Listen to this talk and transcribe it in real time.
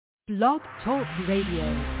Blog Talk Radio.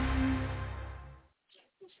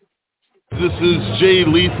 This is Jay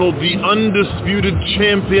Lethal, the undisputed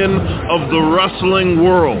champion of the wrestling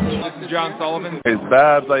world. This is John Sullivan. It's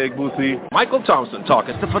Babs Ayagbusi. Michael Thompson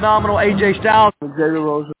talking. It's the phenomenal AJ Styles. Xavier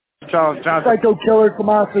Rose. Charles Johnson. Psycho Killer,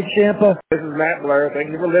 Tommaso Ciampa. This is Matt Blair. Thank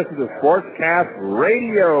you for listening to SportsCast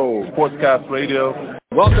Radio. SportsCast Radio.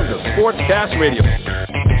 Welcome to SportsCast Radio.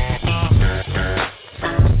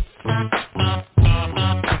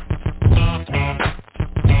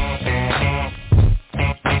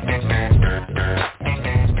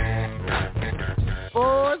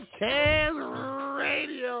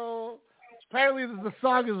 Apparently the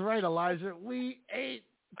song is right, Elijah. We ain't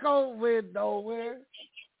going nowhere.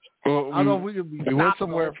 Well, I don't know if we could be. We went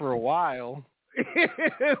somewhere for a while.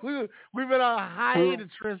 We've been on a hiatus,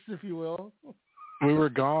 if you will. We were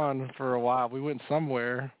gone for a while. We went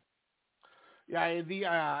somewhere. Yeah,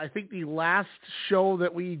 I think the last show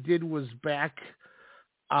that we did was back.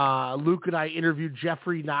 Luke and I interviewed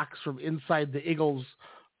Jeffrey Knox from Inside the Eagles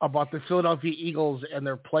about the Philadelphia Eagles and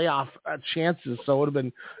their playoff chances. So it would have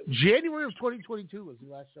been January of 2022 was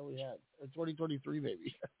the last show we had, or 2023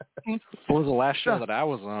 maybe. What was the last show that I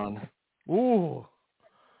was on? Ooh.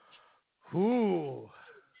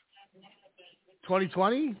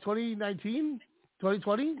 2020? 2019?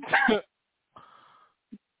 2020? It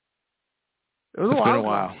was a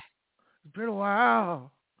while. It's been a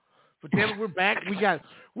while. But damn it, we're back. We got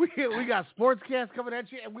SportsCast coming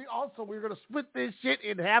at you, and we're going to split this shit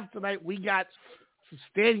in half tonight. We got some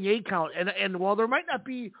standing 8 count, and while there might not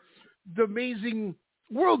be the amazing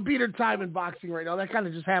world beater time in boxing right now, that kind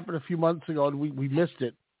of just happened a few months ago, and we missed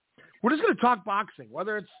it. We're just going to talk boxing,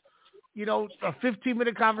 whether it's a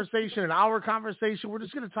 15-minute conversation, an hour conversation. We're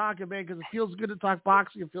just going to talk it, man, because it feels good to talk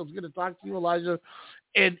boxing. It feels good to talk to you, Elijah,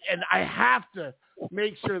 and I have to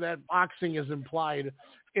make sure that boxing is implied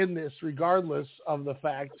in this, regardless of the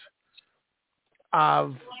fact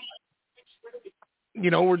of,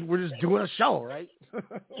 we're just doing a show, right?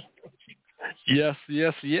 Yes.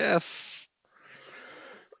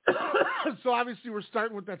 So obviously we're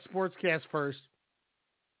starting with that SportsCast first.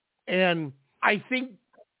 And I think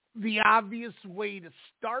the obvious way to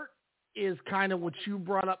start is kind of what you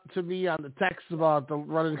brought up to me on the text about the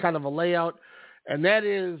running kind of a layout. And that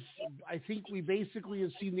is, I think we basically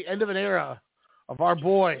have seen the end of an era of our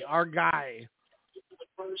boy, our guy,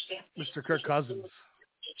 Mr. Kirk Cousins.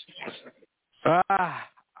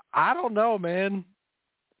 I don't know, man.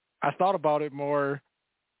 I thought about it more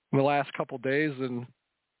in the last couple of days, and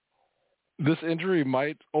this injury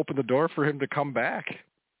might open the door for him to come back.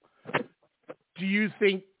 Do you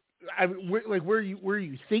think, where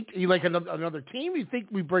you think, like another team? You think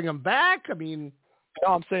we bring him back? I mean, no,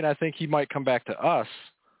 I'm saying I think he might come back to us.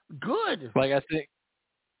 Good. I think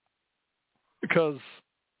because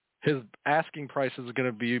his asking price is going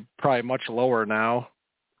to be probably much lower now.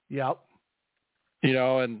 Yep.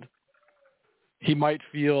 And he might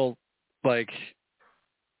feel like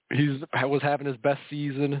was having his best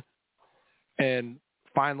season and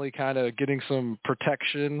finally kind of getting some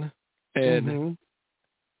protection and,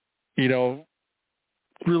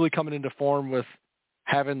 really coming into form with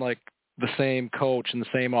having the same coach and the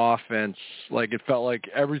same offense. It felt like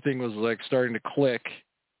everything was starting to click.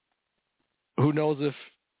 Who knows if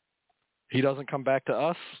he doesn't come back to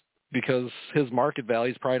us, because his market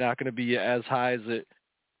value is probably not going to be as high as it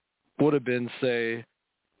would have been, say,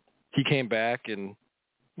 he came back and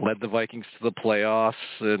led the Vikings to the playoffs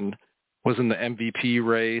and was in the MVP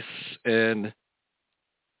race and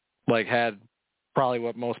had probably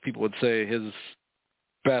what most people would say his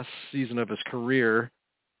best season of his career.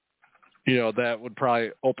 That would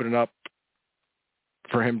probably open it up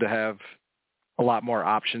for him to have a lot more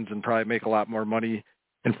options and probably make a lot more money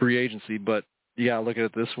in free agency. But you got to look at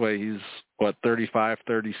it this way. He's 35,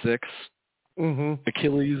 36,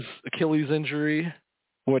 Achilles injury,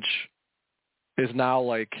 which is now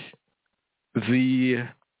the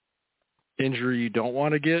injury you don't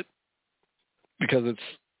want to get, because it's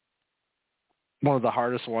one of the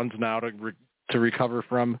hardest ones now to recover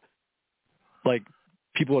from.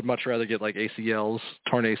 People would much rather get ACLs,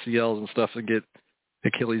 torn ACLs and stuff than get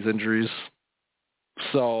Achilles injuries.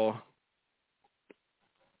 So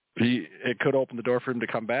it could open the door for him to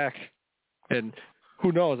come back. And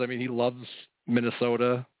who knows? I mean, he loves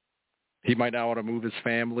Minnesota. He might not want to move his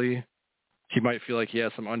family. He might feel like he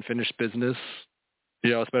has some unfinished business,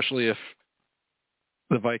 especially if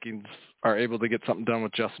the Vikings are able to get something done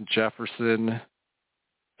with Justin Jefferson.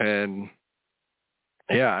 And,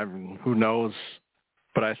 who knows?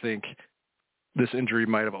 But I think this injury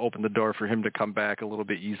might have opened the door for him to come back a little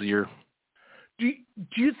bit easier. Do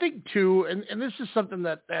you think too? And this is something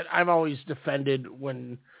that I've always defended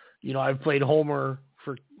when I've played Homer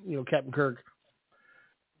for Captain Kirk.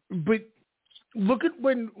 But look at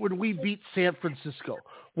when we beat San Francisco.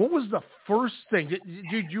 What was the first thing?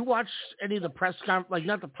 Did you watch any of the press conference? Like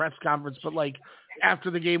not the press conference, but like after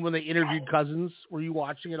the game when they interviewed Cousins. Were you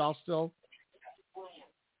watching it all still?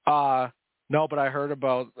 No, but I heard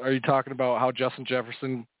about. Are you talking about how Justin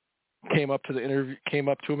Jefferson came up to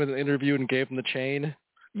him in the interview and gave him the chain?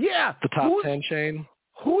 Yeah, the top 10 chain.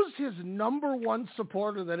 Who's his number one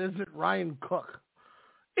supporter that isn't Ryan Cook?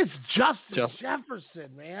 It's Justin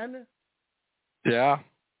Jefferson, man. Yeah.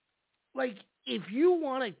 Like, if you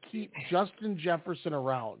want to keep Justin Jefferson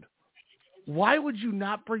around, why would you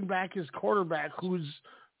not bring back his quarterback who's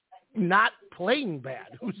not playing bad,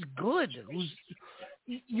 who's good,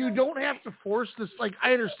 you don't have to force this. Like,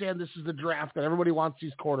 I understand this is the draft that everybody wants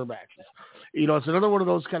these quarterbacks. It's another one of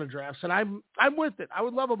those kind of drafts, and I'm with it. I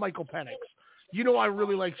would love a Michael Penix. I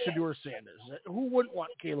really like Shedeur Sanders. Who wouldn't want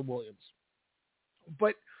Caleb Williams?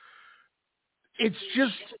 But it's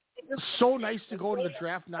just so nice to go into the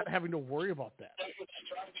draft not having to worry about that.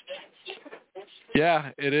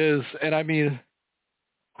 Yeah, it is. And I mean,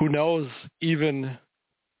 who knows, even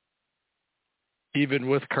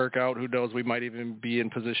with Kirk out, who knows, we might even be in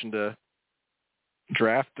position to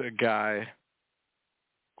draft a guy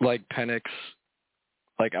like Penix,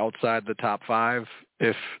 like outside the top 5,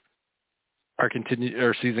 if our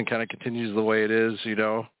season kind of continues the way it is,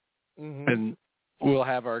 Mm-hmm. And we'll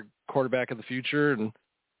have our quarterback of the future and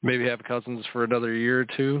maybe have Cousins for another year or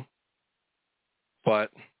two. But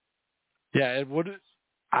yeah,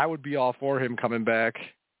 I would be all for him coming back.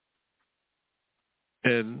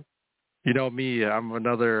 And me, I'm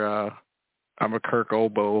a Kirk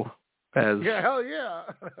oboe, as hell yeah.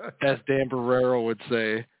 as Dan Barrero would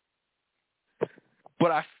say.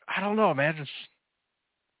 But I don't know, man.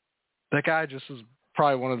 That guy just is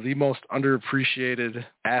probably one of the most underappreciated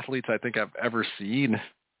athletes I think I've ever seen.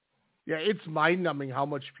 Yeah, it's mind-numbing how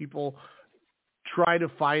much people try to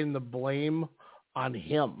find the blame on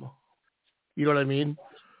him. You know what I mean?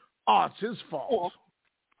 Oh, it's his fault.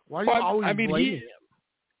 Why do you always blame him?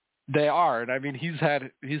 They are, and I mean he's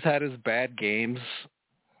had his bad games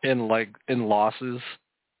in losses.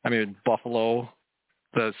 I mean Buffalo,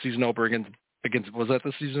 the season opener against was that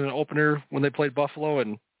the season opener when they played Buffalo,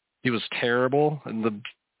 and he was terrible, and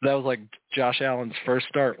that was like Josh Allen's first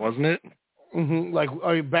start, wasn't it? Mm-hmm. Like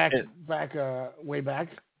way back.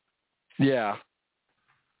 Yeah.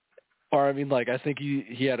 Or I mean, I think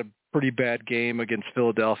he had a pretty bad game against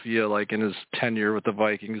Philadelphia, in his tenure with the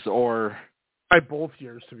Vikings, or. By both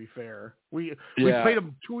years, to be fair. We played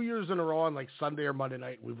them 2 years in a row on Sunday or Monday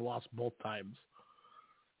night. We've lost both times.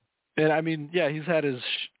 And I mean, yeah, he's had his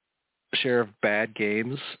share of bad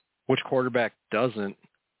games. Which quarterback doesn't?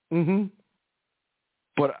 Mm-hmm.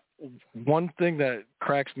 But one thing that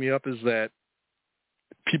cracks me up is that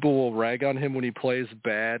people will rag on him when he plays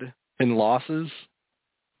bad in losses,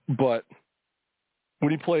 but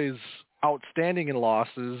when he plays outstanding in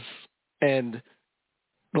losses and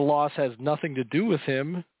the loss has nothing to do with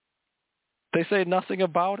him, they say nothing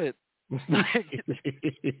about it.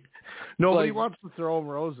 Nobody wants to throw him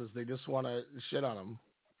roses. They just want to shit on him.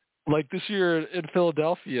 Like this year in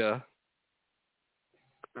Philadelphia,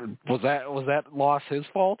 was that loss his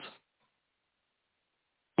fault?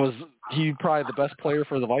 Was he probably the best player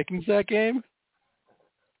for the Vikings that game?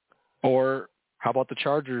 Or how about the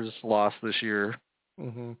Chargers loss this year?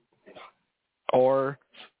 Mm-hmm. Or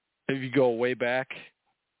if you go way back,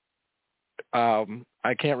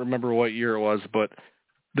 I can't remember what year it was, but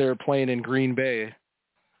they were playing in Green Bay,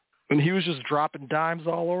 and he was just dropping dimes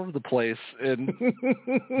all over the place, and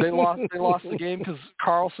they lost the game because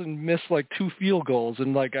Carlson missed 2 field goals,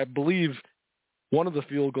 and I believe one of the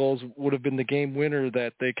field goals would have been the game winner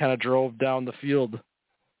that they kind of drove down the field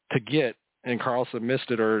to get, and Carlson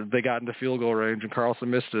missed it, or they got into field goal range and Carlson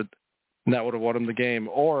missed it, and that would have won him the game.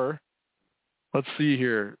 Or let's see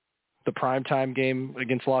here, the primetime game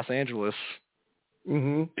against Los Angeles.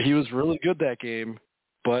 Mm-hmm. He was really good that game,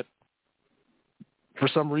 but for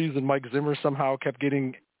some reason, Mike Zimmer somehow kept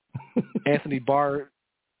getting Anthony Barr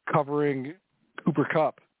covering Cooper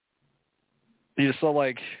Kupp. He's so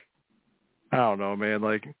I don't know, man.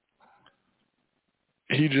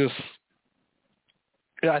 He just,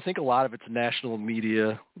 I think a lot of it's national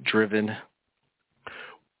media driven.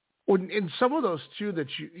 And some of those too that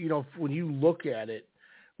when you look at it,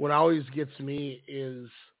 what always gets me is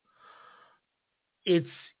it's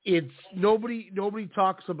nobody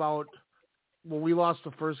talks about when we lost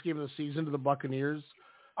the first game of the season to the Buccaneers,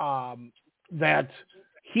 that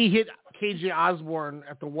he hit KJ Osborne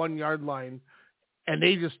at the 1 yard line and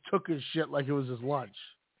they just took his shit like it was his lunch.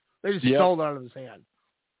 They just stole it out of his hand.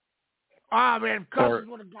 Man, Cousins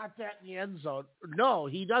would have got that in the end zone. No,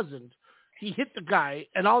 he doesn't. He hit the guy,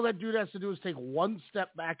 and all that dude has to do is take one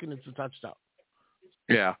step back, and it's a touchdown.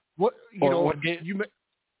 Yeah. Go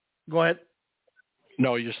ahead.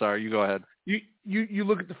 No, you're sorry. You go ahead. You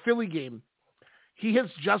look at the Philly game. He hits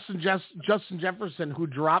Justin Jefferson, who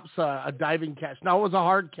drops a diving catch. Now, it was a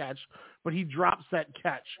hard catch, but he drops that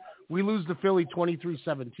catch. We lose to Philly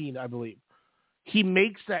 23-17, I believe. He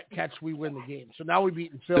makes that catch. We win the game. So now we've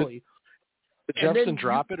beaten Philly. Did Jefferson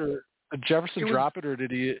drop it, or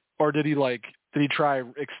did he try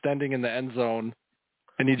extending in the end zone,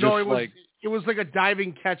 and he it was like a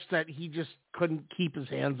diving catch that he just couldn't keep his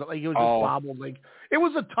hands up. Like it was just bobbled. Like it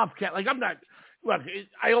was a tough catch. Like I'm not. Look,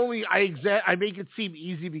 I make it seem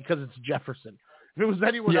easy because it's Jefferson. If it was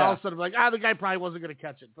anyone else, I'd be like, the guy probably wasn't going to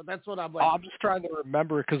catch it. But that's what I'm like. I'm just trying to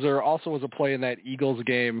remember because there also was a play in that Eagles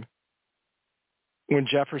game when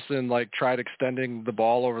Jefferson tried extending the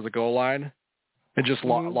ball over the goal line and just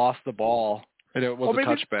lost the ball, and it was a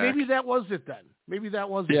touchback. Maybe that was it then. Maybe that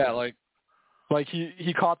was it. Yeah, like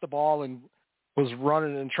he caught the ball and was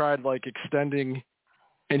running and tried extending,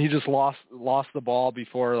 and he just lost the ball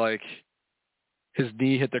before his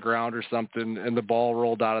knee hit the ground or something, and the ball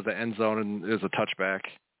rolled out of the end zone and is a touchback.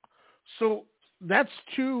 So that's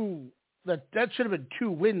two. That should have been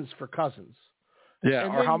 2 wins for Cousins. Yeah,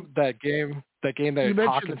 and that game that you mentioned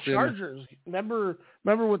Hawkinson. The Chargers. Remember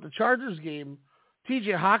with the Chargers game,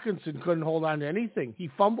 T.J. Hawkinson couldn't hold on to anything. He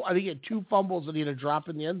fumbled. I think he had 2 fumbles and he had a drop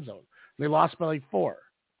in the end zone. They lost by 4.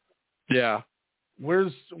 Yeah.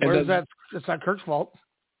 Where's that? It's not Kirk's fault.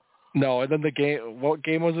 No, and then the game. What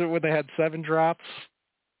game was it where they had 7 drops?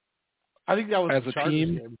 I think that was as the a Chargers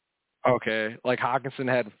team. Game. Okay, Hawkinson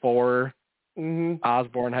had 4. Mm-hmm.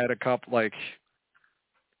 Osborne had a couple.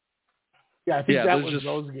 Yeah, I think that was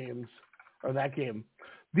those games or that game.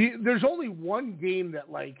 There's only one game that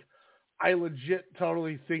I legit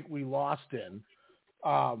totally think we lost in,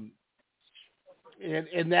 and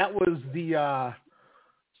that was the.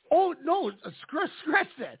 Oh no! Scratch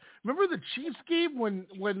that. Remember the Chiefs game when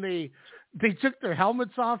they took their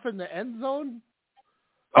helmets off in the end zone?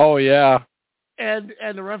 Oh yeah. And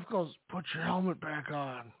the ref goes, "Put your helmet back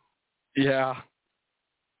on." Yeah.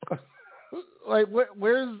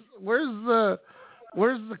 Where's the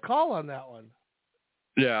call on that one?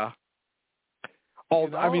 Yeah.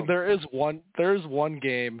 Oh, I mean, there is one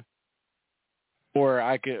game where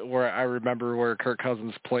I remember where Kirk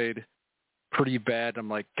Cousins played pretty bad. I'm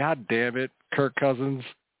like, God damn it, Kirk Cousins.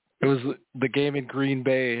 It was the game in Green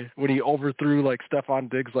Bay when he overthrew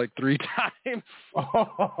Stephon Diggs 3 times.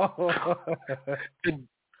 And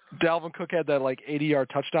Dalvin Cook had that 80-yard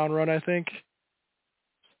touchdown run, I think.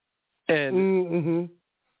 And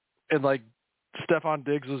Stephon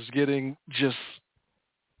Diggs was getting just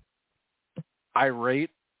irate,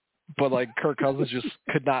 but Kirk Cousins just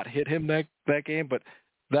could not hit him that game. But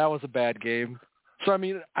that was a bad game. So I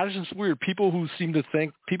mean, it's just weird. People who think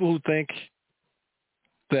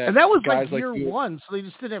that, and that was guys year 1, so they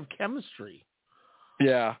just didn't have chemistry.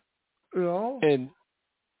 Yeah, you know, and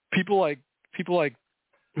people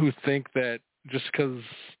who think that just because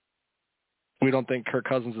we don't think Kirk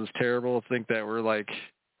Cousins is terrible, think that we're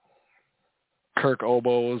Kirk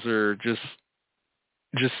oboes or just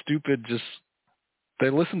stupid. Just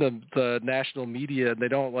they listen to the national media and they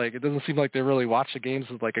don't it doesn't seem like they really watch the games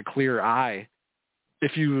with a clear eye.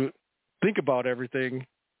 If you think about everything,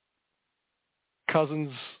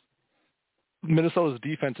 Minnesota's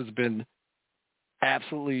defense has been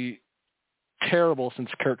absolutely terrible since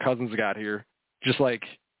Kirk Cousins got here. Just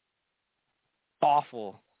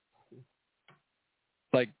awful.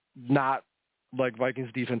 Not like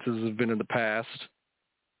Vikings defenses have been in the past.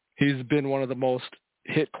 He's been one of the most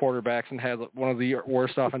hit quarterbacks and has one of the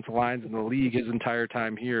worst offensive lines in the league his entire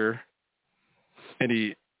time here. And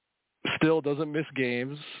he still doesn't miss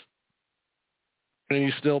games. And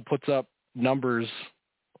he still puts up numbers.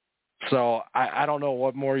 So I don't know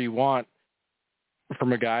what more you want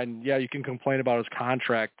from a guy. And yeah, you can complain about his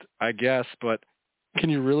contract, I guess, but can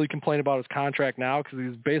you really complain about his contract now? Because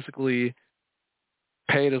he's basically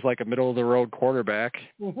paid as a middle-of-the-road quarterback.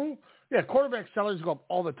 Mm-hmm. Yeah, quarterback salaries go up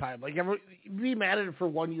all the time. Be mad at it for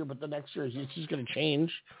 1 year, but the next year it's just going to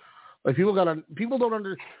change. The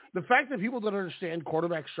fact that people don't understand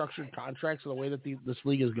quarterback structured contracts and the way that this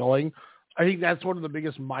league is going, I think that's one of the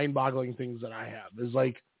biggest mind-boggling things that I have is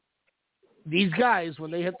these guys,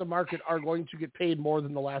 when they hit the market, are going to get paid more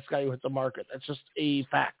than the last guy who hit the market. That's just a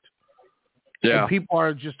fact. Yeah. And people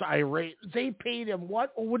are just irate. They paid him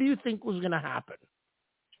what? Well, what do you think was going to happen?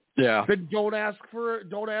 Yeah. Then don't ask for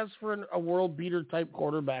a world beater type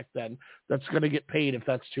quarterback. Then that's going to get paid if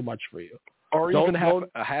that's too much for you. Or even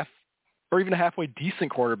a halfway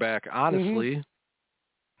decent quarterback. Honestly.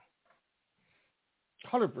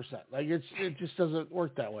 100%. Like it just doesn't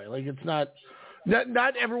work that way. Like it's not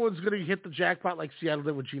everyone's going to hit the jackpot like Seattle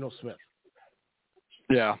did with Geno Smith.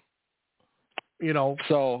 Yeah. You know.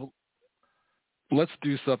 So let's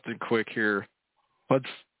do something quick here. Let's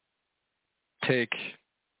take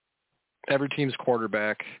every team's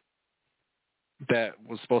quarterback that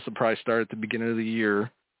was supposed to probably start at the beginning of the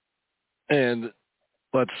year, and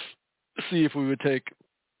let's see if we would take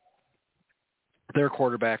their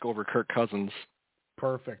quarterback over Kirk Cousins.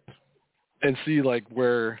 Perfect. And see like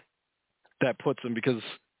where that puts him, because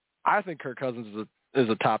I think Kirk Cousins is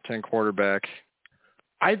a top 10 quarterback.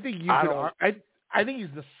 I think I think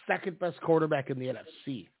he's the second best quarterback in the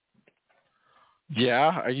NFC.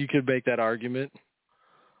 Yeah, you could make that argument.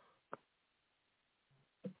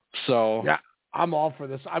 So yeah, I'm all for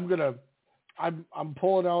this. I'm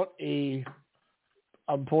pulling out a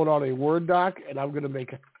Word doc, and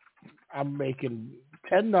I'm making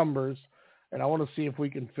 10 numbers, and I want to see if we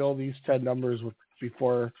can fill these 10 numbers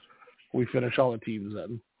before we finish all the teams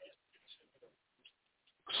in.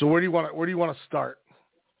 So where do you want to start?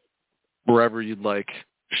 Wherever you'd like.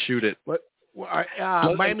 Shoot it.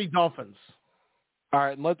 Miami Dolphins. All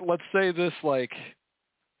right, let's say this like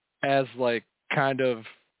as like kind of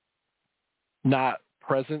not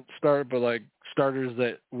present start, but like starters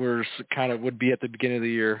that were kind of would be at the beginning of the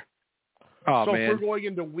year. Oh so man! So if we're going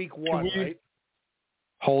into week 1, right?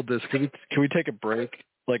 Hold this. Can we take a break?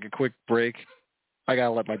 Like a quick break? I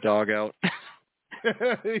gotta let my dog out.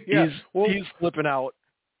 Yeah, he's flipping out.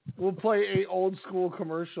 We'll play a old school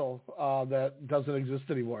commercial that doesn't exist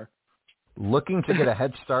anymore. Looking to get a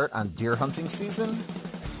head start on deer hunting season?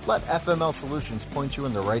 Let FML Solutions point you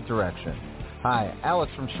in the right direction. Hi, Alex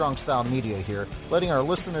from Strong Style Media here, letting our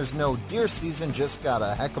listeners know deer season just got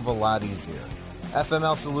a heck of a lot easier.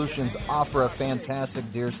 FML Solutions offer a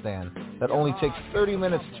fantastic deer stand that only takes 30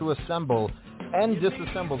 minutes to assemble and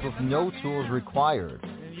disassembles with no tools required.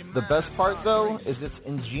 The best part, though, is its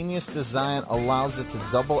ingenious design allows it to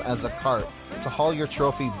double as a cart to haul your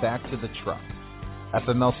trophy back to the truck.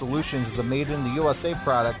 FML Solutions is a made-in-the-USA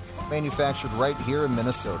product manufactured right here in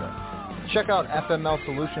Minnesota. Check out FML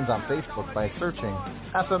Solutions on Facebook by searching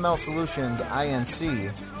FML Solutions INC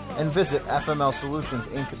and visit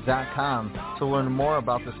FMLSolutionsInc.com to learn more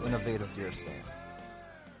about this innovative deer stand.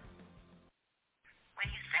 When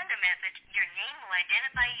you send a message, your name will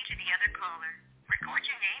identify you to the other caller. Record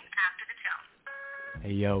your name after the tone.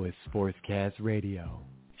 Hey yo, it's SportsCast Radio.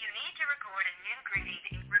 You need to record a new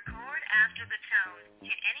greeting. Record after the tone.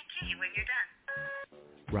 Hit any key when you're done.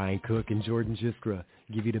 Ryan Cook and Jordan Jiskra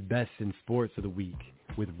give you the best in sports of the week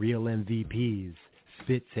with real MVPs,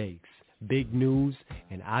 spit takes, big news,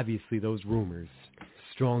 and obviously those rumors.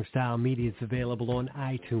 Strong Style Media is available on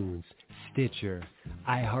iTunes, Stitcher,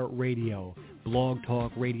 iHeartRadio,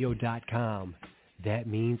 blogtalkradio.com. That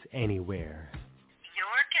means anywhere.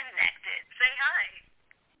 You're connected. Say hi.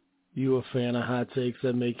 You a fan of hot takes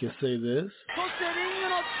that make you say this?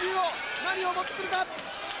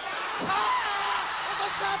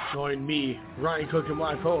 Join me, Ryan Cook, and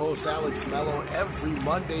my co-host Alex Mello every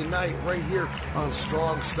Monday night right here on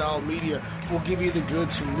Strong Style Media. We'll give you the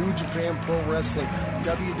goods from New Japan Pro Wrestling,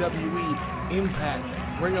 WWE,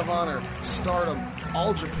 Impact, Ring of Honor, Stardom,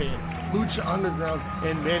 All Japan, Lucha Underground,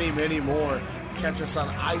 and many, many more. Catch us on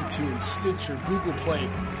iTunes, Stitcher, Google Play,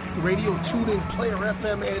 Radio TuneIn, Player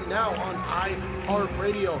FM, and now on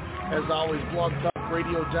iHeartRadio. As always,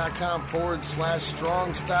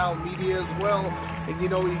 blogtalkradio.com/Strong Style Media as well. And you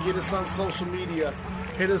know, you get us on social media.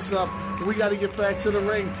 Hit us up. We got to get back to the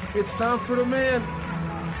ring. It's time for the man.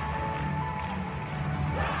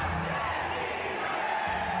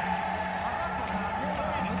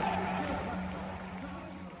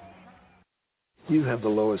 You have the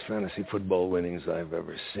lowest fantasy football winnings I've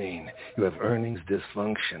ever seen. You have earnings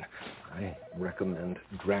dysfunction. I recommend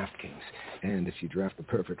DraftKings. And if you draft the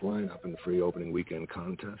perfect lineup in the free opening weekend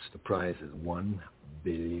contest, the prize is $1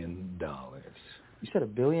 billion. You said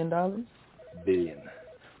 $1 billion? Billion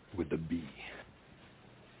with a B.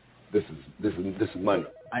 This is money.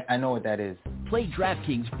 I know what that is. Play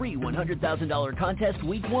DraftKings free $100,000 contest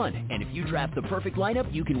week 1. And if you draft the perfect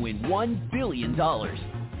lineup, you can win $1 billion.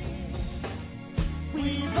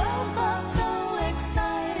 We both are so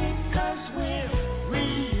excited 'cause we're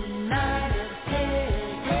reunited.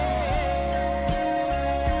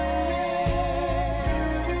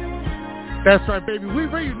 That's right, baby. We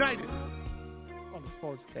reunited on the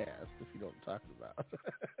SportsCast, if you know what I'm talking about.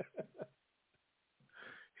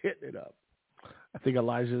 hitting it up. I think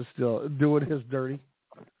Elijah's still doing his dirty.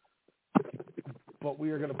 But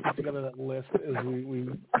we are going to put together that list as we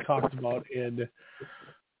talked about, and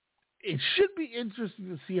it should be interesting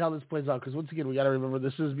to see how this plays out, because once again, we got to remember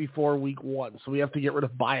this is before week 1, so we have to get rid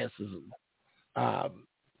of biases.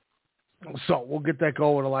 So we'll get that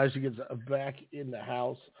going when Elijah gets back in the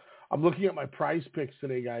house. I'm looking at my prize picks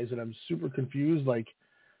today, guys, and I'm super confused. Like,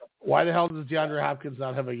 why the hell does DeAndre Hopkins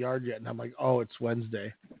not have a yard yet? And I'm like, oh, it's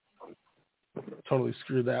Wednesday. Totally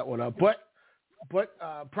screwed that one up. But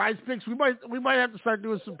prize picks, we might have to start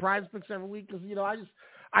doing some prize picks every week, because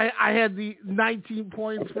I had the 19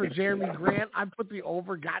 points for Jeremy Grant. I put the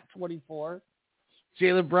over, got 24.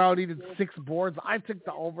 Jaylen Brown needed 6 boards. I took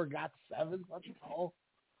the over, got 7. Let's go.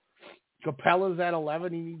 Capella's at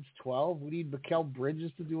 11. He needs 12. We need Mikal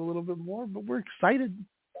Bridges to do a little bit more, but we're excited.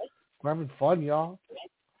 We're having fun, y'all.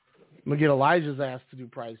 I'm going to get Elijah's ass to do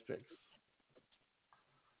prize picks.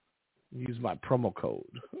 Use my promo code.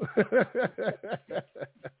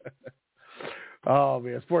 Oh,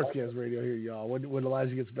 man. SportsCast Radio here, y'all. When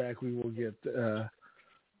Elijah gets back, we will get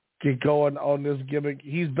going on this gimmick.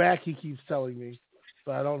 He's back, he keeps telling me,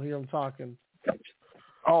 but I don't hear him talking.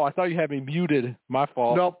 Oh, I thought you had me muted. My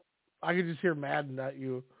fault. Nope. I can just hear Madden, not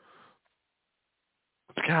you.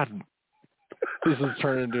 God, this is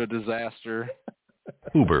turning into a disaster.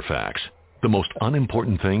 Uber facts. The most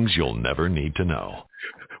unimportant things you'll never need to know.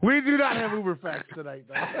 We do not have Uber facts tonight,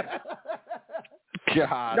 though.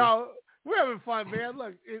 God. No, we're having fun, man.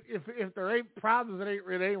 Look, if there ain't problems, it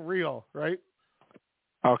ain't real, right?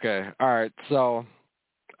 Okay. All right. So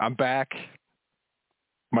I'm back.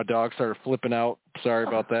 My dog started flipping out. Sorry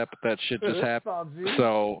about that, but that shit just happened.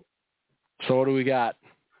 So what do we got?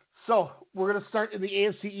 So we're going to start in the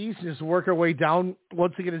AFC East and just work our way down.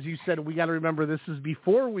 Once again, as you said, we got to remember this is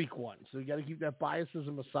before week 1, so we got to keep that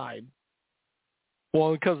biasism aside.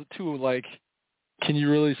 Well, because too, like, can you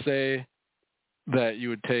really say that you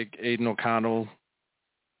would take Aiden O'Connell?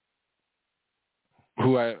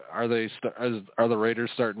 Are the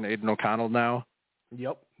Raiders starting Aiden O'Connell now?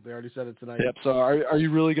 Yep, they already said it tonight. Yep. So are you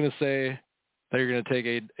really going to say that you're going to take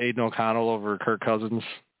Aiden O'Connell over Kirk Cousins?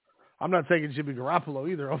 I'm not taking Jimmy Garoppolo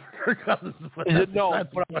either over Kirk Cousins. No,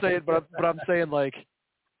 but I'm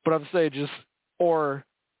saying just, or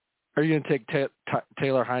are you going to take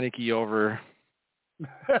Taylor Heineke over?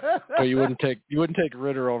 Or you wouldn't take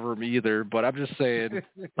Ritter over me either. But I'm just saying,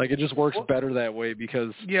 like, it just works better that way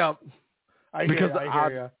because I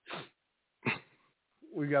hear you.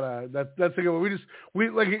 We gotta. That's a good one.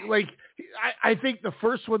 I think the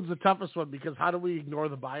first one's the toughest one because how do we ignore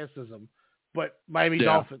the biasism? But Miami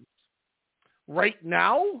Dolphins. Right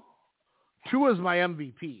now, Tua's my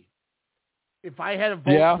MVP. If I had a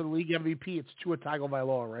vote for the league MVP, it's Tua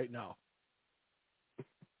Tagovailoa right now.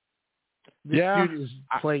 This dude is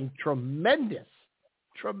playing tremendous.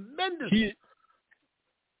 Tremendous.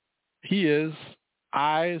 He is.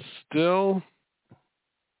 I still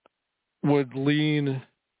would lean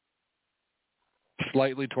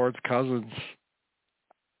slightly towards Cousins.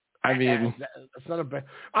 I mean, that's not a bad.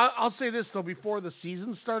 I'll say this though: before the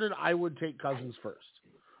season started, I would take Cousins first.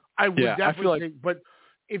 I would definitely take. But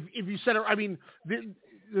if you said it, I mean,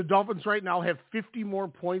 the Dolphins right now have 50 more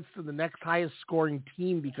points than the next highest scoring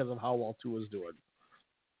team because of how well Tua's doing.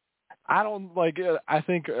 I don't like it. I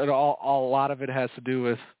think a lot of it has to do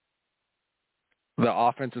with the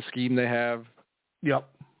offensive scheme they have. Yep.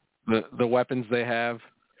 The weapons they have.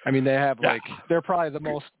 I mean, they have they're probably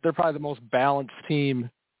the most balanced team,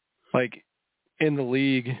 like, in the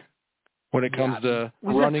league when it comes to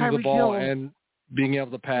running the ball and being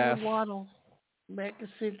able to pass. Waddle, Matt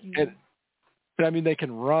Gesicki. I mean, they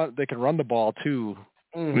can run the ball too.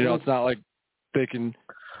 Mm-hmm. You know, it's not like they're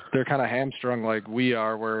kind of hamstrung like we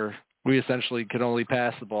are, where we essentially can only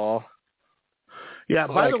pass the ball. Yeah.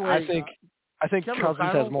 By the way, I think Cousins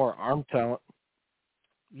has more arm talent.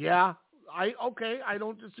 Yeah. I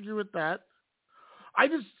don't disagree with that.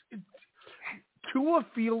 Tua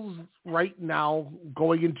feels right now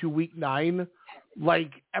going into week 9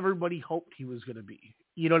 like everybody hoped he was going to be.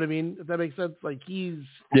 You know what I mean? If that makes sense. Like he's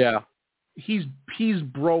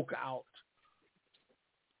broke out.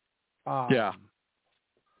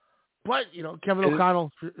 But Kevin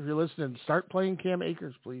O'Connell, if you're listening, start playing Cam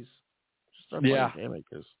Akers, please. Just start playing Cam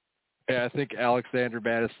Akers. Yeah, I think Alexander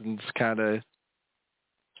Madison's kind of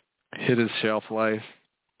hit his shelf life.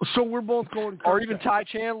 So we're both going. Or even Ty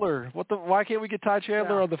Chandler. Why can't we get Ty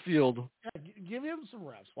Chandler on the field? Yeah, give him some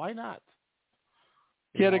reps. Why not?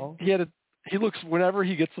 He looks, whenever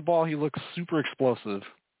he gets the ball, he looks super explosive.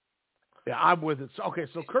 Yeah, I'm with it.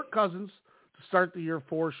 So Kirk Cousins to start the year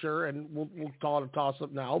for sure, and we'll call it a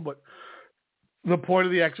toss-up now. But The point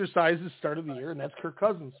of the exercise is start of the year, and that's Kirk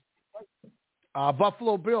Cousins.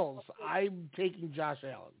 Buffalo Bills, I'm taking Josh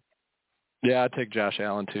Allen. Yeah, I'd take Josh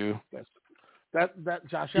Allen too. Yes. That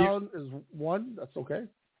Josh Allen is one. That's okay.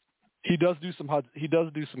 He does do some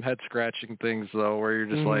head scratching things though, where you're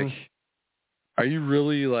just like, are you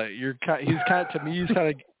really like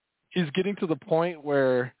he's getting to the point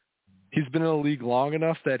where he's been in the league long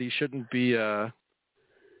enough that he shouldn't be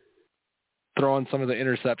throwing some of the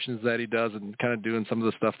interceptions that he does and kind of doing some of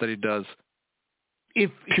the stuff that he does. If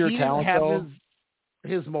pure he talent didn't have though,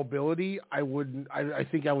 his mobility, I wouldn't. I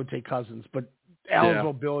think I would take Cousins, but Allen's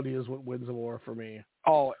mobility is what wins the war for me.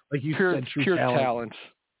 Oh, like you pure, said, pure talent.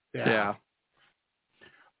 Yeah.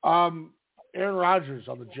 Aaron Rodgers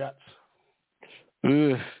on the Jets.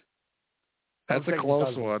 Ugh. That's a close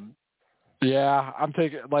Cousins. one. Yeah, I'm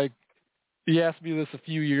taking, like, you asked me this a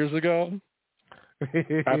few years ago,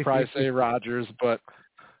 I'd probably say Rodgers, but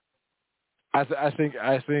I think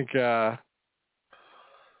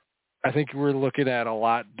we're looking at a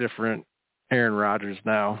lot different Aaron Rodgers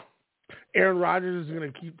now. Aaron Rodgers is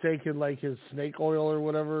going to keep taking like his snake oil or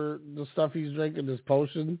whatever the stuff he's drinking, his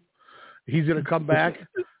potion. He's going to come back,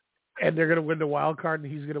 and they're going to win the wild card,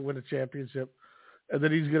 and he's going to win a championship. And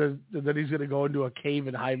then he's going to go into a cave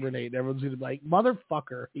and hibernate, and everyone's going to be like,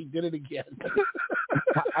 "Motherfucker, he did it again."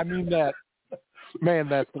 I mean that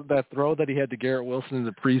throw that he had to Garrett Wilson in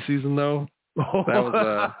the preseason though.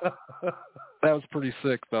 That was pretty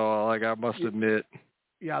sick though. Like I must admit.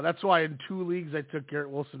 Yeah, that's why in 2 leagues I took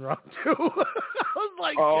Garrett Wilson round 2. I was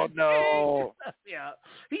like, oh no. Yeah,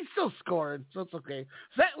 he's still scoring, so it's okay.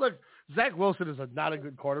 Zach Wilson is not a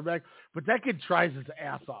good quarterback, but that kid tries his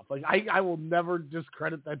ass off. Like I will never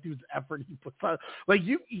discredit that dude's effort he puts on. Like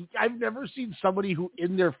I've never seen somebody who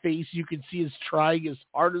in their face you can see is trying as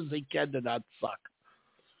hard as they can to not suck.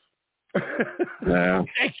 Yeah.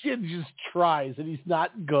 That kid just tries, and he's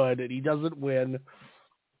not good, and he doesn't win.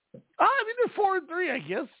 I mean, they're 4-3, I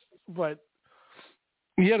guess, but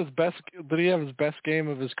he had his best. Did he have his best game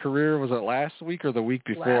of his career? Was it last week or the week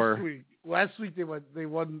before? Last week they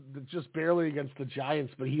won just barely against the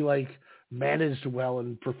Giants, but he managed well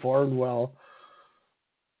and performed well.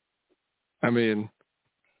 I mean,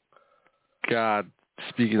 God,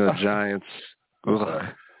 speaking of Giants,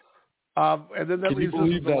 and then that leaves us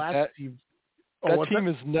with the last team.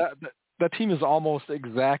 That team is almost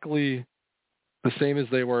exactly the same as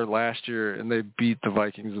they were last year, and they beat the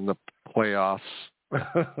Vikings in the playoffs.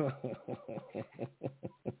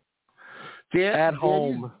 At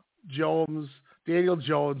home. Daniel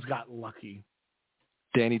Jones got lucky.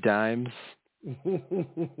 Danny Dimes.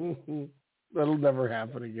 That'll never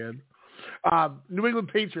happen again. New England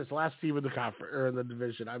Patriots, last team in the conference or in the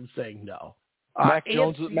division. I'm saying no. Mac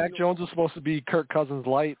Jones is supposed to be Kirk Cousins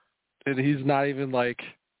light, and he's not even like.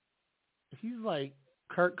 He's like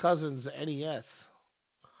Kirk Cousins NES.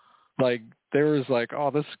 Like there was like, oh,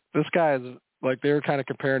 this guy is like they were kind of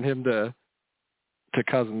comparing him to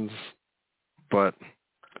Cousins, but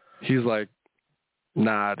he's like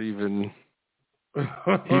not even.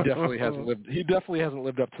 He definitely hasn't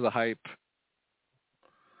lived up to the hype.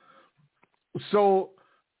 So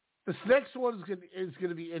this next one is going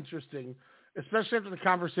to be interesting, especially after the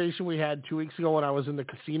conversation we had 2 weeks ago when I was in the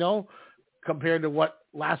casino, compared to what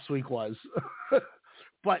last week was.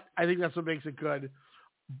 But I think that's what makes it good.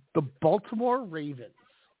 The Baltimore Ravens.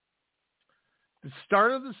 The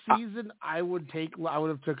start of the season, I would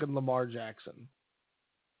have taken Lamar Jackson.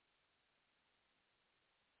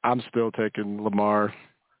 I'm still taking Lamar.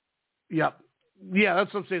 Yep. Yeah,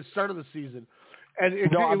 that's what I'm saying. Start of the season. And it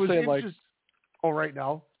was saying interesting. Right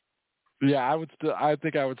now? Yeah, I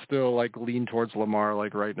think I would still like lean towards Lamar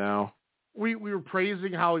like right now. We were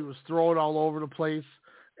praising how he was throwing all over the place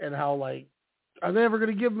and how like, are they ever going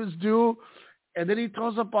to give him his due? And then he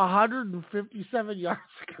throws up 157 yards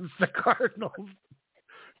against the Cardinals.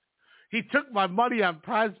 He took my money on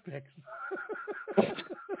Prize Picks.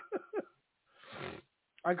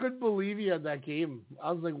 I couldn't believe he had that game.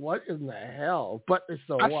 I was like, what in the hell? But they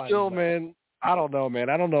still won. Man, I don't know, man.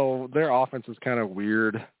 I don't know. Their offense is kind of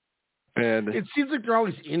weird. And it seems like they're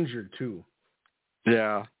always injured, too.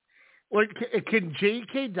 Yeah. Like, can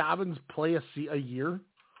J.K. Dobbins play a year?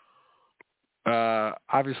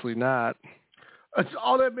 Obviously not. That's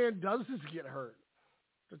all that man does is get hurt.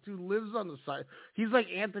 The dude lives on the side. He's like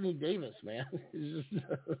Anthony Davis, man. He's just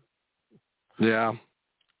yeah.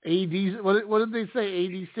 AD. What did they say?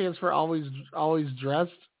 AD stands for always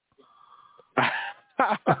dressed.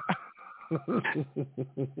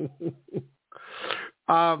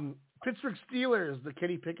 Pittsburgh Steelers, the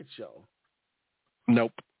Kenny Pickett show.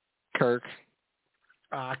 Nope. Kirk.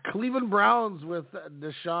 Cleveland Browns with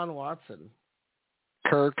Deshaun Watson.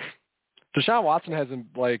 Kirk. Deshaun Watson hasn't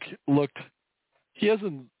looked. He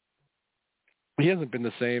hasn't been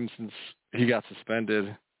the same since he got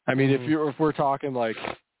suspended. I mean, if we're talking like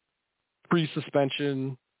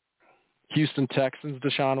pre-suspension Houston Texans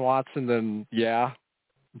Deshaun Watson, then yeah.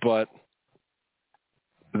 But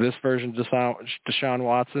this version of Deshaun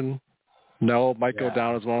Watson, no, might go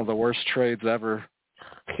down as one of the worst trades ever.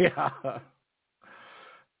 Yeah.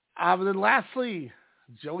 And then lastly,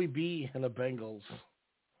 Joey B and the Bengals.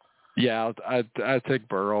 Yeah, I'd take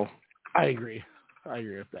Burrow. I agree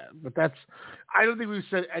with that. But I don't think we've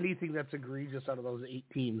said anything that's egregious out of those 8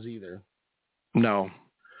 teams either. No.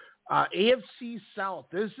 AFC South.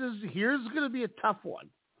 Here's going to be a tough one.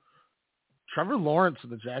 Trevor Lawrence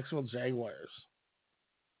and the Jacksonville Jaguars.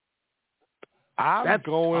 I'm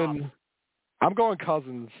going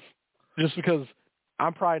Cousins, just because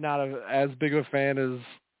I'm probably not as big of a fan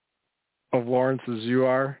of Lawrence as you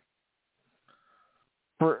are.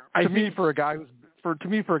 For a guy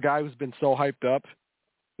who's been so hyped up,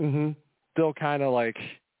 still kind of like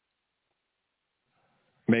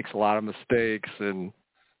makes a lot of mistakes, and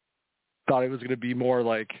thought he was going to be more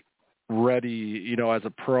like ready, as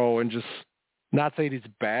a pro, and just not saying he's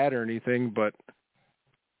bad or anything, but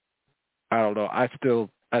I don't know. I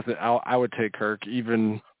would take Kirk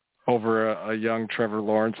even over a young Trevor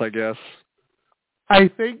Lawrence, I guess. I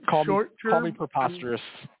think call short-term... me preposterous.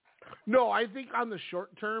 No, I think on the short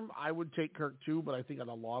term, I would take Kirk too, but I think on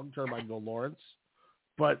the long term, I'd go Lawrence.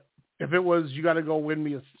 But if it was, you got to go win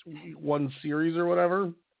me one series or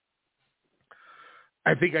whatever,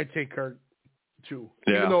 I think I'd take Kirk too.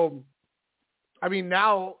 Yeah. Even though, I mean,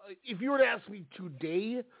 now, if you were to ask me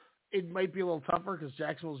today, it might be a little tougher because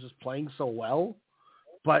Jacksonville's just playing so well.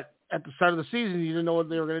 But at the start of the season, you didn't know what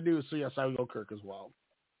they were going to do. So, yes, I would go Kirk as well.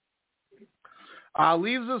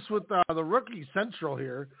 Leaves us with the rookie central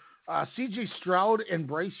here. C.J. Stroud and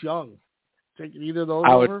Bryce Young. Taking either of those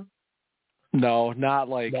over? No, not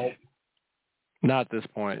at this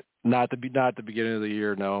point. Not at the beginning of the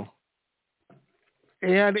year, no.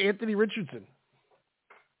 And Anthony Richardson.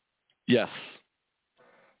 Yes.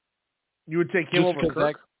 You would take him over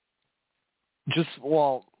Kirk? Just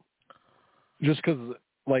because,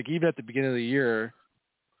 even at the beginning of the year,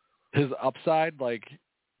 his upside,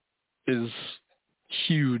 is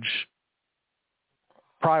huge.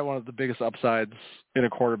 Probably one of the biggest upsides in a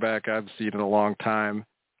quarterback I've seen in a long time.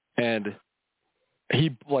 And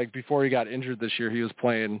he, before he got injured this year, he was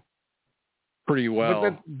playing pretty well.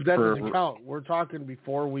 But that doesn't count. We're talking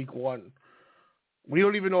before week 1. We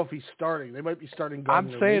don't even know if he's starting. They might be starting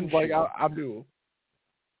Gardner.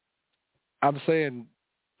 I'm saying,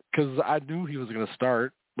 because I knew he was going to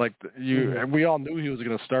start. And we all knew he was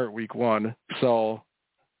going to start week 1. So,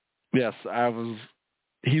 yes,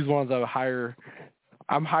 he's one of the higher.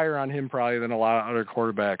 I'm higher on him probably than a lot of other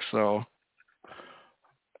quarterbacks, so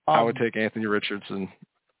I would take Anthony Richardson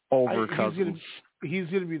over Cousins. He's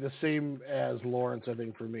going to be the same as Lawrence, I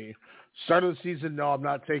think, for me. Start of the season, no, I'm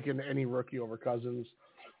not taking any rookie over Cousins.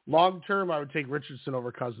 Long term, I would take Richardson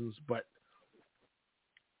over Cousins, but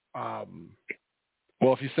well,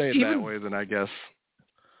 if you say it that way, then I guess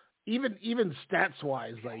even stats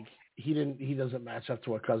wise, he doesn't match up to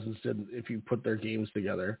what Cousins did if you put their games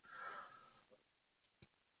together.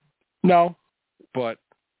 No, but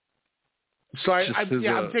so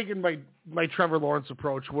I'm taking my Trevor Lawrence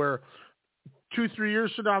approach, where 2-3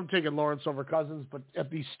 years from now I'm taking Lawrence over Cousins, but at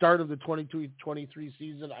the start of the 22-23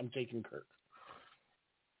 season I'm taking Kirk.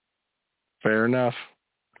 Fair enough.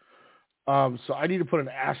 So I need to put an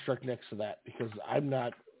asterisk next to that because I'm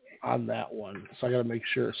not on that one, so I got to make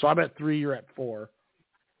sure. So I'm at 3, you're at 4.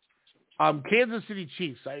 Kansas City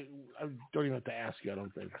Chiefs. I don't even have to ask you, I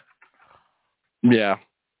don't think. Yeah.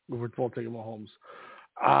 We're both taking Mahomes.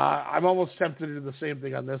 I'm almost tempted to do the same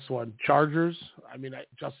thing on this one. Chargers. I mean,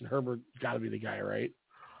 Justin Herbert got to be the guy, right?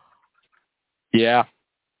 Yeah.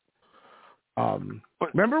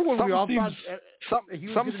 Remember when we all thought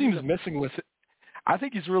something seems missing with it? I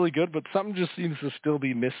think he's really good, but something just seems to still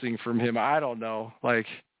be missing from him. I don't know. I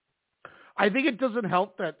think it doesn't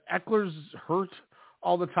help that Eckler's hurt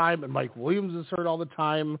all the time and Mike Williams is hurt all the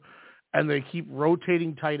time, and they keep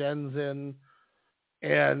rotating tight ends in.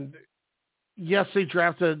 And yes, they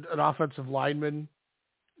drafted an offensive lineman,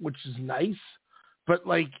 which is nice, but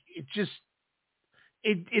it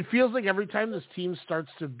feels like every time this team starts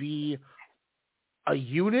to be a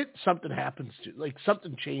unit, something happens to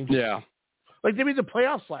something changes. Yeah. They made the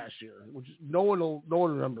playoffs last year, which no one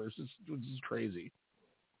remembers. Which is crazy.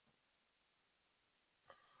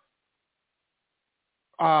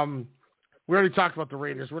 We already talked about the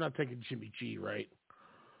Raiders. We're not taking Jimmy G, right?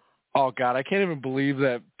 Oh God, I can't even believe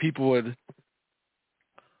that people would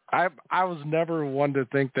I was never one to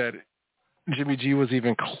think that Jimmy G was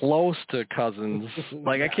even close to Cousins.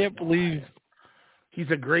 Like, I can't believe he's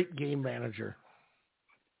a great game manager.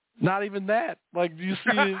 Not even that. Like, you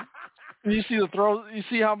see the throws. You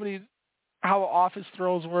see how off his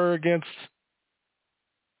throws were against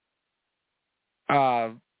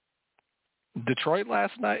Detroit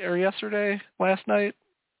last night or last night.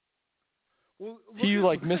 Well, he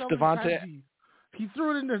missed Devontae. He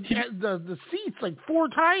threw it in the seats like 4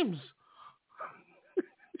 times.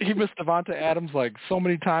 He missed Devontae Adams like so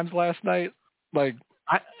many times last night. Like,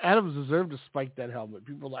 Adams deserved to spike that helmet.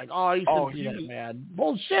 People were like, "Oh, he shouldn't be that mad."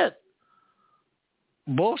 Bullshit.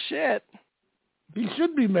 He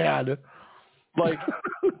should be mad. Like,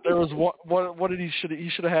 there was what did he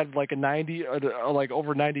should have had like a 90 like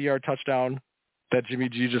over 90-yard touchdown that Jimmy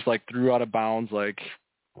G just like threw out of bounds, like,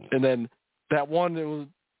 and then that one, it was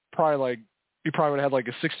probably like he probably would have had like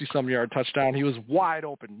a 60-some yard touchdown. He was wide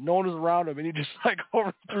open, no one was around him, and he just like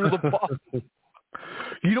overthrew the ball.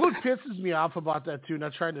 You know what pisses me off about that too?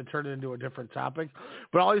 Not trying to turn it into a different topic,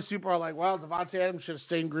 but all these people are like, "Well, Devontae Adams should have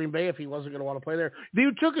stayed in Green Bay if he wasn't going to want to play there." They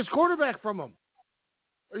took his quarterback from him.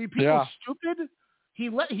 Are you people stupid? He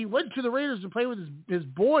went to the Raiders to play with his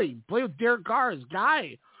boy, play with Derek Carr, his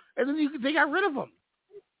guy, and then they got rid of him.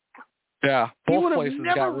 Yeah, both places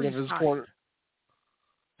got rid of his quarter.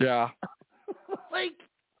 Yeah, like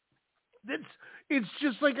it's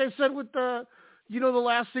just like I said with the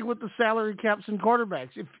last thing with the salary caps and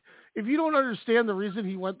quarterbacks. If you don't understand the reason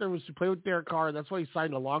he went there was to play with Derek Carr, that's why he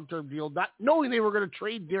signed a long-term deal, not knowing they were going to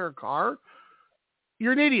trade Derek Carr.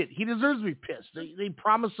 You're an idiot. He deserves to be pissed. They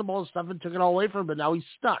promised him all this stuff and took it all away from him, but now he's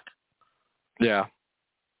stuck. Yeah.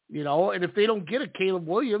 And if they don't get a Caleb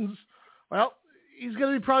Williams, well, he's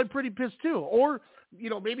going to be probably pretty pissed too. Or,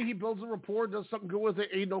 maybe he builds a rapport, does something good with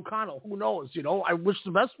Aiden O'Connell. Who knows? I wish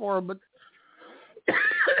the best for him, but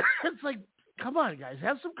it's like, come on, guys,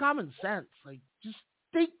 have some common sense. Like, just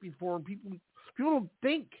think before people don't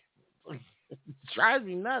think. Like, it drives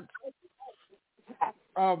me nuts.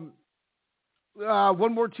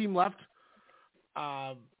 One more team left.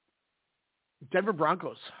 Denver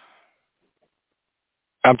Broncos.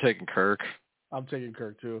 I'm taking Kirk. I'm taking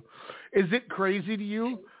Kirk too. Is it crazy to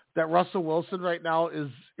you that Russell Wilson right now is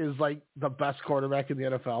like the best quarterback in the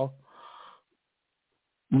NFL?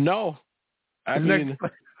 No. I mean,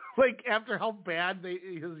 like after how bad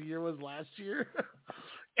his year was last year,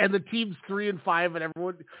 and the team's 3-5, and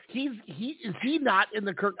everyone is he not in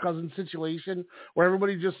the Kirk Cousins situation where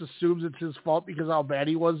everybody just assumes it's his fault because of how bad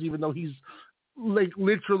he was, even though he's like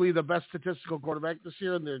literally the best statistical quarterback this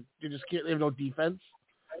year, and they just can't. They have no defense.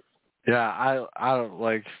 Yeah, I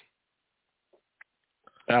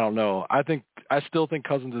don't know. I still think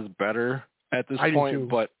Cousins is better at this point,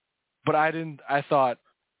 but I didn't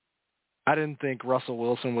think Russell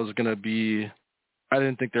Wilson was going to be. I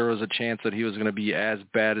didn't think there was a chance that he was going to be as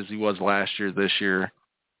bad as he was last year. This year,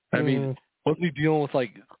 I mean, wasn't he dealing with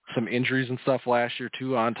like some injuries and stuff last year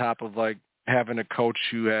too? On top of like having a coach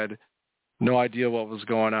who had no idea what was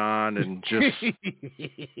going on and just.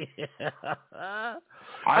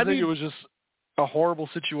 I think it was just a horrible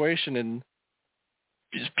situation, and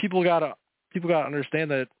just people gotta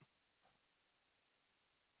understand that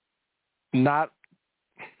not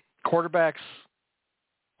quarterbacks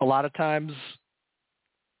a lot of times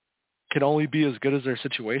can only be as good as their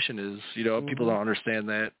situation is. People don't understand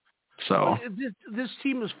that. So this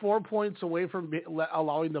team is 4 points away from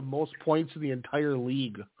allowing the most points in the entire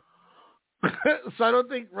league. So I don't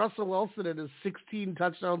think Russell Wilson and his 16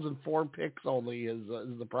 touchdowns and 4 picks only is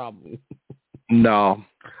the problem. No.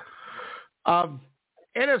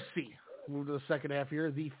 NFC, move to the second half here.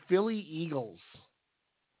 The Philly Eagles.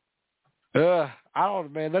 I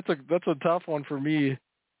don't, man. That's a tough one for me.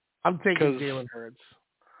 I'm taking Jalen Hurts.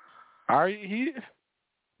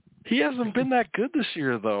 He hasn't been that good this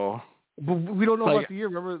year, though. But we don't know about the year.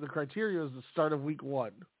 Remember, the criteria is the start of week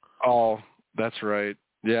 1. Oh, that's right.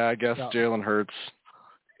 Yeah, I guess Jalen Hurts.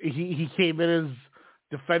 He came in as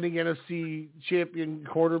defending NFC champion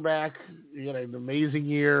quarterback. He had an amazing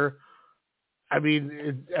year. I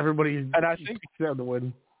mean, everybody and I think on the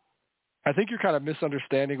win. I think you're kind of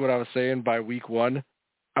misunderstanding what I was saying by week 1.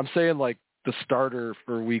 I'm saying like the starter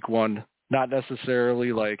for week 1, not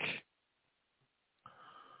necessarily like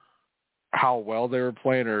how well they were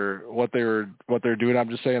playing or what they're doing.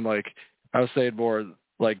 I'm just saying like I was saying more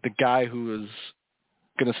like the guy who is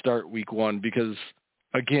going to start week 1, because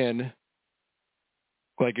again,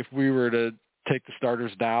 like if we were to take the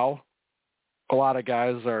starters now, a lot of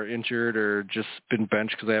guys are injured or just been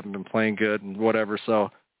benched because they haven't been playing good and whatever. So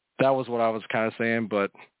that was what I was kind of saying,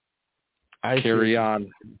 but carry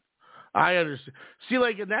on. I understand. See,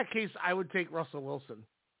 like in that case, I would take Russell Wilson.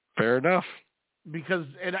 Fair enough. Because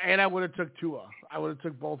and I would have took Tua. I would have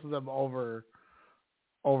took both of them over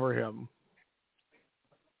him.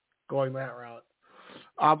 Going that route.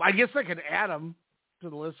 I guess I could add him to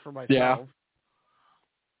the list for myself. Yeah.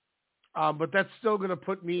 But that's still going to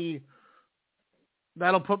put me.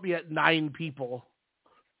 That'll put me at 9 people,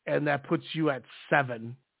 and that puts you at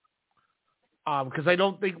 7. Because I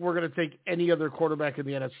don't think we're going to take any other quarterback in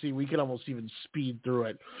the NFC. We can almost even speed through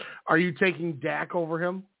it. Are you taking Dak over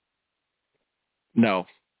him? No.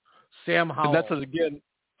 Sam Howell. And that's, again,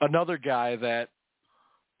 another guy that,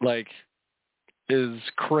 like, is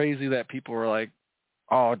crazy that people are like,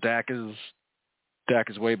 oh, Dak is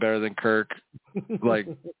way better than Kirk. Like,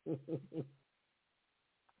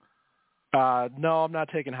 no, I'm not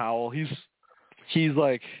taking Howell. He's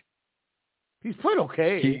like, he's played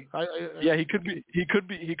okay. He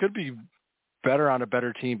could be better on a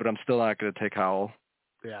better team, but I'm still not going to take Howell.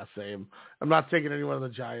 Yeah, same. I'm not taking anyone of the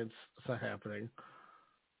Giants. It's not happening.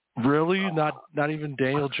 Really? Not even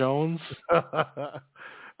Daniel Jones?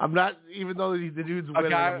 I'm not, even though the dude's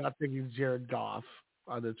winning, I'm not thinking Jared Goff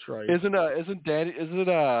on Detroit. Isn't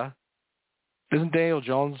Daniel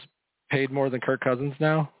Jones paid more than Kirk Cousins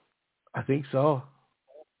now? I think so.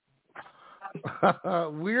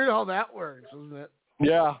 Weird how that works, isn't it?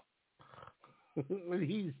 Yeah.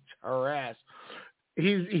 He's trash.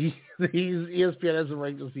 He's ESPN has him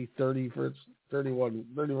ranked as the 31st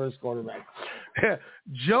quarterback.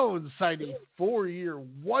 Jones signed a 4-year,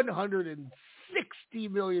 $160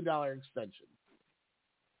 million extension.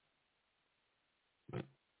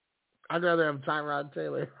 I'd rather have Tyrod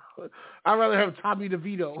Taylor. I'd rather have Tommy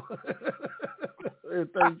DeVito.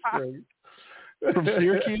 Third string. From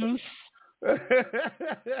Syracuse?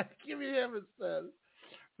 Give me him instead.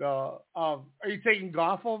 No. Are you taking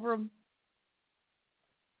Goff over him?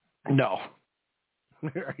 No.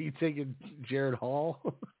 Are you taking Jared Hall?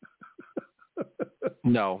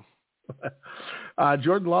 No.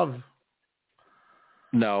 Jordan Love?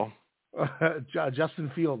 No.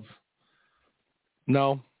 Justin Fields?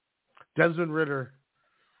 No. Desmond Ridder?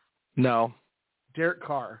 No. Derek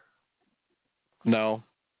Carr? No.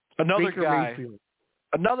 Another Baker guy. Mayfield.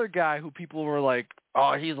 Another guy who people were like,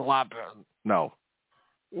 oh, he's a lot better. No.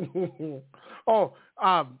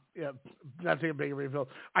 Yeah, not taking Baker Mayfield.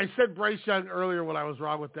 I said Bryce Young earlier when I was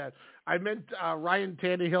wrong with that. I meant Ryan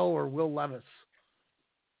Tannehill or Will Levis.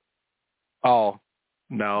 Oh,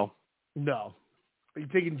 no. No. Are you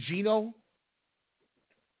taking Geno?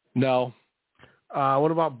 No.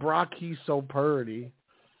 What about Brock Purdy?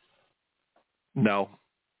 No.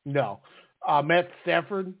 No. Matt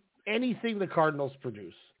Stafford? Anything the Cardinals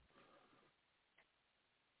produce?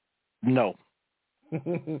 No.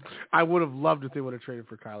 I would have loved if they would have traded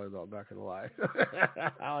for Kyler, though. I'm not going to lie.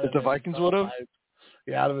 If the Vikings would have?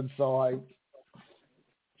 Yeah, I'd have been so hyped.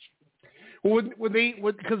 When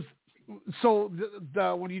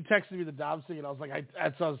you texted me the Dobbs thing, and I was like, I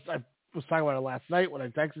was talking about it last night when I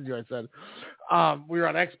texted you. I said, we were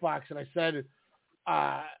on Xbox, and I said,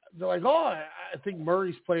 they're like, oh, I think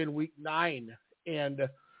Murray's playing week 9. And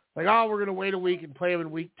like, oh, we're going to wait a week and play him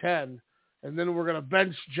in week 10. And then we're going to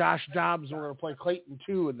bench Josh Dobbs and we're going to play Clayton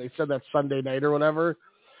too. And they said that Sunday night or whatever.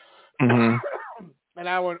 Mm-hmm. And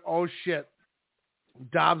I went, oh, shit.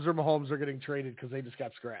 Dobbs or Mahomes are getting traded because they just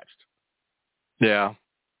got scratched. Yeah.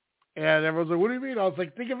 And everyone's like, what do you mean? I was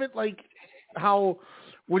like, think of it like how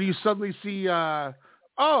when you suddenly see,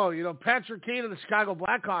 Patrick Kane of the Chicago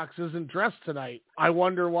Blackhawks isn't dressed tonight. I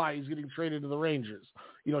wonder why he's getting traded to the Rangers.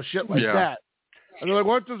 Shit like that. And they're like,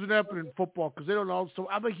 what doesn't happen in football? Because they don't know. So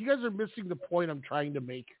I'm like, you guys are missing the point I'm trying to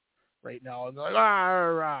make right now. And they're like,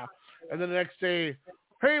 ah. And then the next day,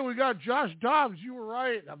 hey, we got Josh Dobbs. You were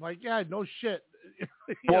right. I'm like, yeah, no shit.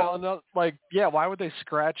 Why would they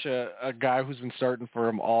scratch a guy who's been starting for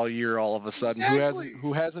him all year all of a sudden, exactly.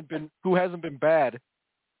 who hasn't been bad?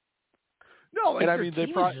 No, and I mean they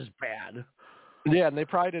probably just bad. Yeah, and they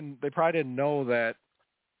probably didn't know that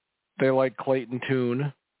they like Clayton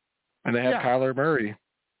Tune. And they have Kyler Murray.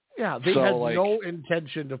 Yeah, they had no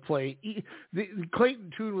intention to play. The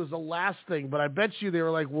Clayton Tune was the last thing, but I bet you they were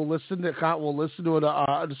like, we'll listen to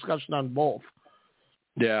a discussion on both.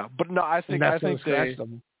 Yeah, but no, I think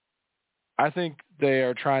they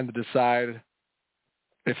are trying to decide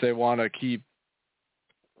if they want to keep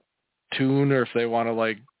Tune or if they want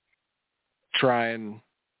to try and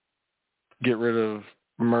get rid of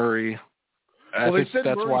Murray. Well, they said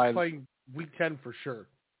Murray's playing week 10 for sure.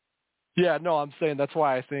 Yeah, no, I'm saying that's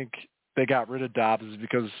why I think they got rid of Dobbs is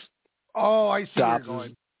because I see where you're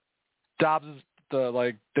going. Dobbs is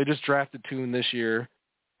they just drafted Tune this year,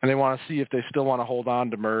 and they want to see if they still want to hold on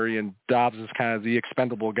to Murray, and Dobbs is kind of the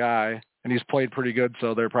expendable guy, and he's played pretty good,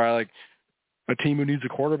 so they're probably like, a team who needs a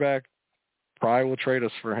quarterback probably will trade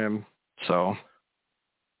us for him. So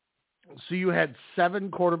you had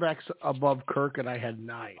 7 quarterbacks above Kirk, and I had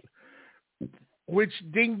 9. Which,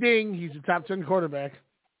 ding, ding, he's a top 10 quarterback.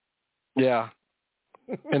 Yeah,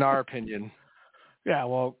 in our opinion. Yeah,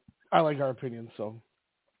 well, I like our opinion, so.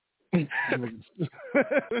 If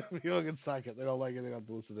you look at second, they don't like it, they don't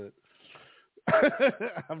listen to it.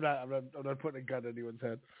 I'm not putting a gun in anyone's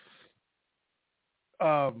head.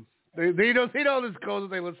 They know this goes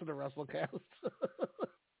when they listen to WrestleCast.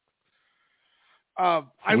 I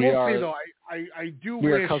will say though, I do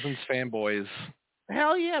we wish. are Cousins fanboys.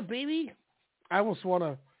 Hell yeah, baby! I almost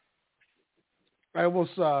want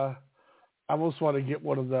to get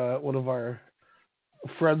one of our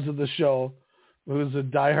friends of the show, who's a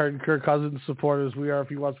diehard Kirk Cousins supporter as we are, if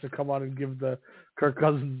he wants to come on and give the Kirk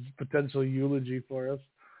Cousins potential eulogy for us.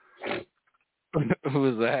 Who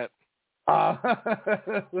is that?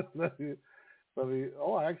 Let me.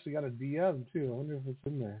 Oh, I actually got a DM too. I wonder if it's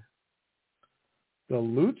in there. The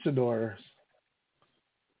Luchadors.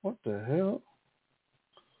 What the hell?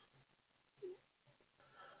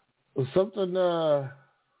 Something. I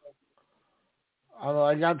don't know.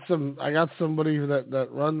 I got somebody that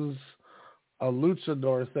runs a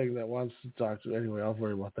luchador thing that wants to talk to. Anyway, I'll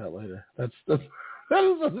worry about that later. That has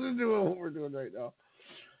nothing to do with what we're doing right now.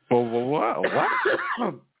 What?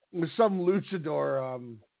 Some luchador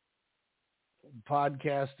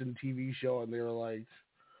podcast and TV show, and they were like,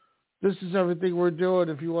 "This is everything we're doing.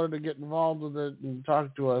 If you wanted to get involved with it and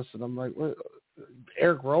talk to us," and I'm like, what?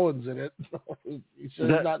 Eric Rowan's in it. You should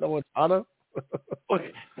not know what's on it.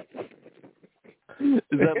 Is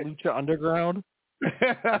that Lucha Underground?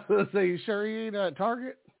 So you sure you ain't at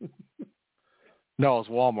Target? No, it's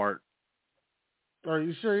Walmart. Are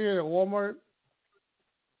you sure you ain't at Walmart?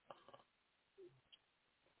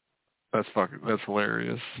 That's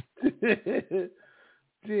hilarious.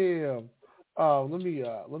 Damn. Let me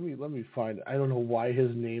find it. I don't know why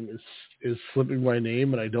his name is slipping my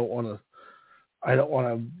name, and I don't want to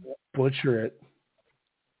butcher it.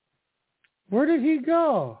 Where did he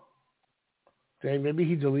go? Dang, maybe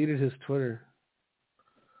he deleted his Twitter.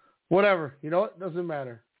 Whatever. You know what? Doesn't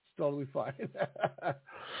matter. It's totally fine.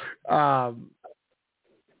 But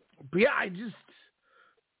yeah, I just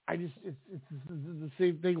it's the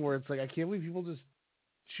same thing where it's like, I can't believe people just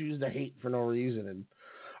choose to hate for no reason. And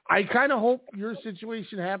I kind of hope your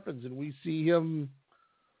situation happens and we see him,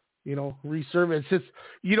 reserve. It's just,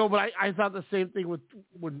 but I thought the same thing with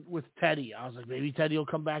Teddy. I was like, maybe Teddy will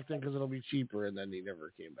come back then because it'll be cheaper, and then he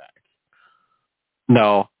never came back.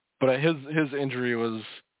 No, but his injury was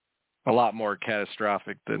a lot more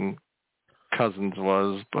catastrophic than Cousins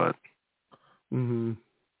was. But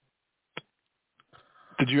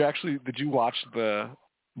did you watch the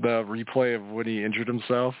replay of when he injured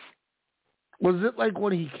himself? Was it like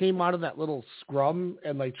when he came out of that little scrum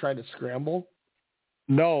and like tried to scramble?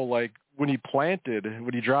 No, like when he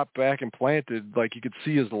dropped back and planted, like you could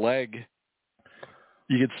see his leg.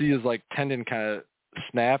 You could see his like tendon kind of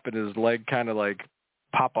snap and his leg kind of like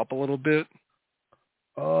pop up a little bit.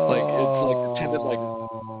 Oh. Like it's like the tendon, like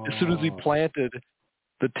as soon as he planted,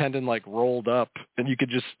 the tendon like rolled up, and you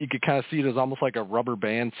could kind of see it as almost like a rubber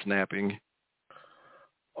band snapping.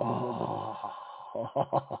 Oh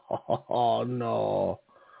no!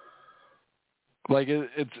 Like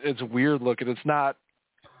it's weird looking. It's not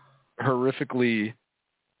horrifically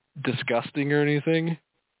disgusting or anything,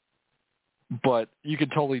 but you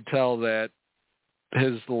could totally tell that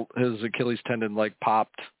his Achilles tendon like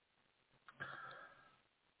popped.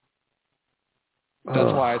 That's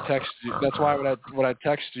why I texted you. That's why when I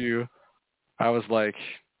texted you, I was like,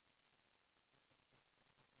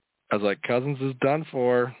 Cousins is done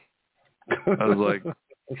for. I was like,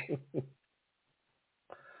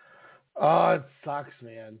 oh, it sucks,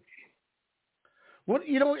 man. What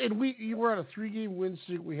and you were on a 3-game win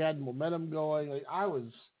streak. We had momentum going. Like, I was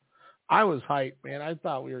hyped, man. I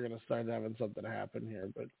thought we were going to start having something happen here,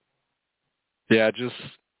 but yeah,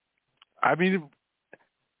 I mean,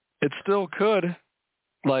 it still could.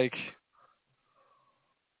 Like,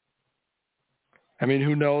 I mean,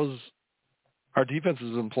 who knows? Our defense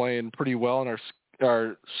has been playing pretty well, and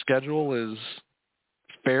our schedule is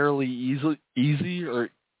fairly easy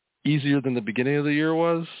or easier than the beginning of the year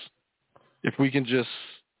was. If they can just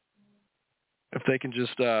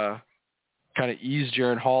kind of ease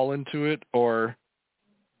Jaron Hall into it or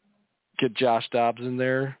get Josh Dobbs in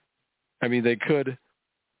there, I mean, they could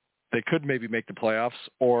maybe make the playoffs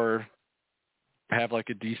or have like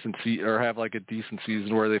a decent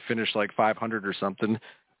season where they finish like 500 or something.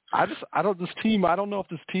 I don't know if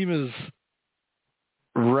this team is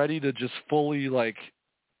ready to just fully like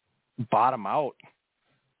bottom out.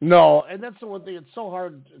 No, and that's the one thing. It's so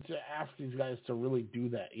hard to ask these guys to really do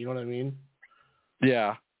that. You know what I mean?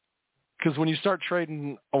 Yeah. Because when you start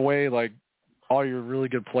trading away like all your really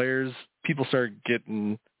good players, people start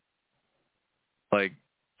getting like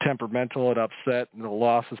temperamental and upset, and the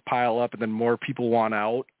losses pile up, and then more people want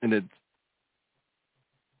out, and it's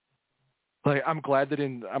like I'm glad they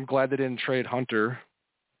didn't trade Hunter,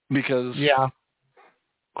 because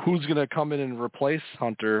who's gonna come in and replace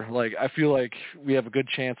Hunter? Like I feel like we have a good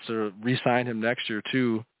chance to re-sign him next year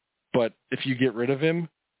too, but if you get rid of him,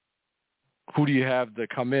 who do you have to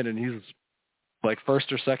come in? And he's like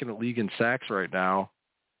first or second in the league in sacks right now,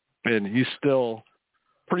 and he's still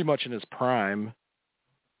pretty much in his prime.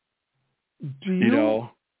 You know.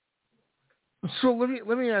 So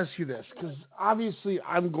let me ask you this, because obviously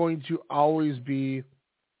I'm going to always be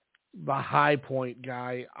the high point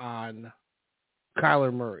guy on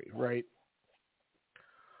Kyler Murray, right?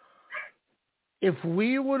 If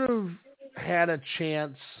we would have had a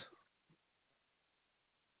chance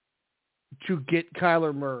to get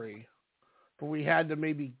Kyler Murray, but we had to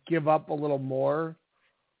maybe give up a little more,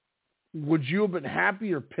 would you have been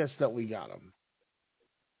happy or pissed that we got him?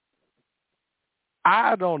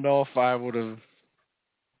 I don't know if I would have.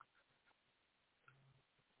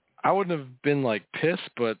 I wouldn't have been like pissed,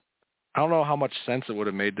 but I don't know how much sense it would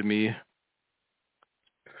have made to me.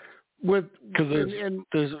 Because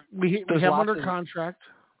there's we have under contract.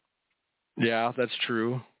 Yeah, that's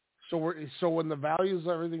true. So when the values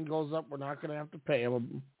of everything goes up, we're not going to have to pay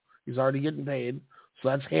him. He's already getting paid, so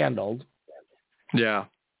that's handled. Yeah.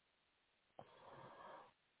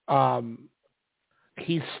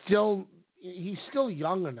 He's still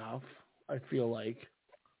young enough, I feel like.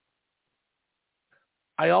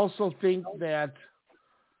 I also think that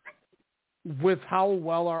with how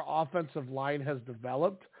well our offensive line has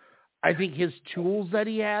developed, I think his tools that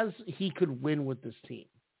he has, he could win with this team.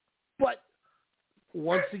 But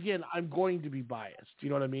once again, I'm going to be biased. You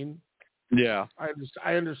know what I mean? Yeah.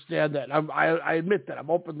 I understand that. I admit that. I'm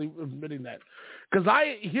openly admitting that. Because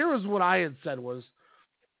here is what I had said was,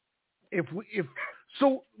 let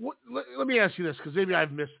me ask you this, because maybe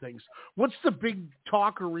I've missed things. What's the big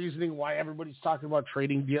talk or reasoning why everybody's talking about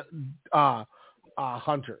trading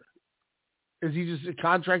Hunter? Is he just a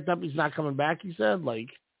contract up? He's not coming back, he said?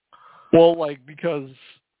 Because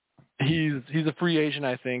he's a free agent,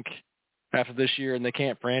 I think, after this year, and they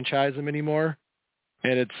can't franchise him anymore.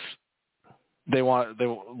 And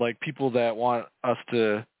people that want us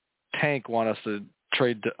to tank want us to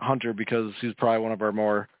trade Hunter because he's probably one of our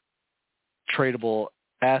more tradable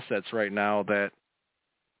assets right now, that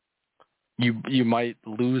you might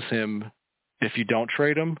lose him if you don't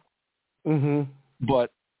trade him. Mm-hmm.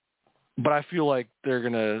 But I feel like they're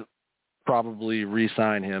gonna probably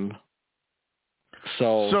re-sign him.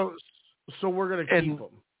 So we're gonna keep him.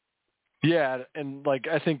 Yeah, and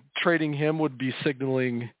I think trading him would be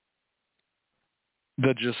signaling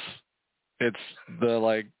that it's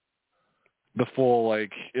the full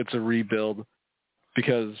it's a rebuild,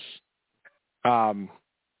 because you're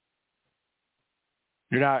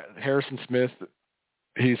not Harrison Smith.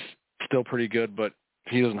 He's still pretty good, but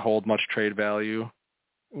he doesn't hold much trade value.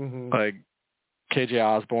 Mm-hmm. KJ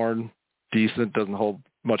Osborne, decent, doesn't hold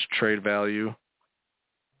much trade value.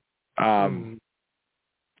 I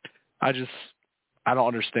don't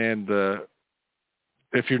understand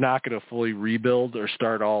if you're not going to fully rebuild or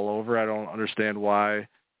start all over, I don't understand why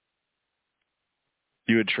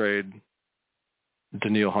you would trade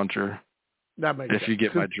Danielle Hunter. That makes sense. If you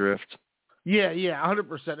get my drift. Yeah,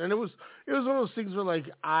 100%. And it was one of those things where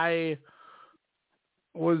I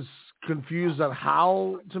was confused on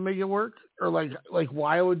how to make it work, or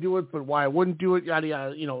why I would do it, but why I wouldn't do it, yada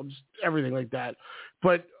yada, just everything like that.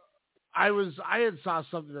 But I had saw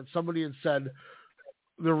something that somebody had said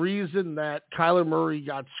the reason that Kyler Murray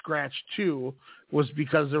got scratched too was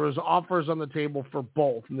because there was offers on the table for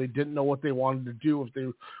both, and they didn't know what they wanted to do, if they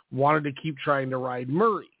wanted to keep trying to ride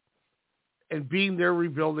Murray. And being there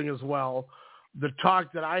rebuilding as well, the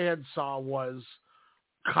talk that I had saw was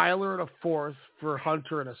Kyler in a fourth for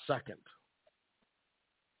Hunter in a second.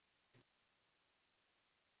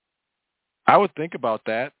 I would think about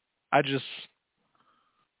that.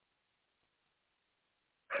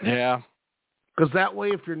 Yeah. Because that way,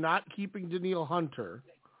 if you're not keeping Danielle Hunter,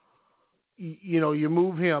 you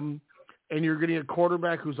move him, and you're getting a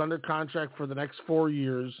quarterback who's under contract for the next 4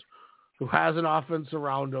 years, who has an offense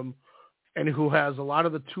around him, and who has a lot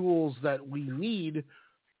of the tools that we need,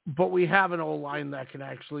 but we have an O-line that can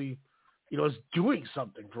actually is doing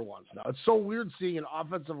something for once now. It's so weird seeing an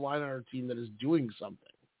offensive line on our team that is doing something.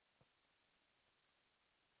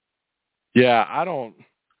 Yeah, I don't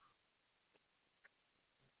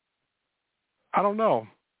know.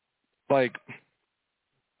 Like,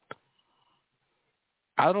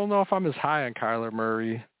 I don't know if I'm as high on Kyler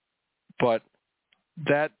Murray, but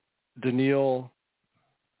that Daniil,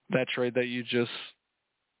 that trade that you just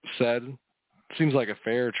said, seems like a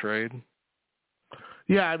fair trade.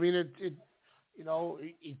 Yeah, I mean, it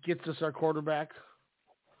gets us our quarterback.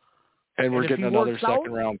 And we're getting another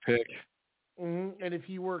second-round pick. Mm-hmm. And if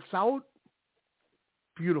he works out,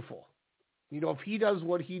 beautiful. If he does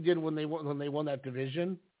what he did when they won that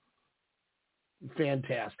division,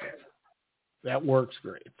 fantastic. That works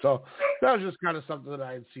great. So that was just kind of something that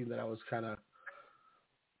I had seen that I was kind of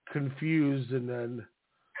confused, and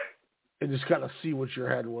just kind of see what your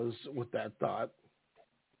head was with that thought.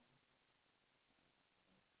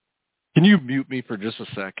 Can you mute me for just a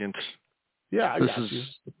second? Yeah, I got you.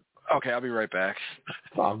 Okay, I'll be right back.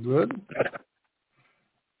 All good.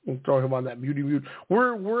 We'll throw him on that mute.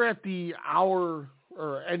 We're at the hour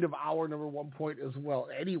or end of hour number 1 point as well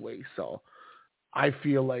anyway, so I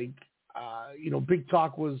feel like Big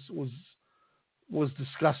Talk was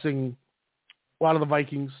discussing a lot of the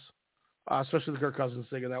Vikings, especially the Kirk Cousins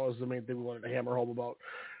thing, and that was the main thing we wanted to hammer home about.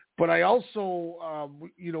 But I also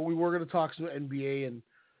we were going to talk some NBA and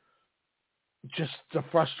just the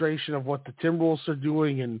frustration of what the Timberwolves are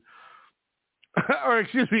doing, and or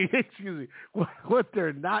excuse me, what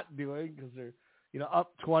they're not doing, because they're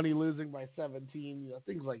up 20, losing by 17,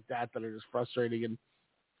 things like that are just frustrating. And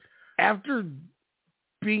after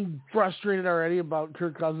being frustrated already about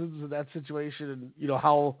Kirk Cousins and that situation, and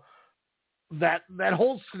how that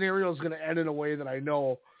whole scenario is going to end in a way that I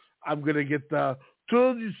know I'm going to get the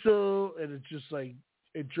 "told you so," and it's just like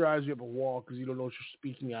it drives you up a wall because you don't know what you're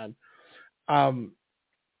speaking on.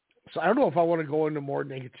 So I don't know if I want to go into more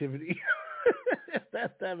negativity.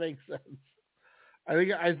 If that makes sense. I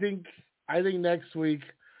think next week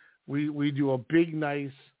we do a big,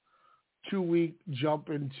 nice 2-week jump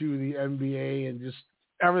into the NBA and just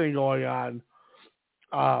everything going on.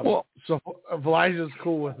 So if Elijah's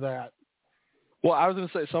cool with that. Well, I was going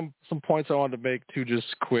to say some points I wanted to make too, just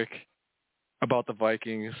quick about the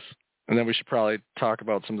Vikings, and then we should probably talk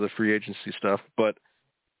about some of the free agency stuff. But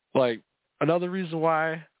like, another reason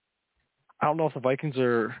why I don't know if the Vikings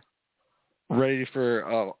are ready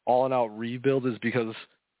for all-out rebuild is because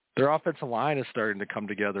their offensive line is starting to come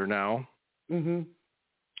together now. Mm-hmm.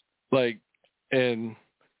 Like, and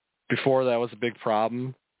before that was a big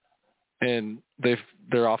problem, and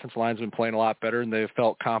their offensive line's been playing a lot better, and they've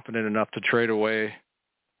felt confident enough to trade away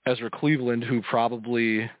Ezra Cleveland, who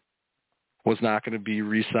probably was not going to be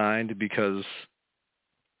re-signed because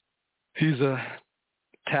he's a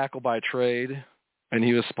tackle by trade, and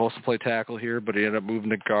he was supposed to play tackle here, but he ended up moving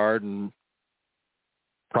to guard and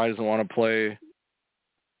probably doesn't want to play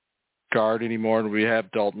guard anymore. And we have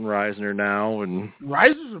Dalton Reisner now, and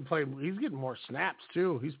Reisner's been playing. He's getting more snaps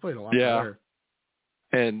too. He's playing a lot better.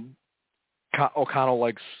 And O'Connell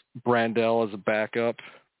likes Brandell as a backup,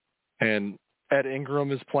 and Ed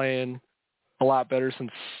Ingram is playing a lot better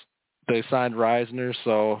since they signed Reisner.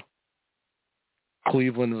 So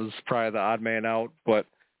Cleveland was probably the odd man out, but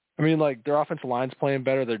I mean, like, their offensive line's playing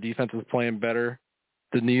better, their defense is playing better.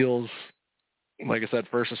 Daniil's, like I said,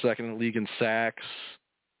 first or second in the league in sacks.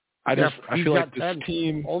 I feel like this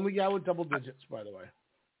team, only guy with double digits, by the way.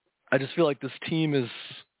 I just feel like this team is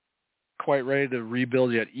quite ready to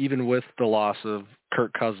rebuild yet, even with the loss of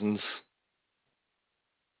Kirk Cousins.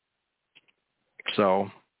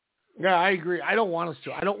 So, yeah, I agree. I don't want us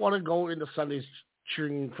to. I don't want to go into Sundays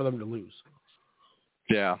cheering for them to lose.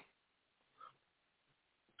 Yeah.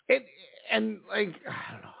 And like,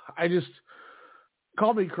 I don't know. I just,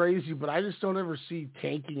 call me crazy, but I just don't ever see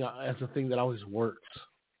tanking as a thing that always works.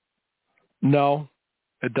 No,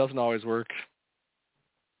 it doesn't always work.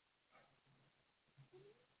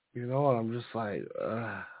 And I'm just like,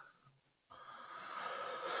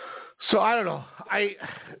 So I don't know. I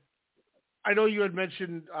know you had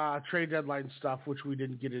mentioned trade deadline stuff, which we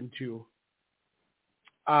didn't get into.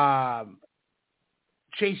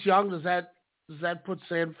 Chase Young, does that put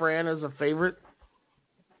San Fran as a favorite?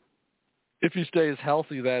 If he stays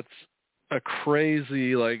healthy, that's a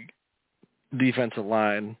crazy, like, defensive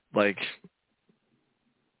line. Like,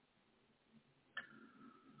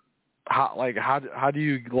 how do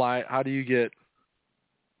you get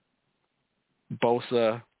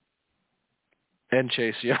Bosa and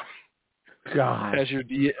Chase Young God as your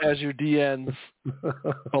DNs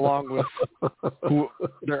along with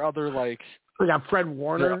their other, like, we got Fred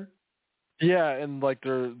Warner. Yeah, and like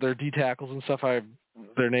their D tackles and stuff,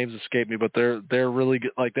 their names escape me, but they're really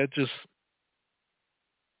good. Like that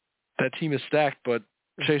team is stacked, but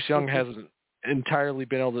Chase Young hasn't entirely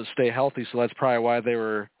been able to stay healthy, so that's probably why they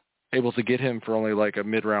were able to get him for only like a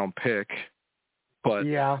mid-round pick. But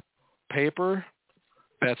yeah, paper,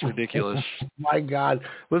 that's ridiculous. My God,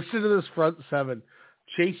 listen to this front seven: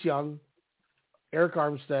 Chase Young, Eric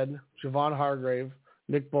Armstead, Javon Hargrave,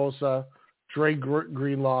 Nick Bosa, Dre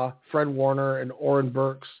Greenlaw, Fred Warner, and Oren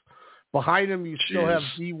Burks. Behind him, you still have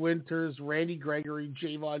D. Winters, Randy Gregory,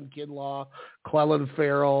 Javon Kinlaw, Clellan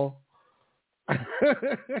Farrell.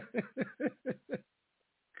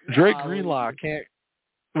 Dre Greenlaw can't.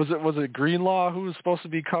 Was it Greenlaw who was supposed to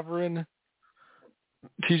be covering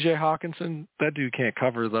T.J. Hawkinson? That dude can't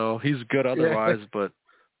cover though. He's good otherwise, but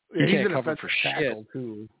he can't cover for shit.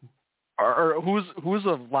 Too. Or who's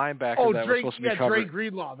a linebacker that was supposed to be covered? Dre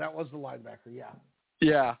Greenlaw. That was the linebacker. Yeah.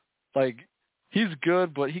 Yeah, like he's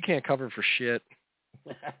good, but he can't cover for shit.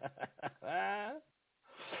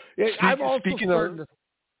 I'm also starting to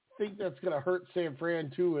think that's going to hurt San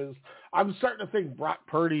Fran too. Is I'm starting to think Brock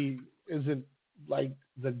Purdy isn't like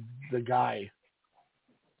the guy.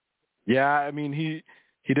 Yeah, I mean he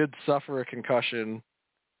did suffer a concussion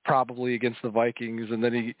probably against the Vikings, and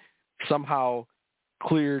then he somehow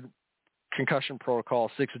cleared concussion protocol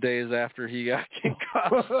 6 days after he got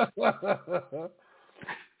concussed.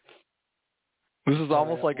 This is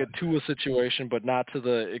almost like a Tua situation, but not to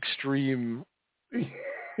the extreme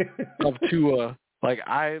of Tua. Like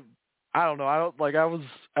I don't know. I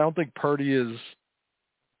don't think Purdy is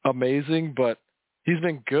amazing, but he's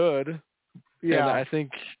been good. Yeah. And I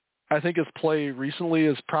think his play recently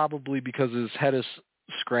is probably because his head is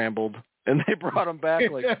scrambled, and they brought him back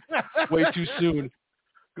like way too soon.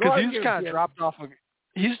 Because he's kind of dropped off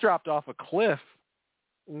a cliff.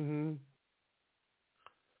 Mm-hmm.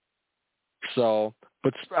 So,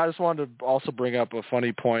 but I just wanted to also bring up a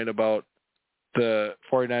funny point about the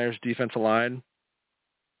 49ers defensive line.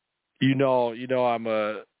 You know, I'm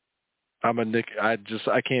a Nick. I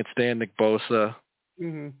can't stand Nick Bosa.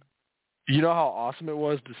 Mm-hmm. You know how awesome it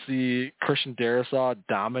was to see Christian Darrisaw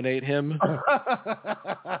dominate him.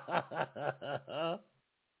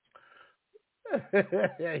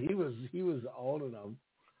 Yeah, he was owning them.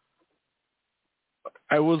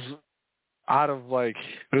 I was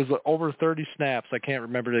it was over 30 snaps. I can't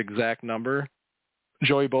remember the exact number.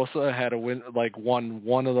 Joey Bosa had won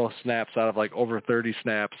one of those snaps out of like over 30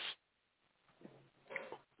 snaps.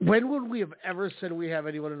 When would we have ever said we have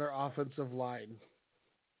anyone in our offensive line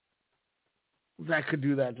that could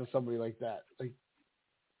do that to somebody like that? Like,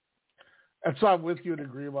 that's why I'm with you and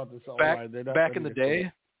agree about this. Back in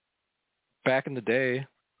the day,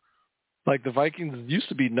 like the Vikings used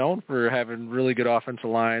to be known for having really good offensive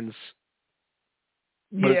lines.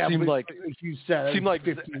 But yeah, it seemed like you said, it seemed like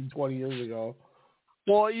 15, 20 years ago.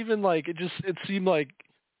 Well, even like it seemed like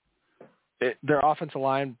their offensive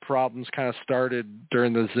line problems kind of started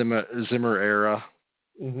during the Zimmer era.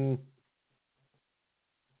 Mm-hmm.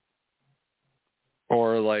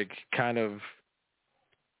 Or like kind of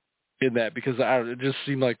in that, because it just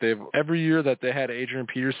seemed like every year that they had Adrian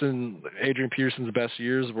Peterson's best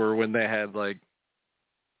years were when they had like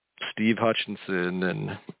Steve Hutchinson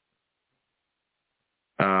and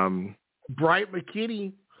Bryant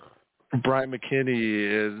McKinney,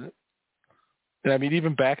 and I mean,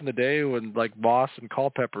 even back in the day when like Moss and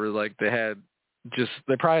Culpepper, like they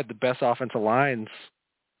probably had the best offensive lines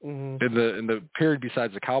mm-hmm. in the period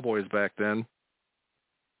besides the Cowboys back then.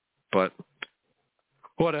 But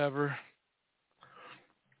whatever.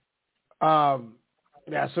 Yeah,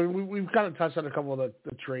 so we've kind of touched on a couple of the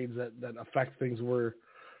trades that affect things we're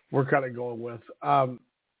kind of going with.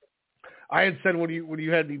 I had said when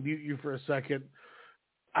you had me mute you for a second,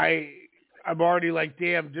 I'm already like,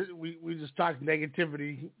 damn, we just talked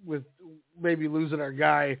negativity with maybe losing our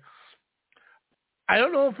guy. I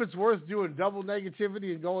don't know if it's worth doing double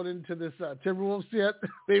negativity and going into this Timberwolves yet.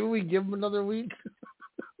 Maybe we give them another week.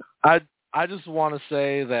 I just want to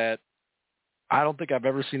say that I don't think I've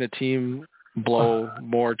ever seen a team blow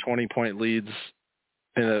more 20-point leads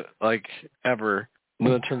ever than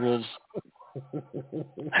the Timberwolves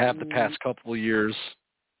have the past couple of years.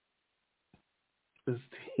 That's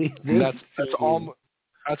all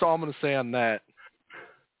I'm going to say on that.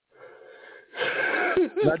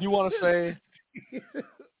 I do want to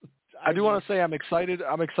say I'm excited.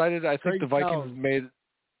 I think the Vikings made.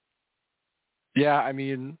 Yeah, I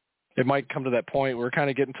mean, it might come to that point. We're kind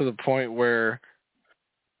of getting to the point where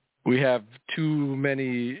we have too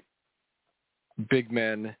many big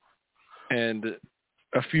men, and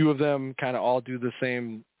a few of them kind of all do the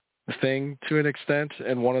same thing to an extent,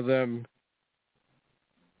 and one of them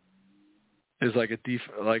is like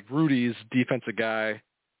like Rudy's defensive guy,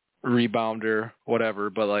 rebounder, whatever.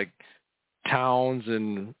 But like Towns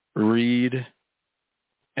and Reed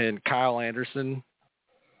and Kyle Anderson,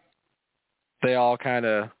 they all kind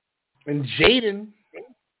of. And Jaden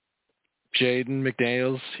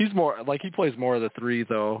McDaniels, he's more like he plays more of the three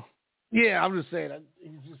though. Yeah, I'm just saying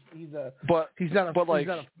he's not a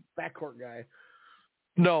backcourt guy.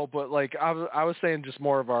 No, but like I was saying just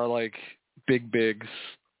more of our like bigs,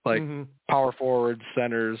 like power forwards,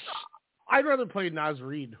 centers. I'd rather play Naz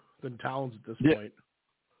Reid than Towns at this point.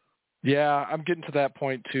 Yeah, I'm getting to that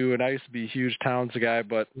point too, and I used to be a huge Towns guy,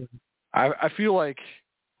 but I feel like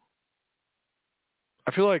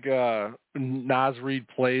Naz Reid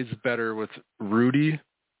plays better with Rudy,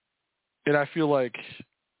 and I feel like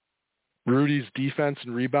Rudy's defense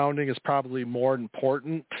and rebounding is probably more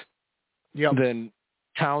important than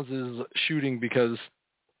Towns' shooting, because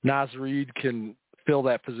Naz Reid can fill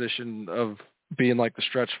that position of being like the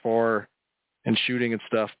stretch four and shooting and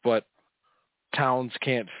stuff, but Towns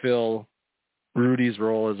can't fill Rudy's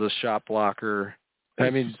role as a shot blocker. I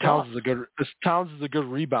mean, Towns is a good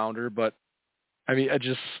rebounder, but I mean, I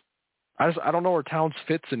don't know where Towns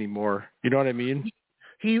fits anymore. You know what I mean?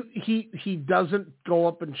 He doesn't go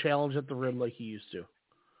up and challenge at the rim like he used to.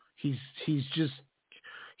 He's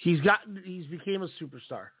became a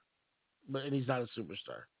superstar, and he's not a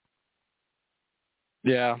superstar.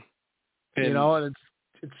 Yeah, and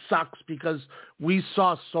it sucks because we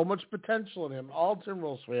saw so much potential in him. All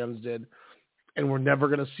Timberwolves fans did, and we're never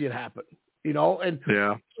going to see it happen. And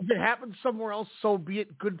if it happens somewhere else, so be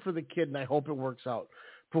it. Good for the kid, and I hope it works out.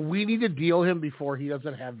 But we need to deal him before he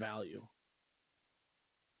doesn't have value.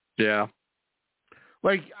 Yeah.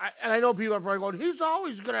 Like, I know people are probably going, he's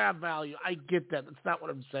always going to have value. I get that. That's not what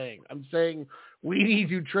I'm saying. I'm saying we need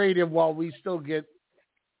to trade him while we still get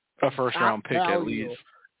a first-round pick value. at least.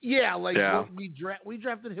 Yeah, we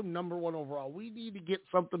drafted him number 1 overall. We need to get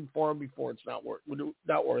something for him before it's not worth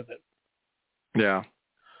it. Yeah.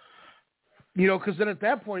 Because then at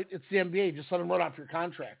that point, it's the NBA. Just let him run off your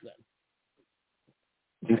contract then.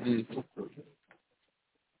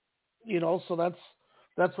 So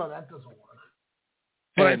that's why that doesn't work.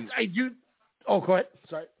 But I do. Oh, go ahead.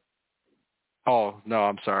 Sorry. Oh no,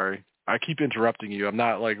 I'm sorry. I keep interrupting you. I'm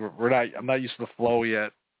not used to the flow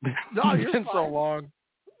yet. No, you're been fine. so long.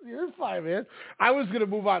 You're fine, man. I was gonna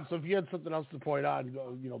move on. So if you had something else to point out,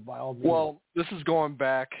 go. By all means. Well, this is going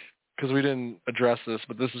back because we didn't address this,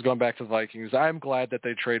 but this is going back to the Vikings. I'm glad that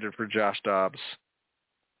they traded for Josh Dobbs.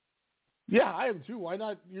 Yeah, I am too. Why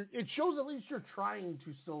not? It shows at least you're trying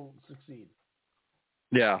to still succeed.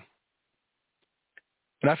 Yeah.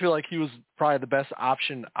 And I feel like he was probably the best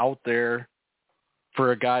option out there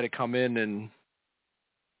for a guy to come in and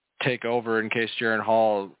take over in case Jaren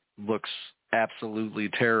Hall looks absolutely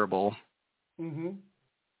terrible. Mm-hmm.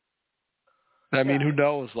 I mean, who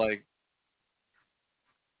knows? Like,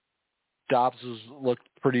 Dobbs has looked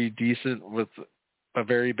pretty decent with a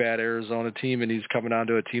very bad Arizona team, and he's coming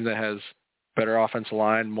onto a team that has better offensive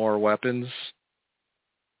line, more weapons.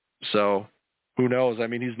 So, who knows? I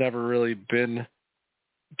mean, he's never really been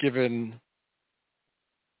given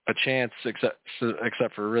a chance except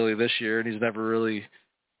for really this year, and he's never really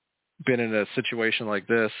been in a situation like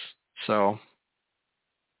this. So,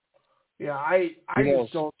 yeah, I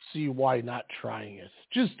just don't see why not trying it.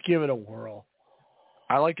 Just give it a whirl.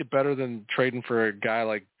 I like it better than trading for a guy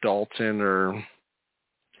like Dalton or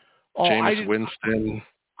Jameis Winston.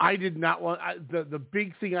 I did not want the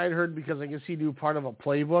big thing I'd heard, because I guess he knew part of a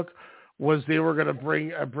playbook, was they were going to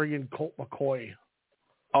bring in Colt McCoy.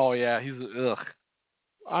 Oh yeah, he's ugh.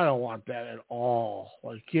 I don't want that at all.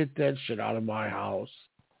 Like, get that shit out of my house.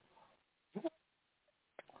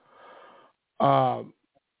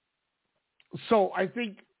 So I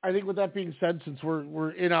think with that being said, since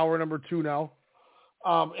we're in hour number 2 now,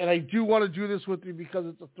 and I do want to do this with you because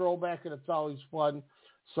it's a throwback and it's always fun.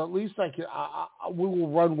 So at least we will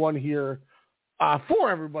run one here for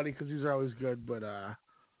everybody because these are always good. But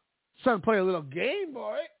it's time to play a little game,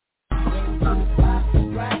 boy.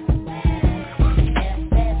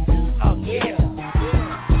 Oh yeah.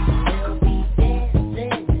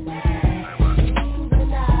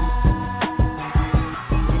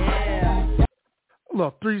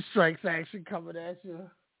 Look, 3 strikes action coming at you.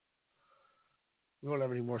 We don't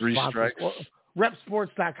have any more 3 sponsors. strikes.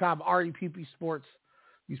 Repsports.com, REPP Sports.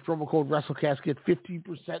 Use promo code WrestleCast. Get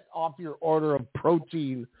 15% off your order of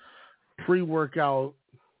protein, pre-workout,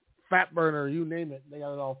 fat burner, you name it. They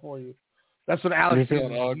got it all for you. That's what Alex is.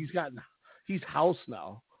 He's house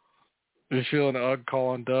now. You're feeling Ugg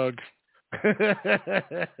calling Doug.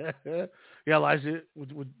 Yeah, Elijah,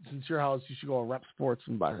 since your house, you should go to Rep Sports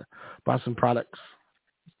and buy some products.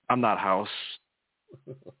 I'm not house.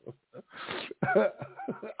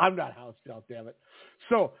 I'm not house, God damn it.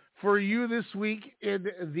 So for you this week in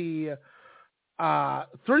the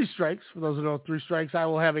 3 strikes, for those who know 3 strikes, I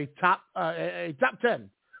will have a top 10,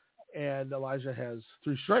 and Elijah has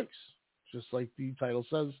 3 strikes, just like the title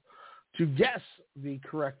says, to guess the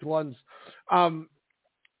correct ones.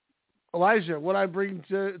 Elijah, what I bring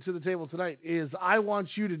to the table tonight is I want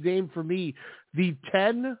you to name for me the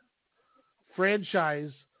 10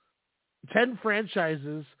 franchises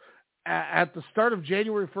at the start of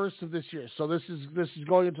January 1st of this year. So this is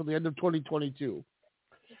going until the end of 2022.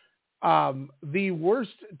 The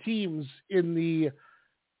worst teams in the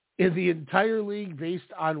entire league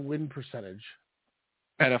based on win percentage.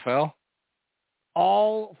 NFL?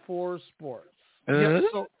 All 4 sports. Yeah,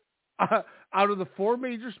 so out of the 4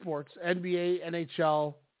 major sports, NBA,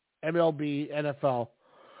 NHL, MLB, NFL,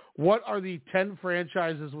 what are the 10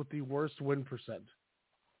 franchises with the worst win percent?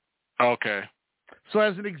 Okay. So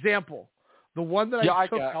as an example, the one that I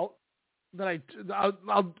took out,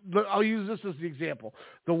 I'll use this as the example.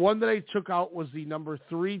 The one that I took out was the number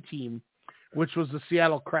 3 team, which was the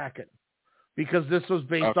Seattle Kraken, because this was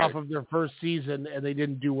based off of their first season and they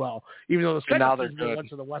didn't do well, even though the second season they went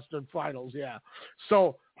to the Western Finals. Yeah.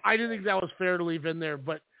 So I didn't think that was fair to leave in there,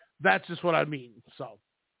 but that's just what I mean. So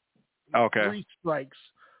 3 strikes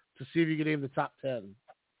to see if you can name the top 10.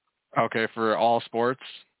 Okay, for all sports?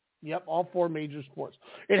 Yep, all 4 major sports.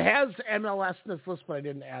 It has MLS in this list, but I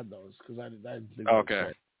didn't add those because I didn't think that was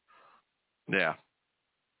fair. Yeah.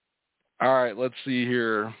 All right, let's see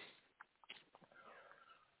here.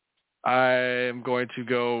 I'm going to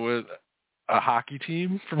go with a hockey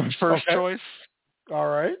team for my first choice. All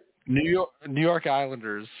right. New York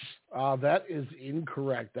Islanders. That is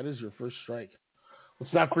incorrect. That is your first strike.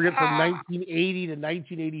 Let's not forget from 1980 to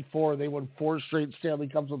 1984, they won 4 straight Stanley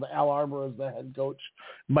Cups with Al Armour as the head coach,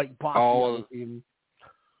 Mike Bossy on the team.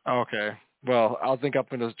 Okay. Well, I think I'm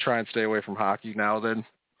going to try and stay away from hockey now then.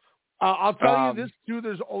 I'll tell you this, too.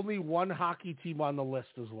 There's only 1 hockey team on the list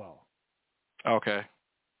as well. Okay.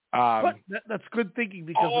 But that's good thinking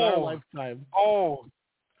because in our lifetime.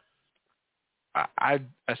 I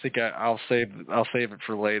think I'll save it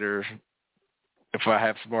for later if I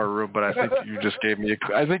have some more room. But I think you just gave me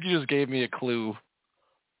a clue.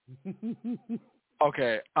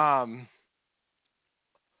 Okay. I'm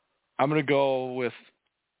gonna go with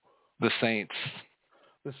the Saints.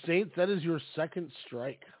 The Saints. That is your second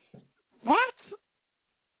strike. What?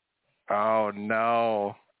 Oh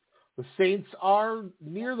no. The Saints are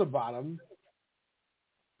near the bottom.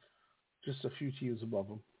 Just a few teams above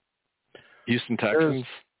them. Houston Texans.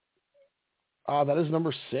 That is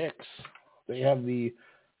number 6. They have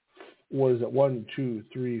what is it? 1, 2,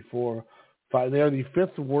 3, 4, 5. They are the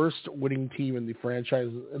 5th worst winning team in the franchise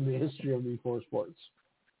in the history of the 4 sports.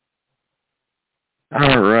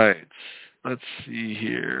 All right. Let's see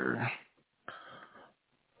here.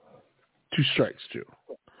 2 strikes, too.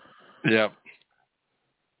 Yep.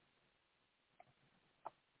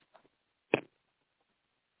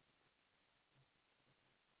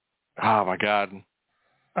 Oh, my God.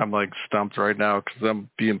 I'm, like, stumped right now because I'm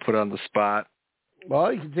being put on the spot.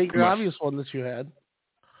 Well, you can take the obvious one that you had.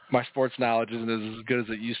 My sports knowledge isn't as good as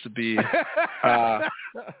it used to be.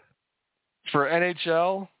 For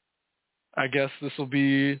NHL, I guess this will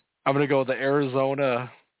be – I'm going to go with the Arizona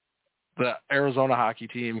hockey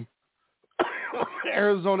team.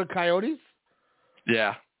 Arizona Coyotes?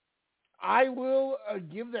 Yeah. I will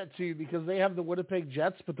give that to you because they have the Winnipeg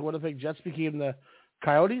Jets, but the Winnipeg Jets became the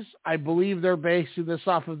Coyotes. I believe they're basing this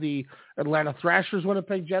off of the Atlanta Thrashers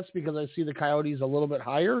Winnipeg Jets because I see the Coyotes a little bit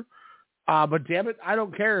higher. But damn it, I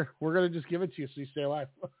don't care. We're going to just give it to you so you stay alive.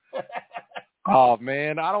 Oh,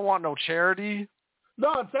 man, I don't want no charity.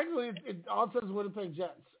 No, technically, it all says Winnipeg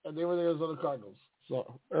Jets, and they were the Arizona Cardinals.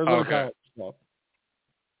 So, Arizona Coyotes. So.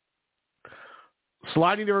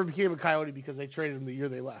 Sliding never became a Coyote because they traded him the year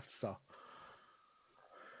they left. So.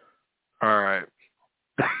 All right.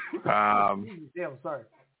 Yeah, I'm sorry.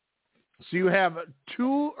 So you have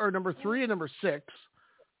number 3 and number 6.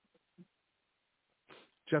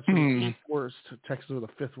 Jets were the 8th worst. Texans were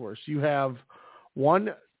the 5th worst. You have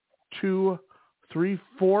 1, 2, 3,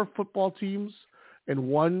 4 football teams and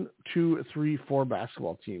 1, 2, 3, 4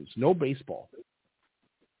 basketball teams. No baseball.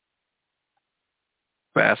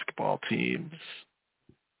 Basketball teams.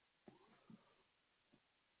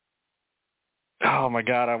 Oh my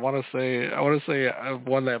God! I want to say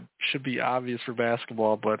one that should be obvious for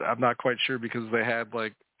basketball, but I'm not quite sure because they had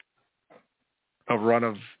like a run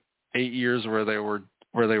of 8 years where they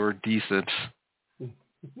were decent.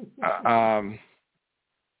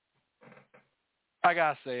 I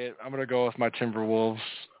gotta say it. I'm gonna go with my Timberwolves.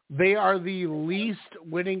 They are the least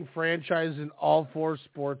winning franchise in all 4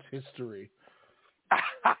 sports history.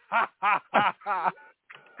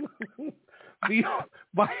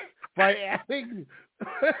 By adding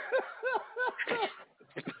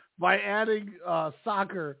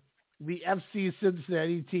soccer, the FC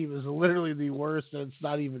Cincinnati team is literally the worst, and it's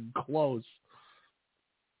not even close.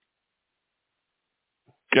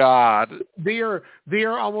 God, they are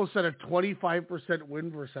almost at a 25%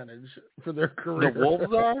 win percentage for their career. The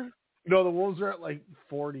Wolves are? No, the Wolves are at like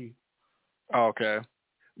 40. Oh, okay.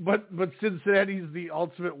 But Cincinnati's the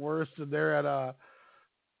ultimate worst, and they're at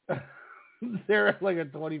they're at like a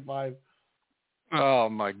 25. Oh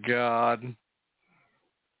my God.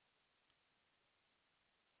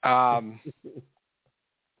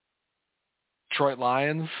 Detroit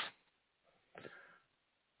Lions.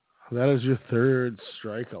 That is your third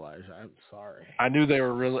strike, Elijah. I'm sorry. I knew they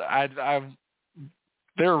were really.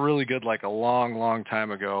 They were really good like a long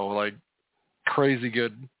time ago, like crazy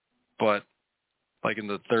good, but like in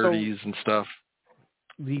the 30s and stuff.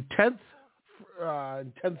 The 10th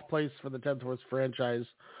place for the 10th worst franchise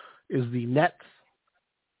is the Nets.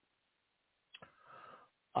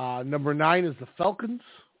 Number 9 is the Falcons.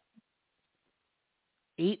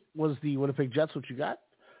 8 was the Winnipeg Jets. What you got?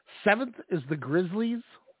 7th is the Grizzlies.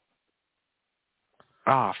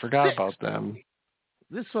 Ah, forgot 6th, about them.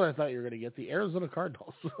 This one I thought you were going to get, the Arizona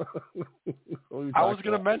Cardinals. I was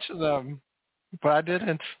going to mention them, but I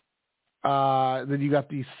didn't. Then you got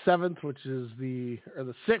the 7th, which is the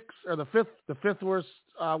 5th worst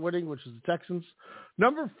winning, which is the Texans.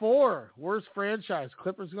 Number 4, worst franchise.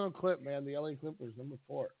 Clippers going to clip, man. The LA Clippers, number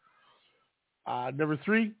 4. Number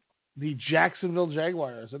 3, the Jacksonville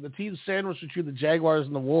Jaguars. And the team sandwiched between the Jaguars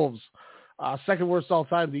and the Wolves. Second worst all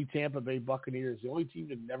time, the Tampa Bay Buccaneers. The only team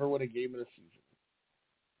to never win a game in a season.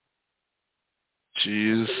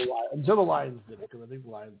 Jeez. Until the Lions did it, because I think the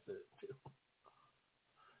Lions did it too.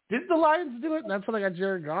 Did the Lions do it? And that's when I got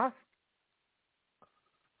Jared Goff?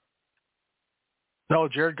 No,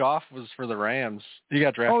 Jared Goff was for the Rams. He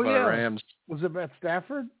got drafted by the Rams. Was it Matt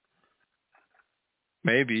Stafford?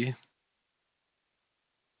 Maybe.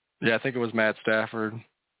 Yeah, I think it was Matt Stafford.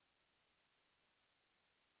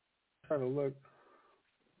 Trying to look.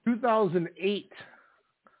 2008,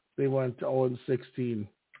 they went to 0-16.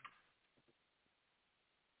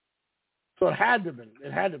 So it had to have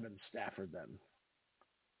been Stafford then.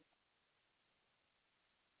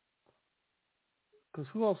 Because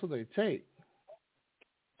who else would they take?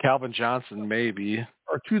 Calvin Johnson, maybe.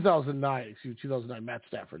 Or 2009, 2009, Matt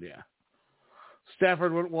Stafford, yeah.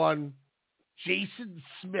 Stafford went 1. Jason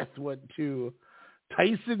Smith went 2.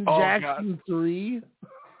 Tyson Jackson 3.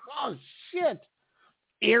 Oh, shit.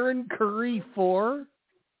 Aaron Curry 4.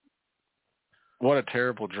 What a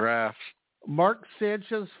terrible draft. Mark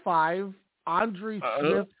Sanchez 5. Andre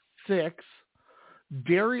Smith 6.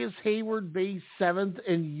 Darius Hayward Bay 7th,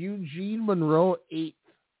 and Eugene Monroe 8th.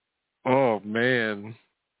 Oh, man.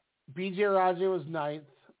 B.J. Raji was 9th.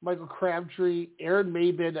 Michael Crabtree, Aaron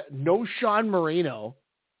Maybin, no Sean Moreno.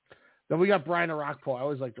 Then we got Brian Arakpo. I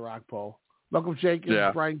always liked Arakpo. Malcolm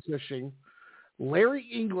Jenkins, Brian Cushing. Larry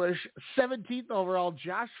English, 17th overall.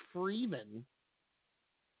 Josh Freeman.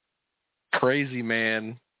 Crazy,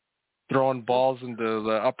 man. Throwing balls into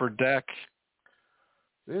the upper deck.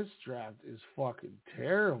 This draft is fucking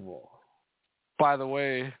terrible. By the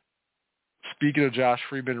way, speaking of Josh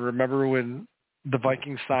Freeman, remember when the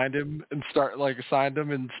Vikings signed him and started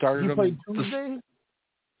him? He played Tuesday?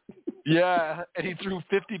 Yeah, and he threw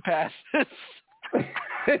 50 passes.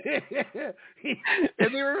 They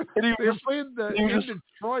were playing in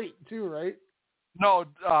Detroit too, right? No,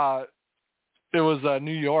 it was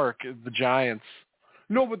New York, the Giants.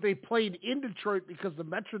 No, but they played in Detroit because the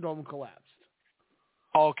Metrodome collapsed.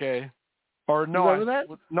 Okay. Or no, remember that?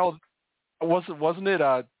 No, wasn't it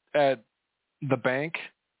at the bank?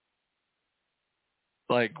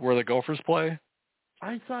 Like where the Gophers play?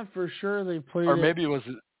 I thought for sure they played. Or maybe it was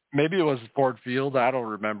Ford Field. I don't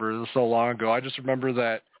remember. It was so long ago. I just remember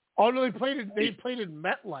that. Oh no, they played in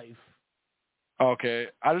MetLife. Okay,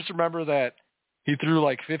 I just remember that he threw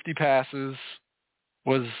like 50 passes,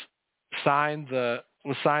 was signed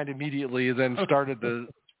immediately, then started the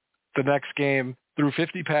next game, threw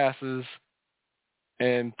 50 passes,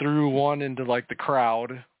 and threw one into like the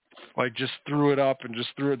crowd, like just threw it up and just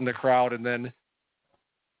threw it in the crowd, and then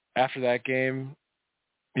after that game,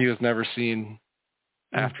 he was never seen.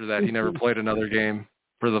 After that, he never played another game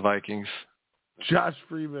for the Vikings. Josh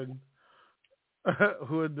Freeman,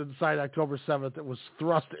 who had been signed October 7th, was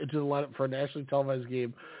thrust into the lineup for a nationally televised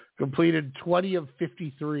game completed 20 of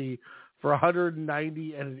 53 for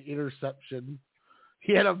 190 and an interception.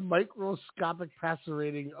 He had a microscopic passer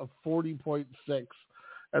rating of 40.6,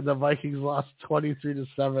 and the Vikings lost 23-7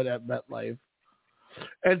 at MetLife.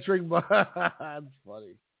 Entering, that's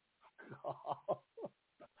funny.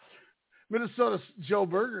 Minnesota's Joe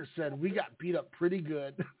Berger said, "We got beat up pretty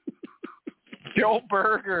good." Joe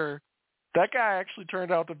Berger. That guy actually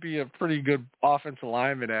turned out to be a pretty good offensive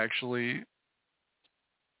lineman, actually.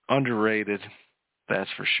 Underrated, that's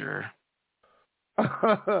for sure.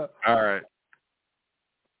 All right.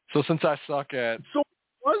 So since I suck at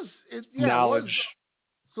knowledge.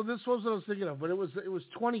 So this was what I was thinking of, but it was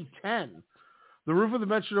 2010. The roof of the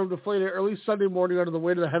Metrodome deflated early Sunday morning under the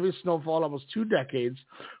weight of the heaviest snowfall in almost 2 decades,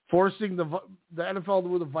 forcing the NFL to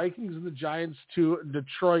move the Vikings and the Giants to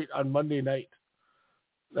Detroit on Monday night.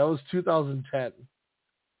 That was 2010.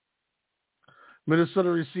 Minnesota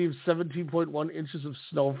received 17.1 inches of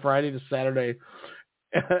snow Friday to Saturday,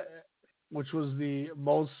 which was the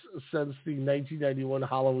most since the 1991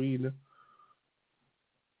 Halloween.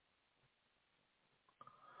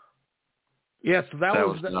 Yes, that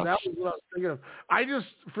was what I was thinking of. I just,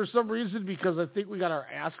 for some reason, because I think we got our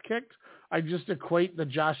ass kicked, I just equate the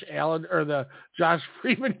Josh Allen or the Josh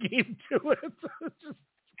Freeman game to it. Just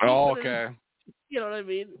okay. You know what I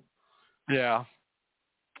mean? Yeah.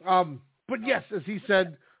 But yes, as he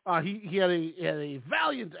said, he had a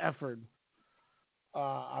valiant effort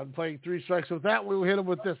on playing 3 strikes. With that, we will hit him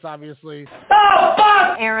with this, obviously. Oh,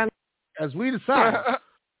 fuck! Aaron. As we decide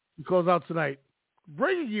to close out tonight,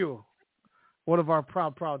 bringing you one of our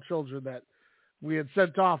proud children that we had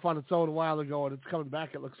sent off on its own a while ago, and it's coming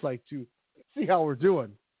back, it looks like, to see how we're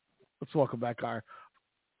doing. Let's welcome back our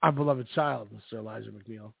beloved child, Mr. Elijah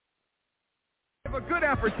McNeil. A good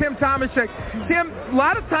effort, Tim Thomasek. Tim, a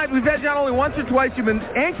lot of times we've had you on only once or twice. You've been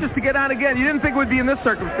anxious to get on again. You didn't think it would be in this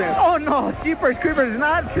circumstance. Oh, no. Jeepers Creepers.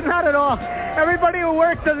 Not at all. Everybody who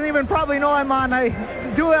works doesn't even probably know I'm on. I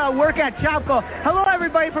do work at Chapco. Hello,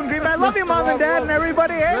 everybody from Green Bay. I love you, Mom and Dad, and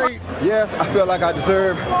everybody. Hey. Yes, I feel like I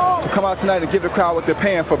deserve to come out tonight and give the crowd what they're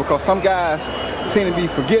paying for, because some guys seem to be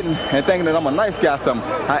forgetting and thinking that I'm a nice guy or something.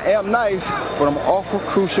 I am nice, but I'm awful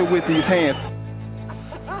crucial with these hands.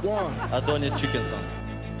 Adonis Chickenson.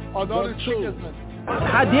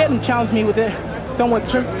 How dare them challenge me with their somewhat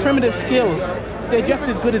primitive skills? They're just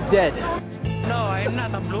as good as dead. No, I'm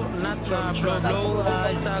not a blow. It's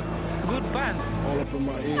a good band. All up in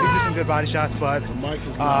my ear. We do some good body shots, but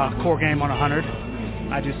core game on 100.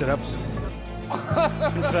 I do sit-ups.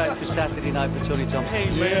 For Saturday night for Tony Thompson. Hey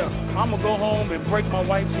man, I'm gonna go home and break my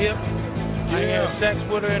wife's hip. I had sex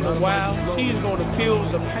with her in a while. She's gonna feel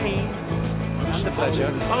the pain. It's a pleasure.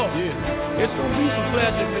 Oh, yeah. It's going to be some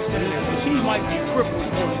pleasure mixed in there. She might be crippled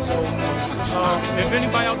for it. So, if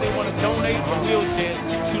anybody out there want to donate a wheelchair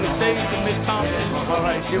to the stage to Miss Thompson, all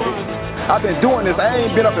right, here we go. I've been doing this. I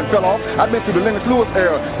ain't been up and fell off. I've been through the Lennox Lewis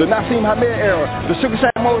era, the Nassim Hamed era, the Sugar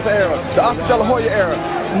Shane Moses era, the Oscar De La Hoya era,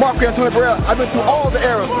 Mark Anthony Barrera. I've been through all the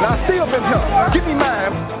eras, and I still been here. Give me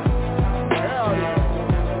mine.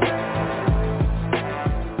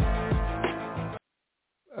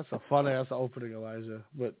 That's a fun-ass opening, Elijah,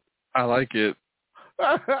 but I like it.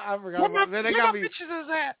 I forgot about that. They got me. Bitches is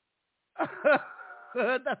that?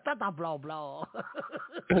 That's not the blah blah.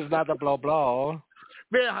 It's not the blah blah.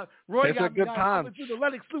 Man, Roy it's got a good time. through the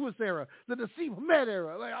Lennox Lewis era, the Nassim Hamed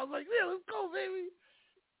era. Like, I was like, yeah, let's go, baby.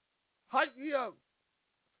 Hype me up.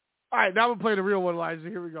 All right, now we're playing the real one, Elijah.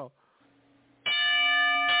 Here we go.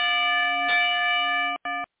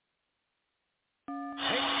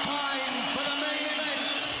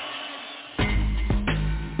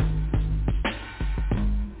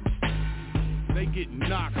 Get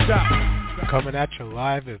knocked out. Coming at you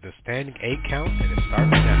live is the standing 8 count, and it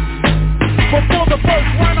starts now. Before the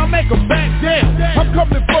first round, I'll make them back down. I'm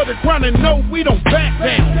coming for the crown and no, we don't back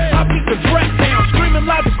down. I beat the track down, screaming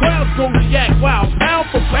like the crowd's gonna react. Wow,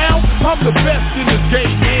 pound for pound, I'm the best in this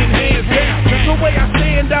game, man, hands down. The way I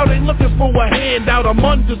stand out, ain't looking for a handout. I'm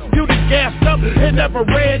undisputed, gassed up, and never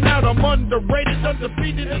ran out. I'm underrated,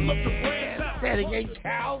 undefeated, and look the brand out. Standing 8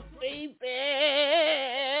 count, baby.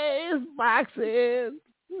 Boxing.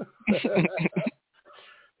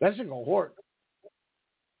 That should go hard.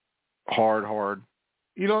 Hard.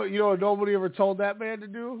 You know what nobody ever told that man to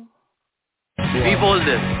do? Be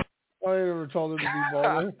bolded. I never told him to be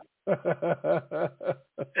bolded.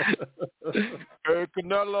 Hey,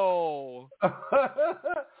 Canelo.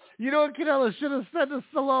 You know what Canelo should have said to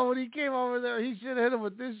Stallone when he came over there? He should have hit him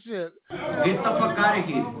with this shit. Get the fuck out of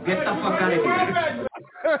here. Get the fuck out of here.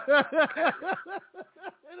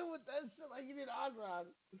 Hit him with that shit like he did Agron.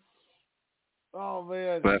 Oh,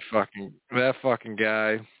 man. That fucking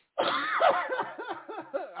guy.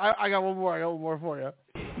 I got one more. I got one more for you.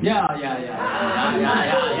 Yeah.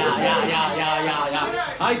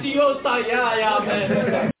 I see you outside. Yeah,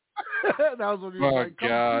 man. That was when you were like, "Come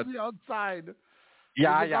God. see me outside."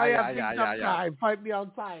 Yeah. Fight me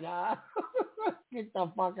outside, huh? Get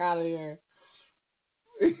the fuck out of here.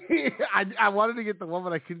 I wanted to get the one,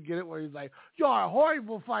 but I couldn't get it. Where he's like, "You're a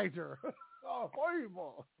horrible fighter." Oh,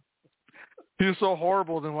 horrible. He was so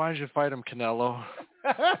horrible. Then why did you fight him, Canelo?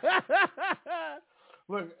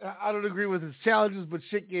 Look, I don't agree with his challenges, but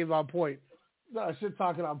shit game on point. No, shit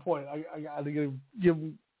talking on point. I got to give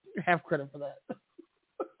him half credit for that.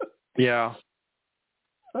 Yeah.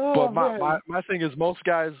 Oh, but my thing is most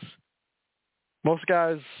guys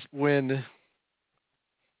when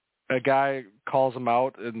a guy calls them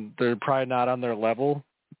out and they're probably not on their level,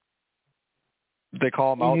 they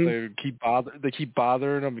call them out. They keep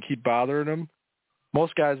bothering them.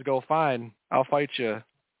 Most guys go, fine, I'll fight you,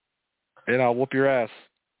 and I'll whoop your ass.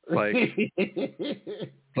 Like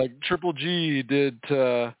Triple G did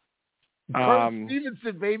to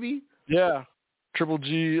Stevenson, baby. Yeah, Triple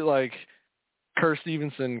G, like Kurt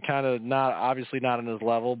Stevenson, kind of obviously not on his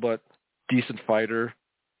level, but decent fighter,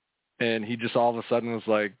 and he just all of a sudden was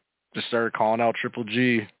like, just started calling out Triple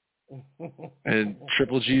G, and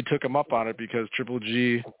Triple G took him up on it because Triple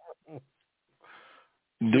G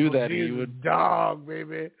knew that he would dog,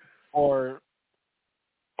 baby. Or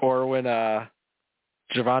when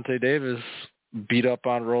Gervonta Davis beat up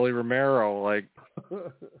on Rolly Romero, like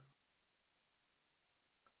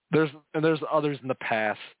there's others in the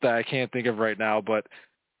past that I can't think of right now, but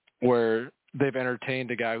where they've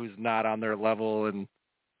entertained a guy who's not on their level, and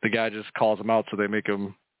the guy just calls them out, so they make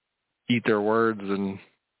him eat their words. And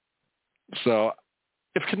so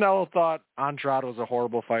if Canelo thought Andrade was a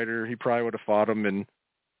horrible fighter, he probably would have fought him and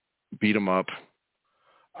beat him up.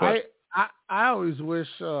 But I always wish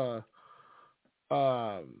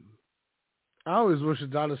Adonis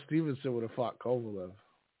Stevenson would have fought Kovalev.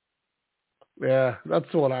 Yeah,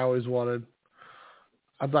 that's what I always wanted.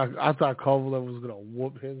 I thought Kovalev was gonna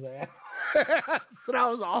whoop his ass, but I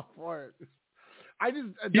was all for it.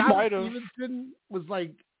 Adonis Stevenson was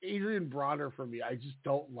like Adrian Bronner for me. I just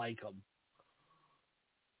don't like him.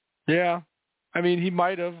 Yeah, I mean he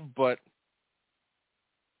might have, but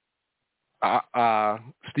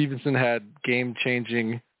Stevenson had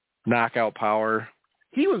game-changing knockout power.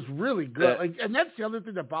 He was really good, and that's the other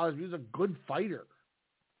thing that bothers me. He was a good fighter.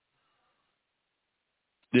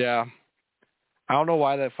 Yeah. I don't know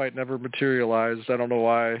why that fight never materialized. I don't know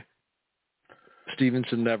why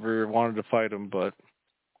Stevenson never wanted to fight him, but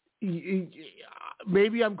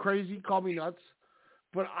maybe I'm crazy, call me nuts,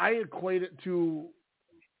 but I equate it to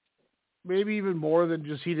maybe even more than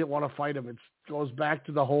just he didn't want to fight him. It goes back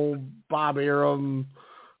to the whole Bob Arum,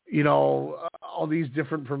 all these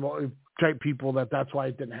different type people that's why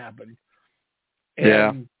it didn't happen. And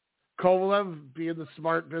yeah. Kovalev, being the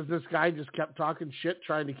smart business guy, just kept talking shit,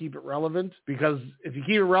 trying to keep it relevant, because if you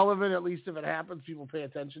keep it relevant, at least if it happens, people pay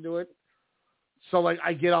attention to it. So,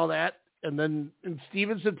 I get all that. And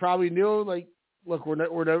Stevenson probably knew, look, we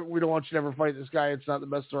don't want you to ever fight this guy. It's not the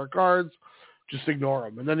best of our cards. Just ignore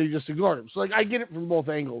him. And then he just ignored him. So, I get it from both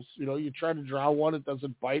angles. You try to draw one, it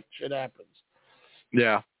doesn't bite, shit happens.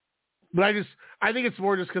 Yeah. But I think it's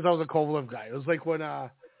more just because I was a Kovalev guy. It was like when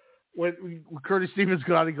Curtis Stevens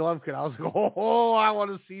got out of Golovkin, I was like, oh, I want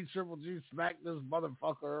to see Triple G smack this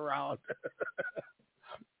motherfucker around.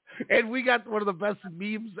 And we got one of the best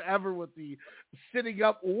memes ever with the sitting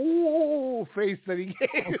up ooh face that he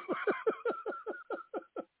gave.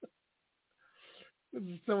 This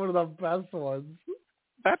is still one of the best ones.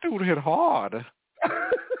 That dude hit hard.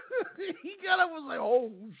 He got up and was like,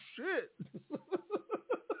 oh, shit.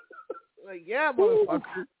 Like, yeah,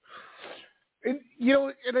 motherfucker. And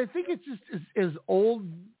and I think it's just as old,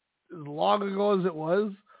 as long ago as it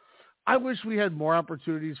was. I wish we had more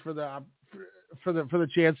opportunities for the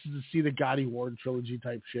chances to see the Gotti Ward trilogy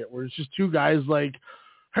type shit, where it's just two guys like,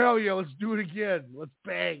 hell yeah, let's do it again, let's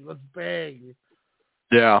bang.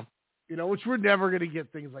 Yeah. Which we're never gonna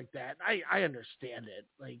get things like that. I understand it.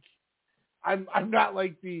 I'm not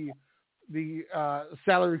like the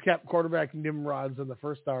salary cap quarterback Nimrods in the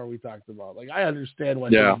first hour we talked about. I understand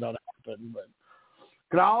why things don't happen, but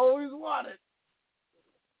could always want it.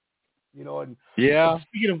 And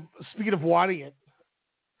speaking of wanting it,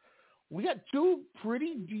 we got two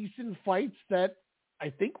pretty decent fights that I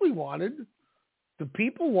think we wanted. The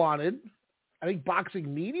people wanted. I think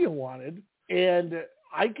boxing media wanted, and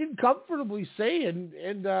I can comfortably say, and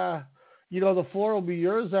the floor will be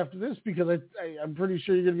yours after this, because I'm pretty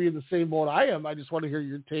sure you're going to be in the same boat I am. I just want to hear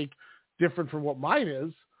your take different from what mine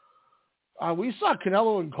is. We saw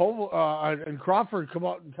Canelo and Crawford come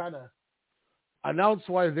out and kind of announce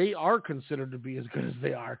why they are considered to be as good as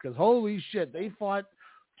they are. Because holy shit, they fought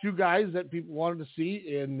two guys that people wanted to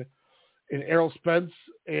see in Errol Spence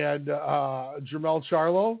and Jermell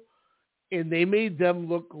Charlo, and they made them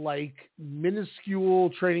look like minuscule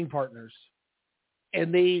training partners.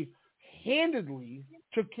 And they handedly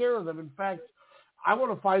took care of them. In fact, I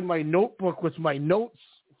want to find my notebook with my notes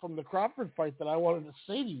from the Crawford fight that I wanted to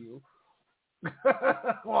say to you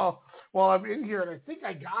while I'm in here, and I think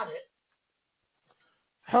I got it.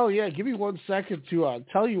 Hell yeah, give me 1 second to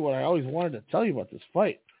tell you what I always wanted to tell you about this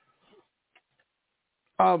fight.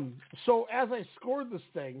 So as I scored this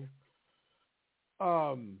thing,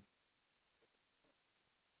 wow,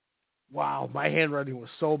 my handwriting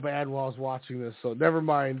was so bad while I was watching this, so never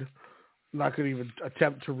mind. I'm not going to even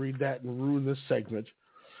attempt to read that and ruin this segment.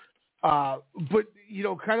 But, you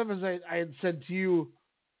know, kind of as I had said to you,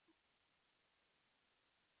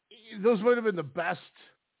 those might have been the best,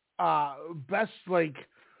 like,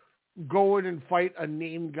 go in and fight a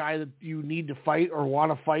named guy that you need to fight or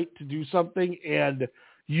want to fight to do something, and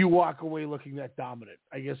you walk away looking that dominant,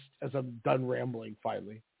 I guess, as I'm done rambling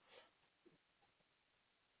finally.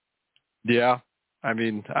 Yeah. I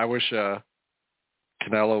mean, I wish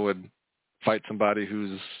Canelo would fight somebody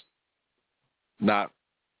who's not,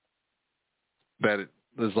 that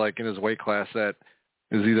is like in his weight class, that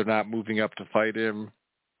is either not moving up to fight him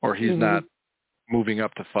or he's not moving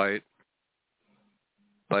up to fight.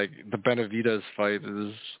 Like the Benavidez fight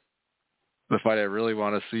is the fight I really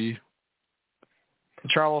want to see. The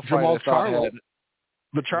Charlo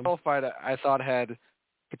fight I thought had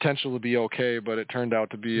potential to be okay, but it turned out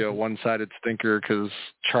to be a one-sided stinker because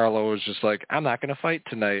Charlo was just like, I'm not going to fight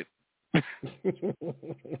tonight. I'm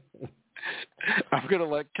going to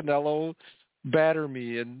let Canelo batter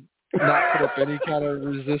me and not put up any kind of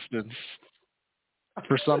resistance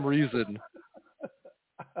for some reason.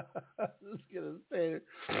 Just gonna say it.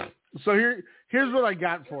 So here's what I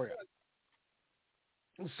got for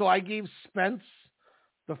you. So I gave Spence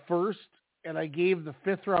the first, and I gave the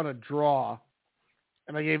fifth round a draw,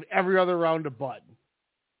 and I gave every other round to Bud.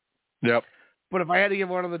 Yep. But if I had to give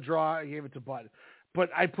one of the draw, I gave it to Bud. But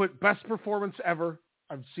I put best performance ever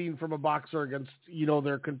I've seen from a boxer against, you know,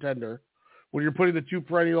 their contender. When you're putting the two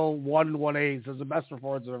perennial 1 and 1As, that's the best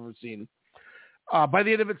performance I've ever seen. By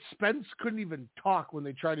the end of it, Spence couldn't even talk when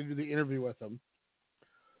they tried to do the interview with him.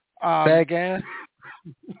 Say again?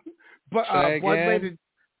 But Say Bud again? made it.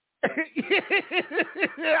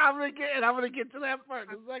 I'm gonna get to that part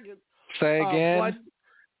in a second. Say again? Bud,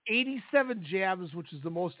 87 jabs, which is the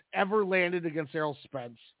most ever landed against Errol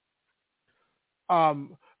Spence.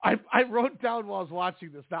 I wrote down while I was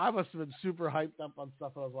watching this. Now, I must have been super hyped up on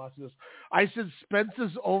stuff when I was watching this. I said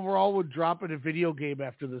Spence's overall would drop in a video game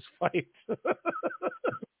after this fight.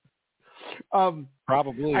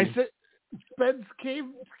 Probably. I said Spence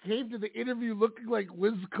came to the interview looking like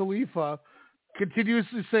Wiz Khalifa,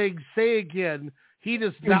 continuously saying, say again. He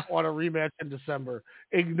does not want a rematch in December.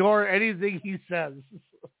 Ignore anything he says.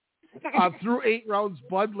 Through 8 rounds,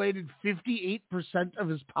 Bud landed 58% of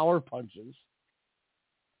his power punches.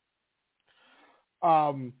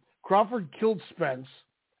 Crawford killed Spence.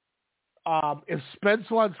 If Spence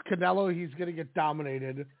wants Canelo, he's going to get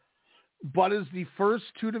dominated. Bud is the first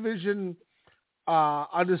 2-division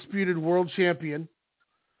undisputed world champion,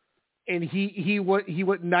 and he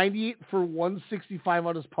went 98 for 165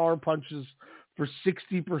 on his power punches for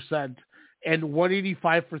 60%, and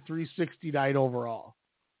 185 for 369 overall.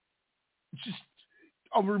 Just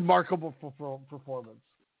a remarkable performance.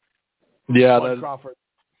 Yeah, Bud Crawford.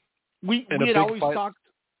 We had always talked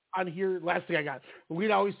on here. Last thing I got, we'd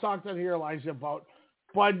always talked on here, Elijah, about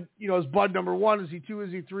Bud. You know, is Bud number 1? Is he 2?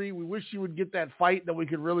 Is he 3? We wish he would get that fight that we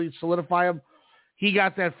could really solidify him. He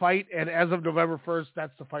got that fight, and as of November 1st,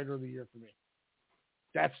 that's the fighter of the year for me.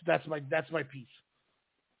 That's my piece.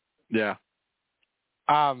 Yeah.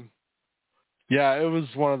 Yeah, it was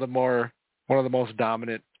one of the most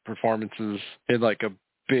dominant performances in like a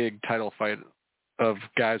big title fight of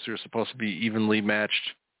guys who are supposed to be evenly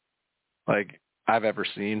matched, like I've ever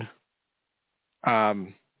seen. I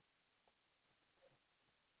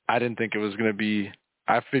didn't think it was going to be.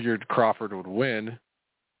 I figured Crawford would win,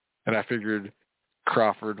 and I figured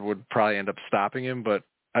Crawford would probably end up stopping him, but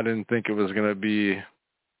I didn't think it was going to be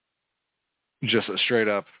just a straight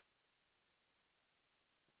up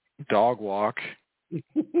dog walk.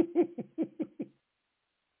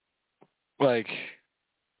 Like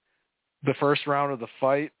the first round of the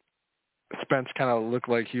fight, Spence kind of looked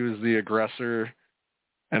like he was the aggressor,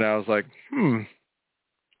 and I was like,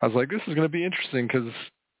 this is going to be interesting because,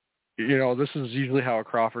 you know, this is usually how a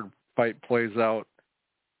Crawford fight plays out,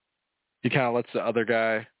 he kind of lets the other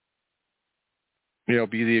guy,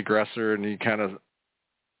 be the aggressor, and he kind of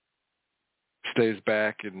stays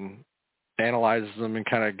back and analyzes them and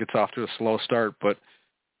kind of gets off to a slow start. But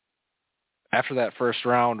after that first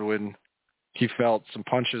round, when he felt some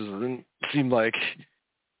punches and it seemed like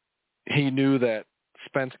he knew that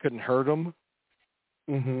Spence couldn't hurt him,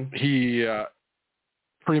 he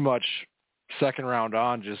pretty much second round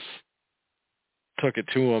on just took it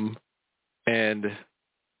to him. And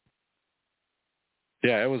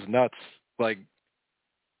yeah, it was nuts. Like,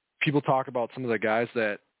 people talk about some of the guys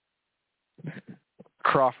that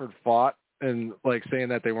Crawford fought and like saying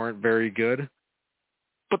that they weren't very good,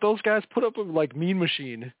 but those guys put up like Mean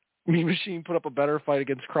Machine put up a better fight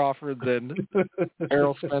against Crawford than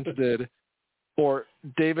Errol Spence did, or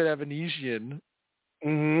David Evanesian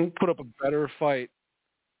put up a better fight.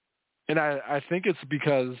 And I think it's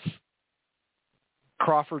because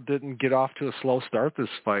Crawford didn't get off to a slow start this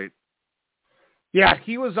fight. Yeah,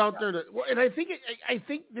 he was out there and I think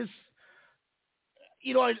this,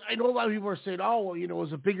 I know a lot of people are saying, oh, well, it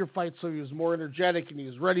was a bigger fight, so he was more energetic and he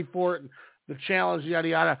was ready for it and the challenge, yada,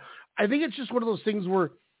 yada. I think it's just one of those things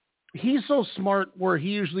where he's so smart where he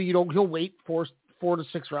usually, he'll wait 3 to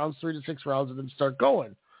 6 rounds, and then start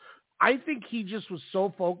going. I think he just was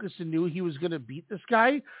so focused and knew he was going to beat this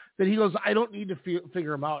guy that he goes, I don't need to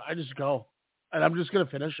figure him out. I just go, and I'm just going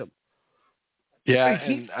to finish him. Yeah,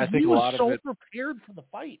 and I think he a lot was of it so prepared for the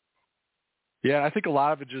fight. Yeah, I think a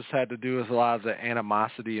lot of it just had to do with a lot of the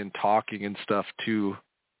animosity and talking and stuff too,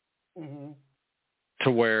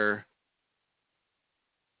 to where,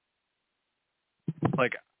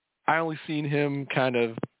 like, I only seen him kind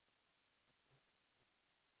of.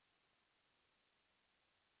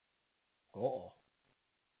 Oh,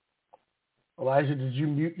 Elijah, did you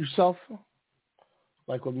mute yourself?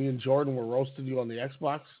 Like when me and Jordan were roasting you on the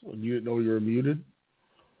Xbox when you didn't know you were muted?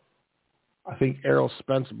 I think Errol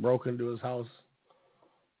Spence broke into his house.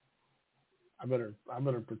 I better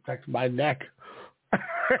protect my neck in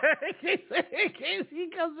case he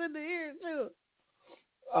comes into here too.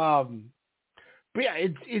 But yeah,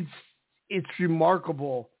 it's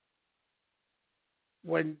remarkable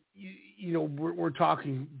when we're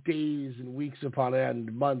talking days and weeks upon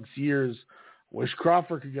end, months, years. Wish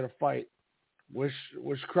Crawford could get a fight. Wish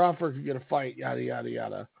Crawford could get a fight. Yada yada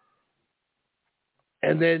yada.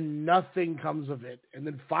 And then nothing comes of it. And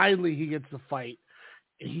then finally he gets the fight.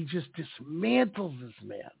 And he just dismantles this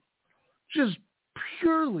man. Just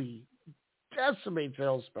purely decimates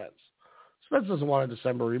Errol Spence. Spence doesn't want a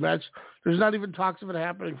December rematch. There's not even talks of it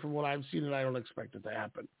happening from what I've seen, and I don't expect it to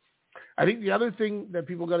happen. I think the other thing that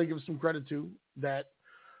people got to give some credit to that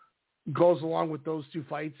goes along with those two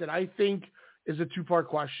fights, and I think is a two-part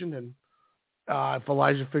question, and if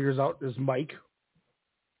Elijah figures out his mic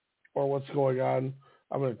or what's going on,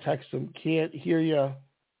 I'm going to text him. Can't hear you.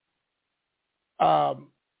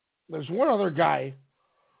 There's one other guy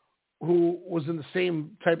who was in the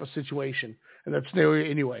same type of situation, and that's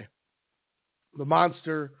Naoya Inoue. The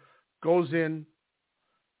monster goes in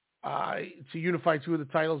to unify 2 of the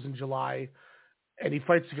titles in July, and he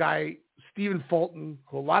fights a guy, Stephen Fulton,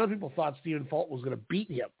 who a lot of people thought Stephen Fulton was going to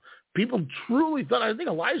beat him. People truly thought. I think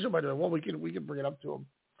Elijah might have. Well, we can bring it up to him.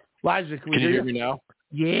 Elijah, can you hear me now?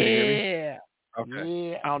 Yeah.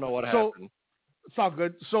 Okay. Yeah. I don't know what happened. It's all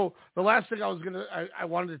good. So the last thing I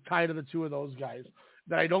wanted to tie to the 2 of those guys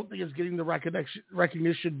that I don't think is getting the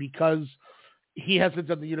recognition because he hasn't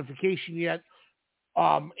done the unification yet,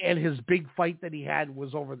 and his big fight that he had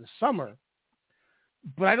was over the summer.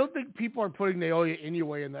 But I don't think people are putting Naoya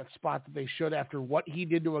Inoue in that spot that they should after what he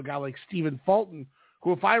did to a guy like Stephen Fulton,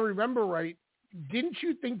 who, if I remember right, didn't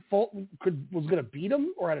you think Fulton was going to beat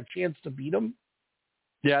him or had a chance to beat him?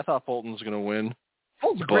 Yeah, I thought Fulton was going to win.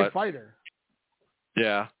 Fulton's a great fighter.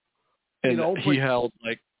 Yeah. And he held,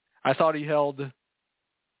 I thought he held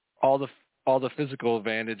all the physical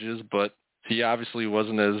advantages, but he obviously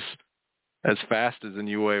wasn't as fast as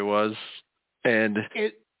Inoue was, and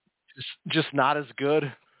just not as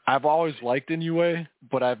good. I've always liked Inoue,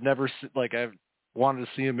 but I've never I've wanted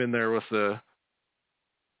to see him in there with a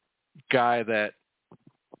guy that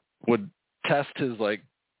would test his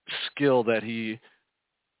skill that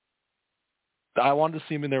I wanted to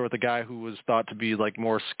see him in there with a guy who was thought to be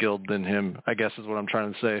more skilled than him, I guess is what I'm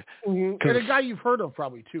trying to say. Mm-hmm. And a guy you've heard of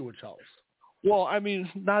probably too, which helps. Well, I mean,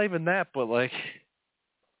 not even that, but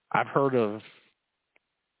I've heard of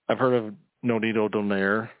Nonito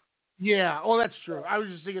Donaire. Yeah, oh, that's true. I was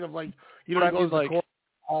just thinking of he goes to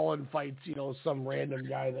Hall and fights, some random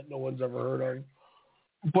guy that no one's ever heard of.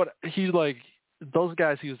 But he those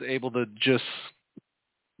guys he was able to just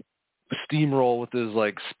steamroll with his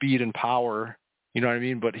like speed and power, you know what I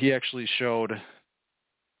mean? But he actually showed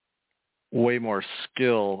way more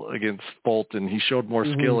skill against Fulton. He showed more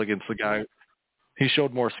skill against the guy. He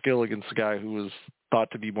showed more skill against the guy who was thought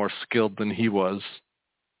to be more skilled than he was.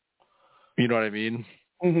 You know what I mean?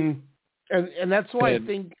 And that's why I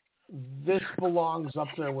think this belongs up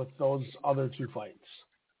there with those other two fights.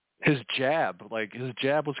 His jab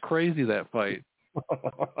was crazy that fight.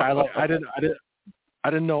 I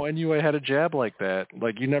didn't know NUA had a jab like that.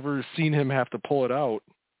 Like you never seen him have to pull it out.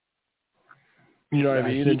 You know what I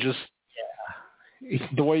mean? And just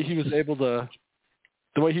the way he was able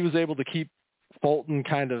to keep Fulton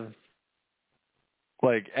kind of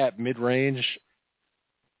like at mid range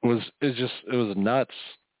was nuts.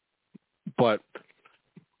 But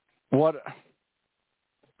what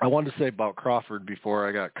I wanted to say about Crawford before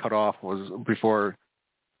I got cut off before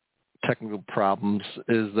technical problems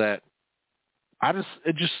is that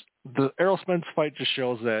the Errol Spence fight just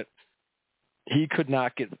shows that he could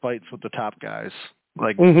not get fights with the top guys.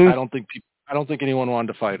 Like I don't think anyone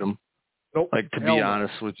wanted to fight him. Nope. Like to be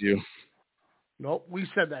honest with you. Nope. We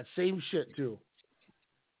said that same shit too.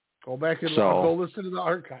 Go back and go listen to the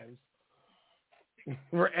archives.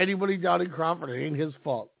 For anybody down in Crawford, it ain't his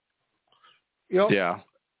fault. You know, yeah.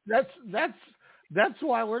 That's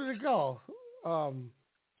why. Where did it go?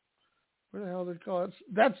 Where the hell did it go?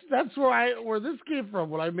 That's where this came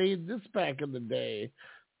from when I made this back in the day.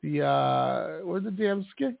 Where'd the damn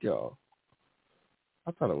skit go?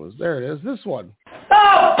 I thought it was there. It is. This one.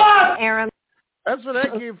 Oh fuck, Aaron. That's where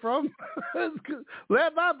that came from.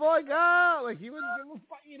 Let my boy go. Like he wouldn't give a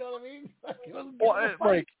fuck. You know what I mean? Like, he wasn't giving a fuck.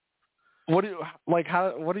 Like. What do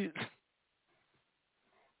you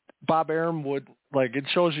Bob Arum would like it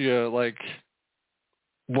shows you like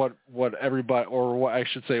what everybody or what I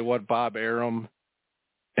should say what Bob Arum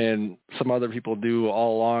and some other people do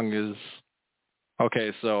all along is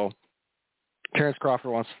okay, so Terrence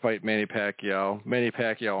Crawford wants to fight Manny Pacquiao. Manny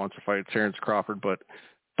Pacquiao wants to fight Terrence Crawford, but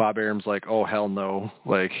Bob Arum's like, oh hell no.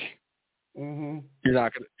 Like you're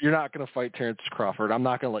not gonna fight Terrence Crawford. I'm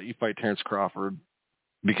not gonna let you fight Terrence Crawford.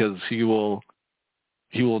 Because he will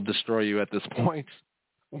destroy you at this point.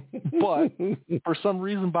 But for some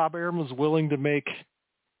reason, Bob Arum was willing to make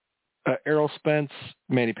an Errol Spence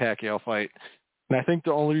Manny Pacquiao fight, and I think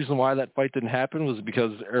the only reason why that fight didn't happen was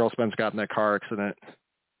because Errol Spence got in that car accident.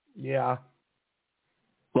 Yeah,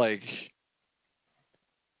 like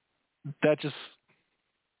that just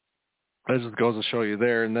goes to show you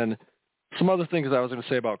there. And then some other things I was going to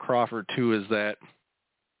say about Crawford too is that.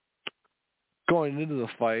 Going into the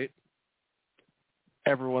fight,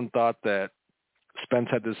 everyone thought that Spence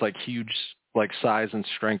had this like huge like size and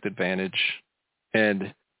strength advantage,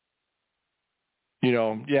 and you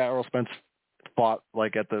know, yeah, Errol Spence fought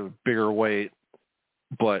like at the bigger weight,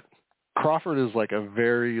 but Crawford is like a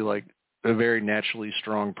very naturally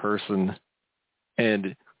strong person,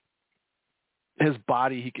 and his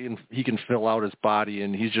body he can fill out his body,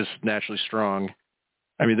 and he's just naturally strong.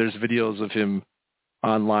 I mean, there's videos of him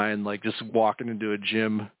online, like just walking into a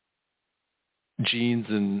gym, jeans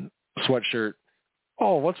and sweatshirt.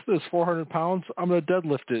 Oh, what's this? 400 pounds? I'm gonna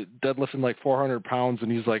deadlift it. Deadlifting like 400 pounds,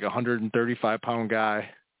 and he's like a 135-pound guy.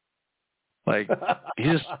 Like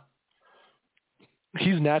he's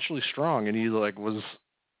naturally strong, and he like was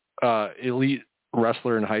elite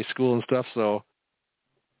wrestler in high school and stuff. So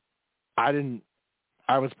I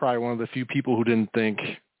was probably one of the few people who didn't think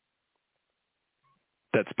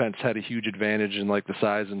that Spence had a huge advantage in like the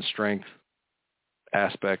size and strength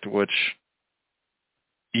aspect, which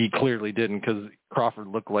he clearly didn't, because Crawford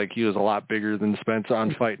looked like he was a lot bigger than Spence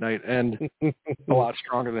on fight night and a lot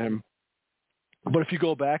stronger than him. But if you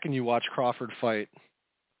go back and you watch Crawford fight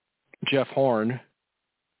Jeff Horn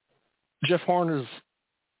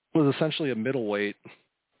was essentially a middleweight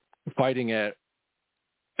fighting at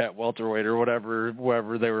welterweight or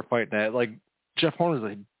wherever they were fighting at. Like Jeff Horn is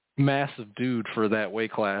a massive dude for that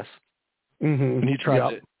weight class, and he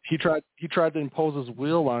tried to impose his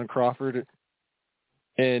will on Crawford,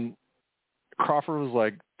 and Crawford was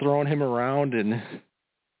like throwing him around, and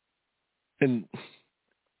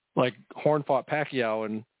like Horn fought Pacquiao,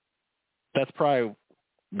 and that's probably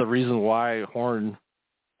the reason why Horn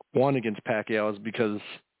won against Pacquiao is because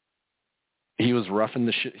he was roughing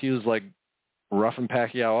the shit. He was like roughing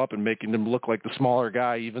Pacquiao up and making him look like the smaller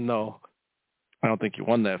guy, even though I don't think he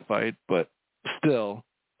won that fight, but still,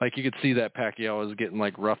 like you could see that Pacquiao was getting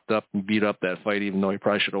like roughed up and beat up that fight, even though he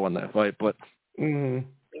probably should have won that fight. But oh,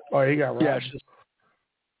 he got robbed.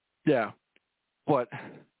 Yeah, but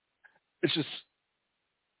it's just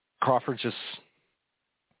Crawford.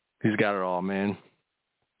 He's got it all, man.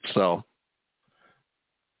 So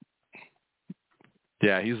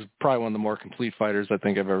Yeah, he's probably one of the more complete fighters I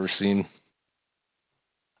think I've ever seen.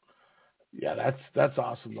 Yeah, that's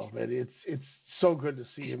awesome though, man. It's so good to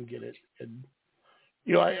see him get it. And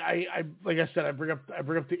you know, I like I said, I bring up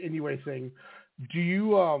the Inoue thing. Do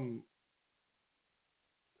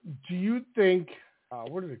you think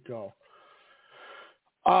where did it go?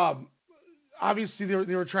 Obviously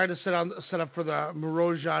they were trying to set up for the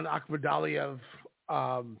Murodjan Akhmadaliev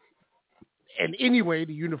and Inoue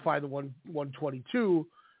to unify the 122,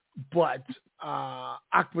 but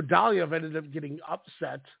Akhmadaliev ended up getting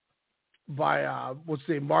upset by what's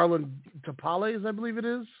the name, Marlon Tapales, I believe it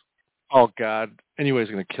is. Oh God! Anyway,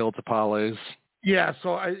 he's going to kill Tapales. Yeah,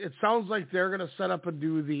 so it sounds like they're going to set up and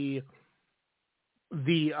do the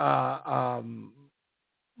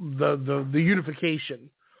unification.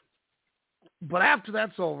 But after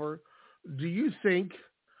that's over, do you think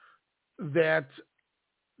that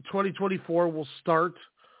 2024 will start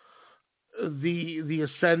the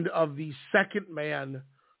ascend of the second man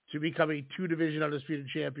to become a 2-division undisputed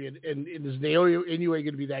champion? And is Naoya Inoue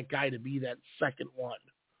going to be that guy to be that second one?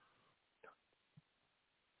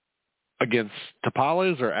 Against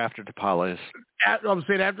Tapales or after Tapales? I'm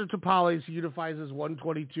saying after Tapales unifies as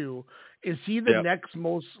 122. Is he the next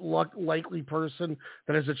most likely person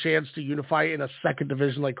that has a chance to unify in a second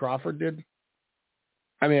division like Crawford did?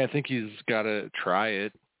 I mean, I think he's got to try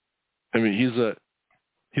it. I mean,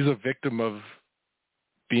 he's a victim of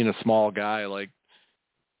being a small guy. Like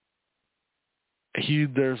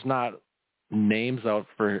there's not names out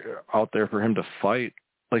there for him to fight.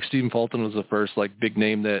 Like Stephen Fulton was the first like big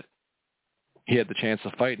name that he had the chance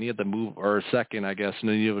to fight, and he had to move, or a second, I guess, and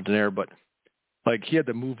then you have there, but like he had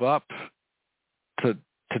to move up to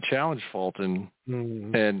challenge Fulton,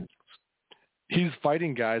 and he's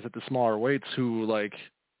fighting guys at the smaller weights who like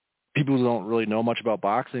people who don't really know much about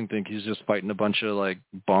boxing think he's just fighting a bunch of like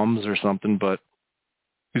bums or something, but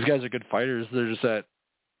these guys are good fighters. They're just at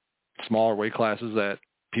smaller weight classes that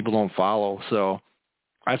people don't follow. So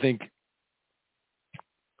I think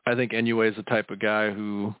Inoue is the type of guy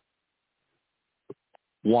who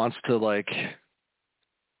wants to like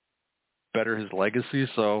better his legacy,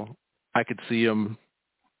 so I could see him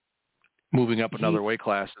moving up another weight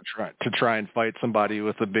class to try and fight somebody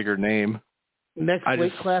with a bigger name. Next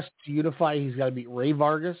weight class to unify, he's got to beat Ray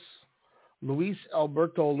Vargas, Luis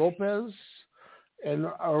Alberto Lopez, and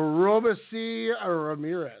Robesi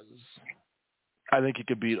Ramirez. I think he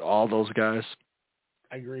could beat all those guys.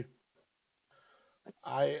 I agree.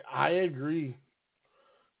 I agree.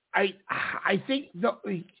 I think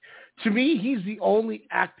to me, he's the only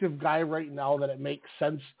active guy right now that it makes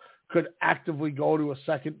sense could actively go to a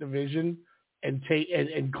second division and take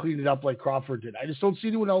and clean it up like Crawford did. I just don't see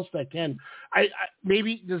anyone else that can.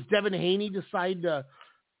 Maybe does Devin Haney decide to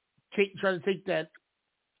try to take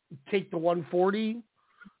the 140?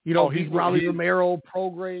 You know, he's Raleigh Romero,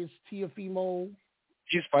 Prograis, Teofimo.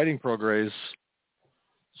 He's fighting Prograis.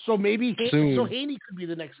 So maybe Haney could be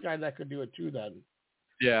the next guy that could do it too. Then.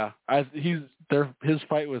 Yeah, his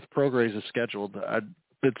fight with Prograis is scheduled. I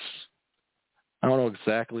don't know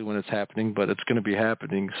exactly when it's happening, but it's going to be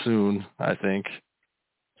happening soon, I think.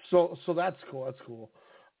 So that's cool. That's cool.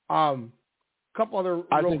 Couple other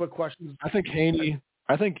quick questions. I think Haney.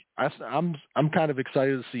 I'm kind of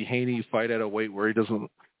excited to see Haney fight at a weight where he doesn't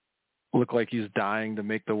look like he's dying to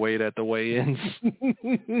make the weight at the weigh-ins.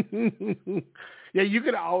 Yeah, you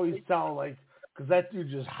can always tell, like, because that dude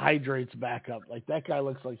just hydrates back up. Like, that guy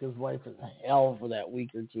looks like his life is hell for that week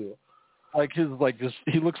or two.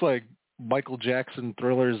 He looks like Michael Jackson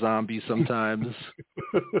Thriller zombie sometimes.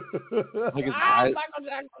 Like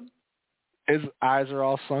his eyes are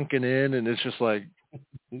all sunken in, and it's just like,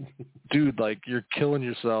 dude, like you're killing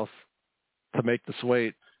yourself to make this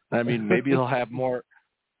weight. I mean, maybe he'll have more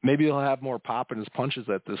pop in his punches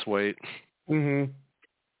at this weight, and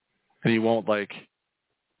he won't like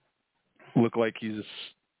look like he's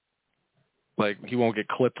like he won't get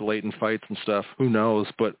clipped late in fights and stuff. Who knows?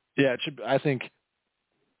 But yeah, it should. I think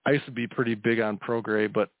I used to be pretty big on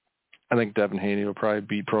Prograis, but I think Devin Haney will probably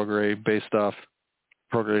beat Prograis based off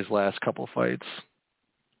Prograis' last couple fights.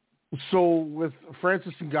 So with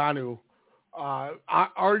Francis Ngannou,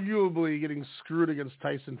 arguably getting screwed against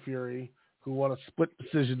Tyson Fury, who won a split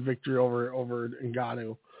decision victory over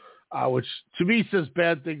Ngannou, which to me says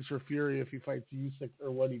bad things for Fury if he fights Usyk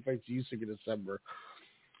or when he fights Usyk in December.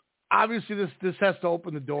 Obviously, this has to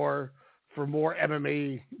open the door for more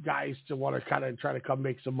MMA guys to want to kind of try to come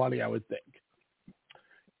make some money, I would think.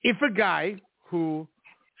 If a guy who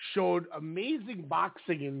showed amazing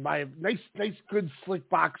boxing and nice, good, slick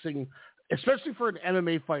boxing, especially for an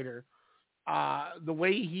MMA fighter, the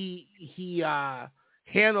way he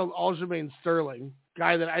handled Aljamain Sterling,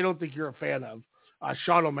 guy that I don't think you're a fan of,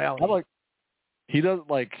 Sean O'Malley.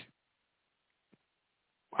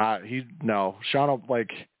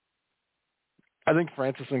 I think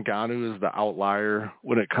Francis Ngannou is the outlier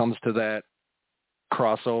when it comes to that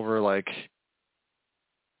crossover, like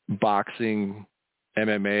boxing,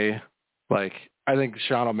 MMA. Like, I think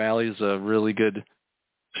Sean O'Malley is a really good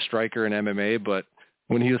striker in MMA, but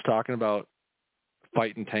when he was talking about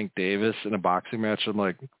fighting Tank Davis in a boxing match, I'm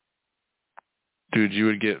like, dude, you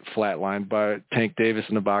would get flatlined by Tank Davis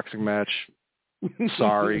in a boxing match.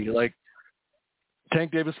 Sorry. Like,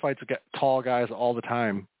 Tank Davis fights tall guys all the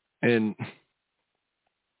time, and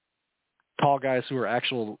tall guys who are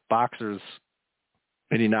actual boxers,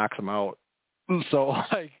 and he knocks them out. So,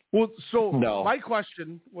 like, no. My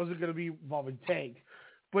question wasn't going to be involving Tank,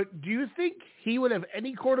 but do you think he would have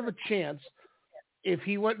any sort of a chance if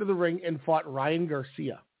he went to the ring and fought Ryan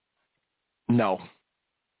Garcia? No.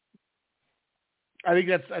 I think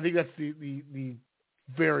that's the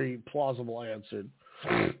very plausible answer.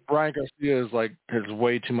 Ryan Garcia has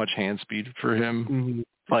way too much hand speed for him.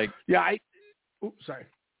 Mm-hmm. Like, yeah, sorry.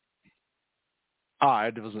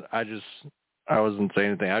 I wasn't saying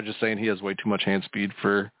anything. I was just saying he has way too much hand speed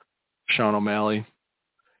for Sean O'Malley.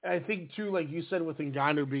 I think too, like you said, with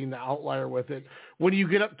Ngannou being the outlier with it, when you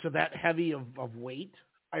get up to that heavy of weight,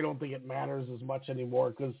 I don't think it matters as much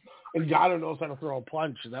anymore because Ngannou knows how to throw a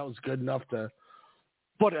punch, and that was good enough to.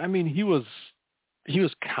 But I mean, he was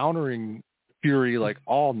countering Fury like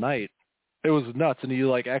all night. It was nuts, and he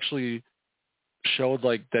like actually showed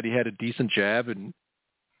like that he had a decent jab, and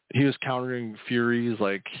he was countering Fury's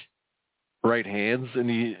like right hands, and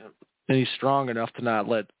he's strong enough to not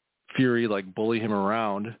let Fury like bully him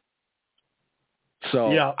around.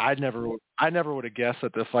 So yeah. I never would have guessed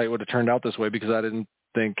that the fight would have turned out this way because I didn't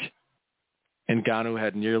think Ngannou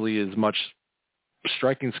had nearly as much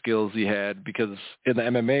striking skills he had, because in the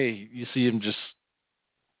MMA you see him just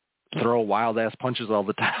throw wild ass punches all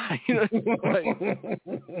the time.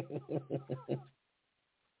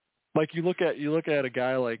 Like you look at a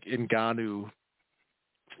guy like Ngannou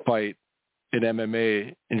fight in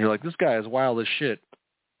MMA and you're like, this guy is wild as shit.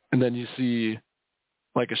 And then you see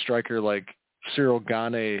like a striker like Cyril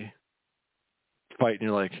Gane fight and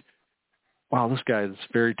you're like, wow, this guy is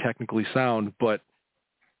very technically sound. But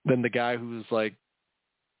then the guy who's like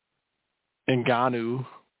Ngannou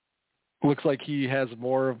looks like he has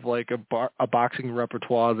more of like a boxing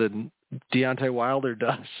repertoire than Deontay Wilder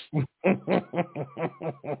does.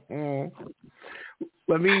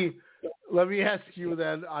 Let me ask you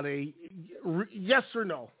then on a yes or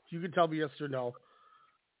no. You can tell me yes or no.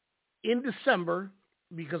 In December,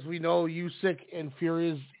 because we know Usyk and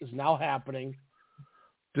Fury is now happening,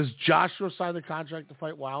 does Joshua sign the contract to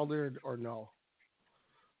fight Wilder or no?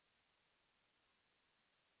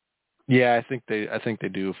 Yeah, I think they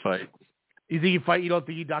do fight. You think he fight? You don't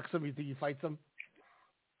think he ducks him? You think he fights him?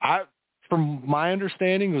 From my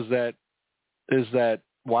understanding is that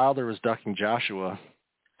Wilder was ducking Joshua.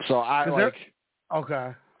 So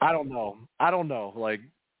okay. I don't know. Like,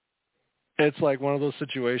 it's like one of those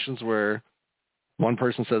situations where one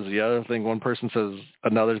person says the other thing, one person says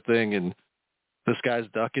another thing, and this guy's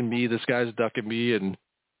ducking me, and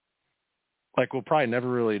like we'll probably never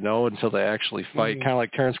really know until they actually fight. Mm-hmm. Kind of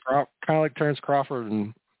like Terrence Crawford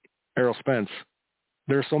and Errol Spence.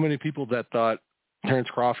 There are so many people that thought Terrence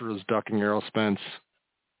Crawford was ducking Errol Spence,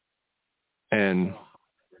 and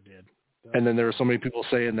then there were so many people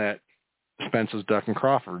saying that Spence was ducking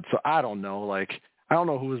Crawford. So I don't know. Like, I don't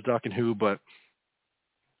know who was ducking who, but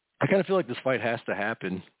I kind of feel like this fight has to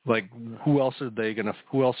happen. Like, who else are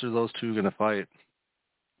those two gonna fight?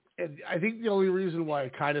 And I think the only reason why I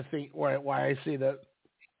kind of think why I say that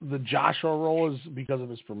the Joshua role is because of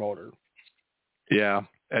his promoter. Yeah,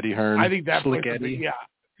 Eddie Hearn. I think that plays Eddie.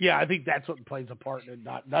 Yeah, I think that's what plays a part in it.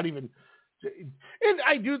 Not even. And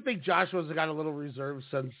I do think Joshua's got a little reserved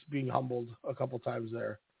since being humbled a couple times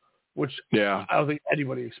there, which I don't think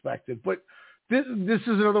anybody expected. But this is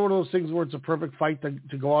another one of those things where it's a perfect fight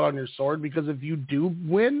to go out on your sword, because if you do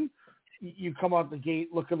win, you come out the gate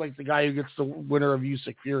looking like the guy who gets the winner of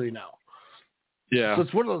Usyk Fury now. Yeah. So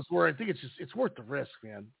it's one of those where I think it's worth the risk,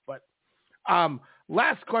 man. But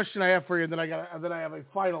last question I have for you, and then I have a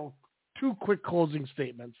final 2 quick closing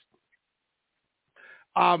statements.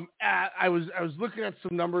 I was looking at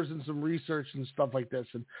some numbers and some research and stuff like this,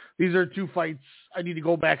 and these are 2 fights I need to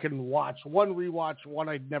go back and watch. One rewatch, one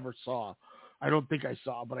I never saw. I don't think I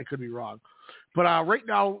saw, but I could be wrong. But right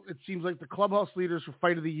now, it seems like the clubhouse leaders for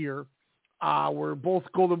Fight of the Year were both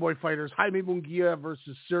Golden Boy fighters, Jaime Munguia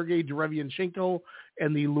versus Sergey Derevianchenko,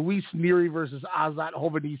 and the Luis Nery versus Azat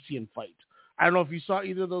Hovhannissian fight. I don't know if you saw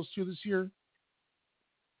either of those 2 this year.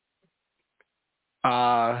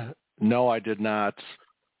 No, I did not.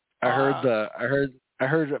 I heard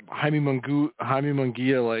Jaime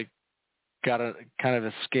Munguia like kind of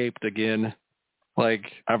escaped again. Like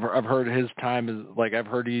I've heard his time is like I've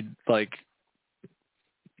heard he like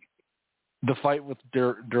the fight with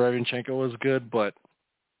Derevianchenko was good, but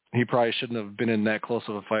he probably shouldn't have been in that close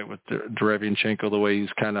of a fight with Derevianchenko the way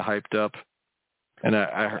he's kind of hyped up. And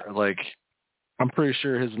I'm pretty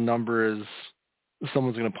sure his number is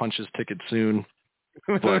someone's going to punch his ticket soon.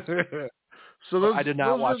 But I did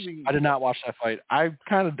not watch that fight. I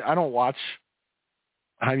don't watch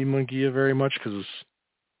Jaime Munguia very much because it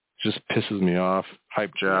just pisses me off.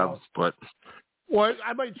 Hype jobs, but. Well,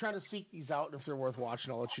 I might try to seek these out, and if they're worth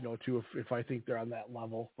watching, I'll let you know too if I think they're on that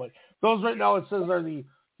level. But those right now, it says, are the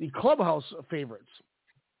clubhouse favorites.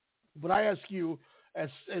 But I ask you, as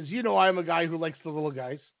you know, I'm a guy who likes the little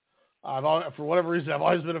guys. For whatever reason, I've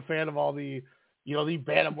always been a fan of all the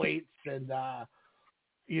bantamweights and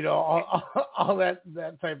all that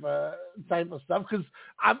type of stuff because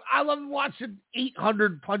I love watching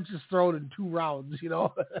 800 punches thrown in 2 rounds.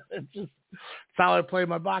 It's how I play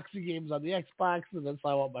my boxing games on the Xbox, and that's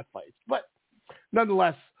how I want my fights. But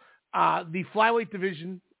nonetheless, the flyweight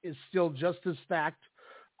division is still just as stacked.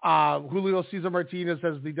 Julio Cesar Martinez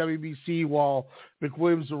has the WBC, while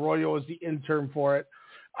McWilliams Arroyo is the interim for it.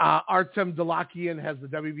 Artem Dalakian has the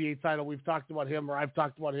WBA title. We've talked about him, or I've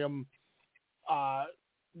talked about him,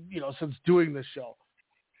 since doing this show.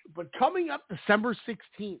 But coming up December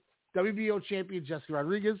 16th, WBO champion Jesse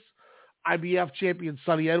Rodriguez, IBF champion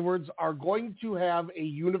Sonny Edwards are going to have a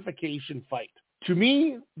unification fight. To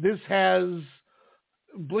me, this has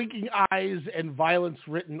blinking eyes and violence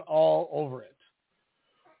written all over it.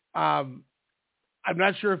 I'm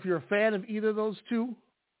not sure if you're a fan of either of those two,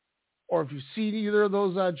 or if you've seen either of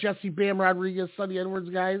those Jesse Bam Rodriguez, Sonny Edwards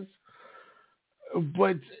guys.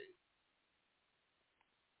 But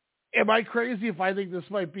am I crazy if I think this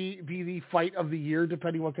might be the fight of the year,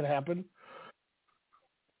 depending what could happen?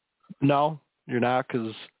 No, you're not,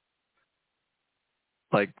 because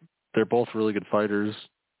they're both really good fighters.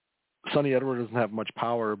 Sonny Edwards doesn't have much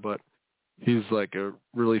power, but he's like a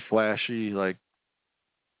really flashy,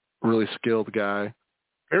 really skilled guy.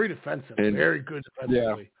 Very defensive, very good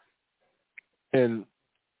defensively. Yeah. And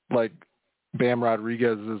Bam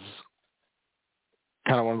Rodriguez is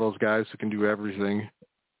kind of one of those guys who can do everything.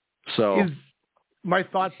 So my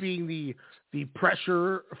thought being the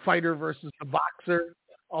pressure fighter versus the boxer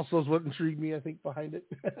also is what intrigued me, I think, behind it.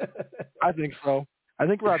 I think so. I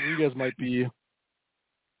think Rodriguez might be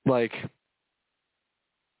I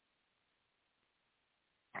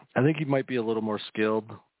think he might be a little more skilled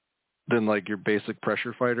than your basic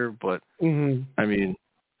pressure fighter, but I mean,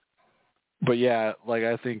 but yeah,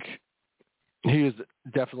 I think he was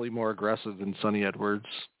definitely more aggressive than Sonny Edwards.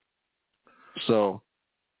 So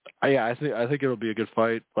yeah, I think it'll be a good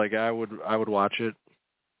fight. I would watch it.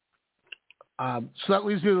 So that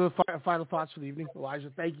leads me to the final thoughts for the evening.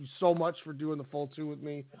 Elijah, thank you so much for doing the full 2 with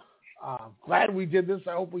me. Glad we did this.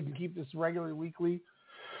 I hope we can keep this regularly, weekly.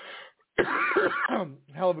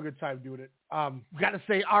 Hell of a good time doing it. Got to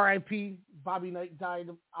say R.I.P. Bobby Knight died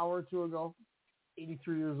an hour or 2 ago,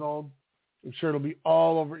 83 years old. I'm sure it'll be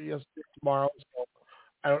all over ESPN tomorrow.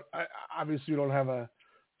 So I obviously don't have a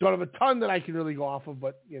ton that I can really go off of,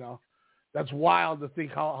 but that's wild to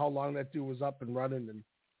think how long that dude was up and running, and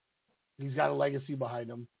he's got a legacy behind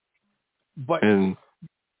him. But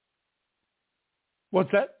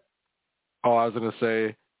what's that? Oh, I was gonna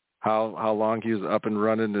say how long he was up and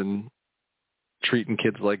running and treating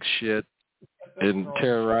kids like shit and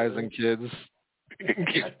terrorizing kids.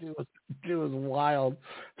 It was wild.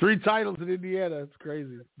 3 titles in Indiana. It's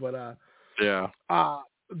crazy. But yeah.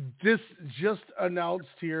 This just announced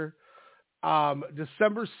here.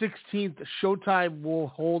 December 16th, Showtime will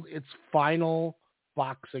hold its final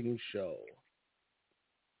boxing show.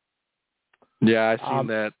 Yeah, I've seen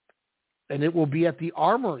that. And it will be at the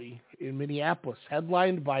Armory in Minneapolis,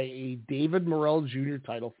 headlined by a David Morrell Jr.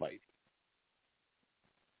 title fight.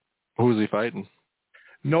 Who's he fighting?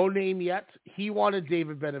 No name yet. He wanted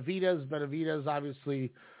David Benavidez. Benavidez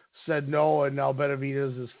obviously said no, and now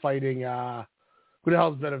Benavidez is fighting. Who the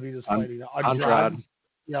hell is Benavidez fighting? Andrade.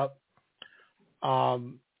 Yep.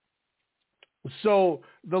 So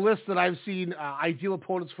the list that I've seen, ideal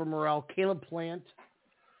opponents for Morrell: Caleb Plant,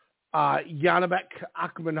 Yanibek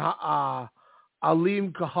Akman,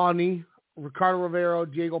 Alim Kahani, Ricardo Rivero,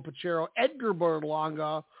 Diego Pachero, Edgar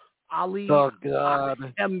Berlanga, Ali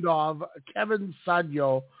Emdov, Kevin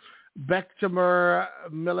Sadyo, Bektamir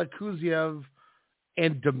Milikuziev,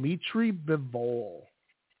 and Dmitry Bivol.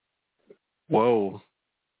 Whoa.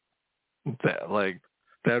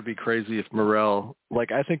 that would be crazy if Morrell,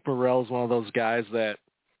 I think Morrell's one of those guys that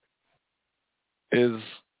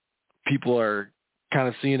people are kind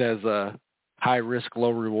of seen as a high risk,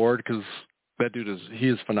 low reward because that dude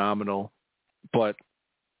is phenomenal, but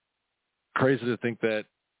crazy to think that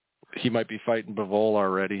he might be fighting Bivol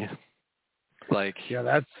already.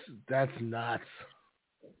 Yeah, that's nuts.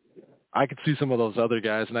 I could see some of those other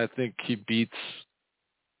guys, and I think he beats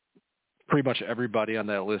pretty much everybody on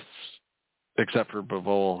that list except for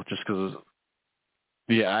Bivol, just because,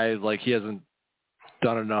 he hasn't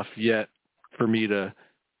done enough yet for me to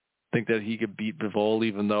think that he could beat Bivol,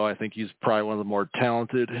 even though I think he's probably one of the more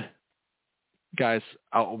talented guys,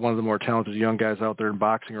 one of the more talented young guys out there in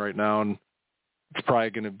boxing right now, and it's probably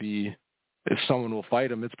going to be, if someone will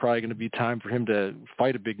fight him, it's probably going to be time for him to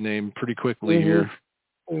fight a big name pretty quickly here.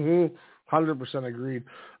 100% agreed.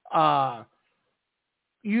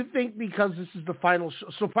 You think because this is the final show,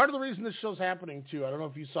 so part of the reason this show's happening too, I don't know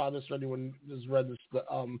if you saw this or anyone has read this,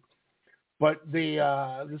 but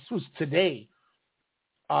this was today.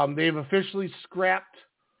 They've officially scrapped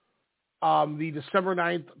the December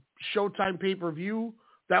 9th Showtime pay-per-view.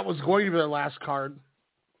 That was going to be their last card.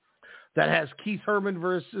 That has Keith Thurman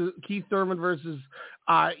versus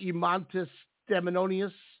Imantas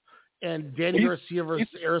Demononius, and Danny Garcia versus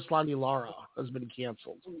Arislandi Lara has been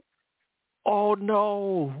canceled. Oh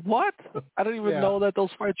no! What? I didn't even know that those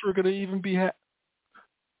fights were going to even be. Yep,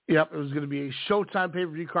 it was going to be a Showtime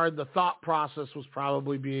pay-per-view card. The thought process was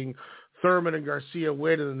probably being Thurman and Garcia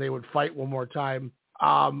win, and then they would fight one more time.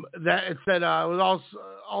 That it said it was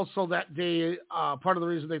also that day. Part of the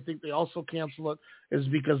reason they think they also canceled it is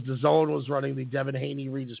because DAZN was running the Devin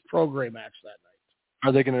Haney-Regis program match that night.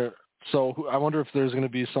 Are they going to? So I wonder if there's going to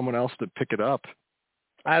be someone else to pick it up.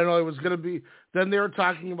 I don't know. It was going to be. Then they were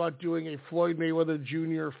talking about doing a Floyd Mayweather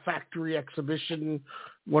Jr. factory exhibition,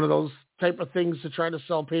 one of those type of things to try to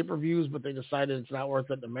sell pay-per-views, but they decided it's not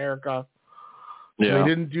worth it in America. So they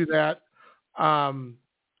didn't do that. And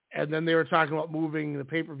then they were talking about moving the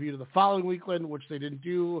pay-per-view to the following weekend, which they didn't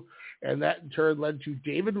do. And that in turn led to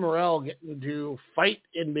David Morrell getting to fight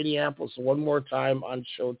in Minneapolis one more time on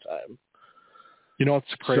Showtime. You know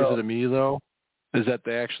what's crazy to me, though, is that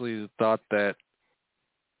they actually thought that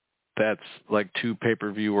that's like two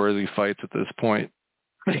pay-per-view worthy fights at this point.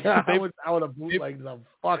 Yeah, I would have bootlegged the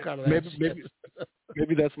fuck out of that.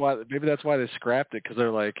 Maybe that's why they scrapped it, because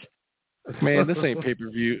they're like, man, this ain't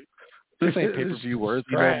pay-per-view. This ain't pay-per-view worthy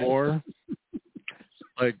no more.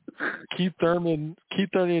 Like Keith Thurman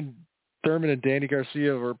and Danny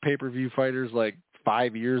Garcia were pay-per-view fighters like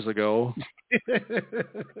 5 years ago.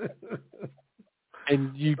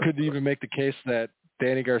 And you couldn't even make the case that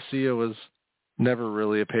Danny Garcia was never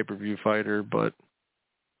really a pay-per-view fighter, but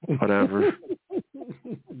whatever.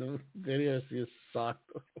 Danny Garcia sucked.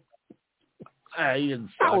 He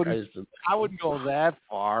didn't suck. I wouldn't go that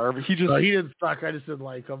far. But he didn't suck. I just didn't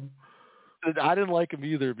like him. I didn't like him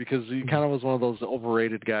either, because he kind of was one of those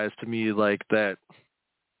overrated guys to me, like that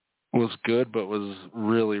was good but was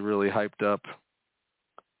really, really hyped up.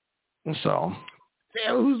 So,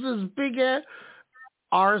 damn, who's this big ass?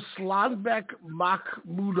 Arslanbek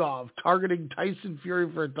Makhmudov targeting Tyson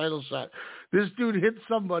Fury for a title shot. This dude hit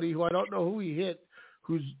somebody who I don't know who he hit,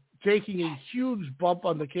 who's taking a huge bump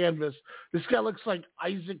on the canvas. This guy looks like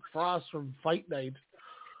Isaac Frost from Fight Night.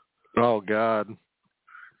 Oh God.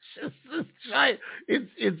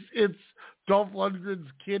 It's Dolph Lundgren's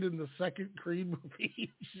kid in the second Creed movie. He's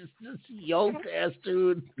just this yoked ass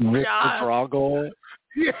dude. Drago.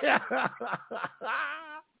 Yeah.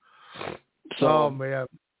 So, oh man,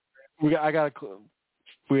 we have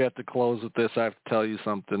to close with this. I have to tell you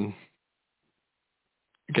something.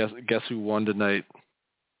 Guess who won tonight?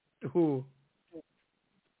 Who?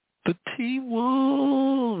 The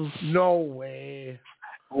T-Wolves. No way.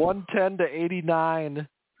 110-89.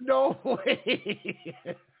 No way.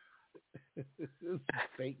 This is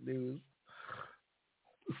fake news.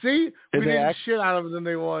 See, we didn't shit out of them, and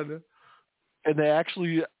they won. And they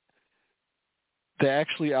actually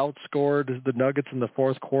outscored the Nuggets in the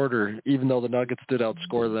fourth quarter, even though the Nuggets did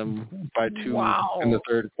outscore them by 2 in the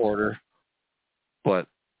third quarter. But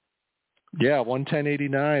yeah,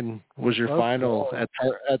 110-89 was your final at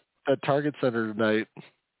Target Center tonight.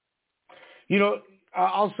 You know,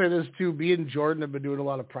 I'll say this too. Me and Jordan have been doing a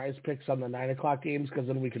lot of prize picks on the 9 o'clock games, because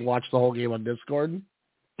then we can watch the whole game on Discord.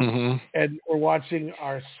 Mm-hmm. And we're watching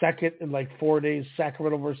our second in like 4 days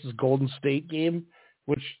Sacramento versus Golden State game,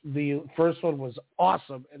 which the first one was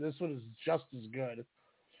awesome, and this one is just as good.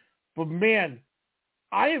 But man,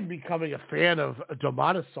 I am becoming a fan of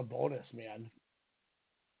Domantas Sabonis, man.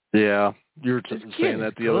 Yeah, you were just saying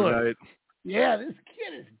that the other night. Yeah, this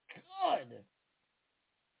kid is good.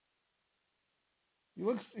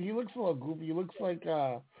 He looks a little goofy. He looks like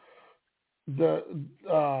the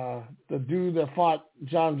dude that fought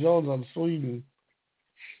John Jones on Sweden.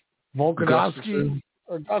 Volkanovski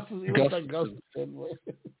or Gustafsson. He looks like Gustafsson.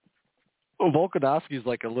 Volkanovski's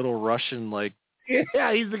like a little Russian, like.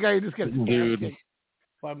 Yeah, he's the guy who just gets dude.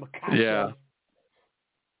 By Makachev. Yeah.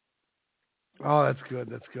 Oh, that's good.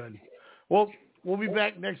 That's good. Well, we'll be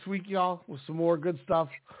back next week, y'all, with some more good stuff.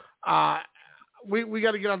 We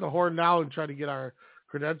got to get on the horn now and try to get our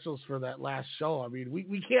credentials for that last show. I mean,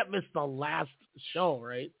 we can't miss the last show,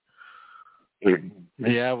 right?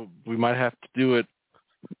 Yeah, we might have to do it.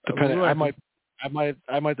 Depending, I might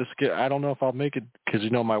just skip. I don't know if I'll make it because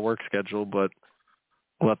my work schedule, but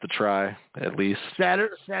we'll have to try at least.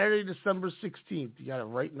 Saturday, December 16th. You got it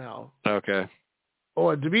right now. Okay. Oh,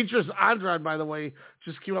 and Demetrius Andrade, by the way,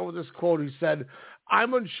 just came out with this quote. He said,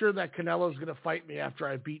 "I'm unsure that Canelo's going to fight me after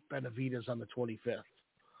I beat Benavidez on the 25th."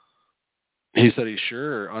 He said he's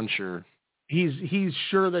sure or unsure? He's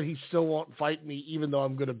sure that he still won't fight me, even though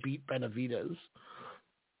I'm going to beat Benavidez.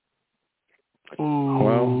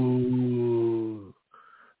 Well,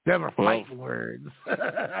 never fighting words.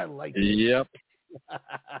 I like it. Yep.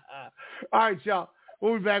 All right, y'all.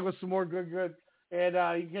 We'll be back with some more good. And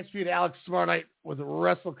you can catch me and Alex tomorrow night with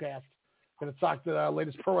WrestleCast. Going to talk to the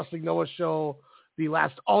latest Pro Wrestling Noah show, the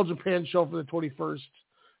last All Japan show for the 21st.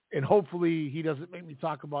 And hopefully he doesn't make me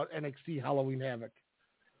talk about NXT Halloween Havoc.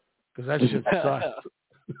 Because that shit sucks.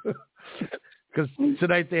 Because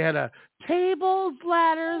tonight they had a tables,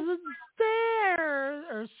 ladders,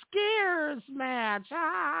 and scares match.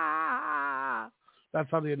 Ah! That's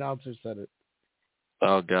how the announcer said it.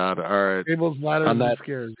 Oh, God. All right. Tables, ladders, and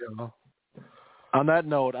scares, y'all. On that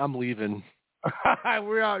note, I'm leaving.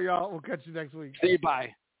 We're out, y'all. We'll catch you next week. See you.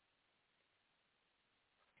 Bye.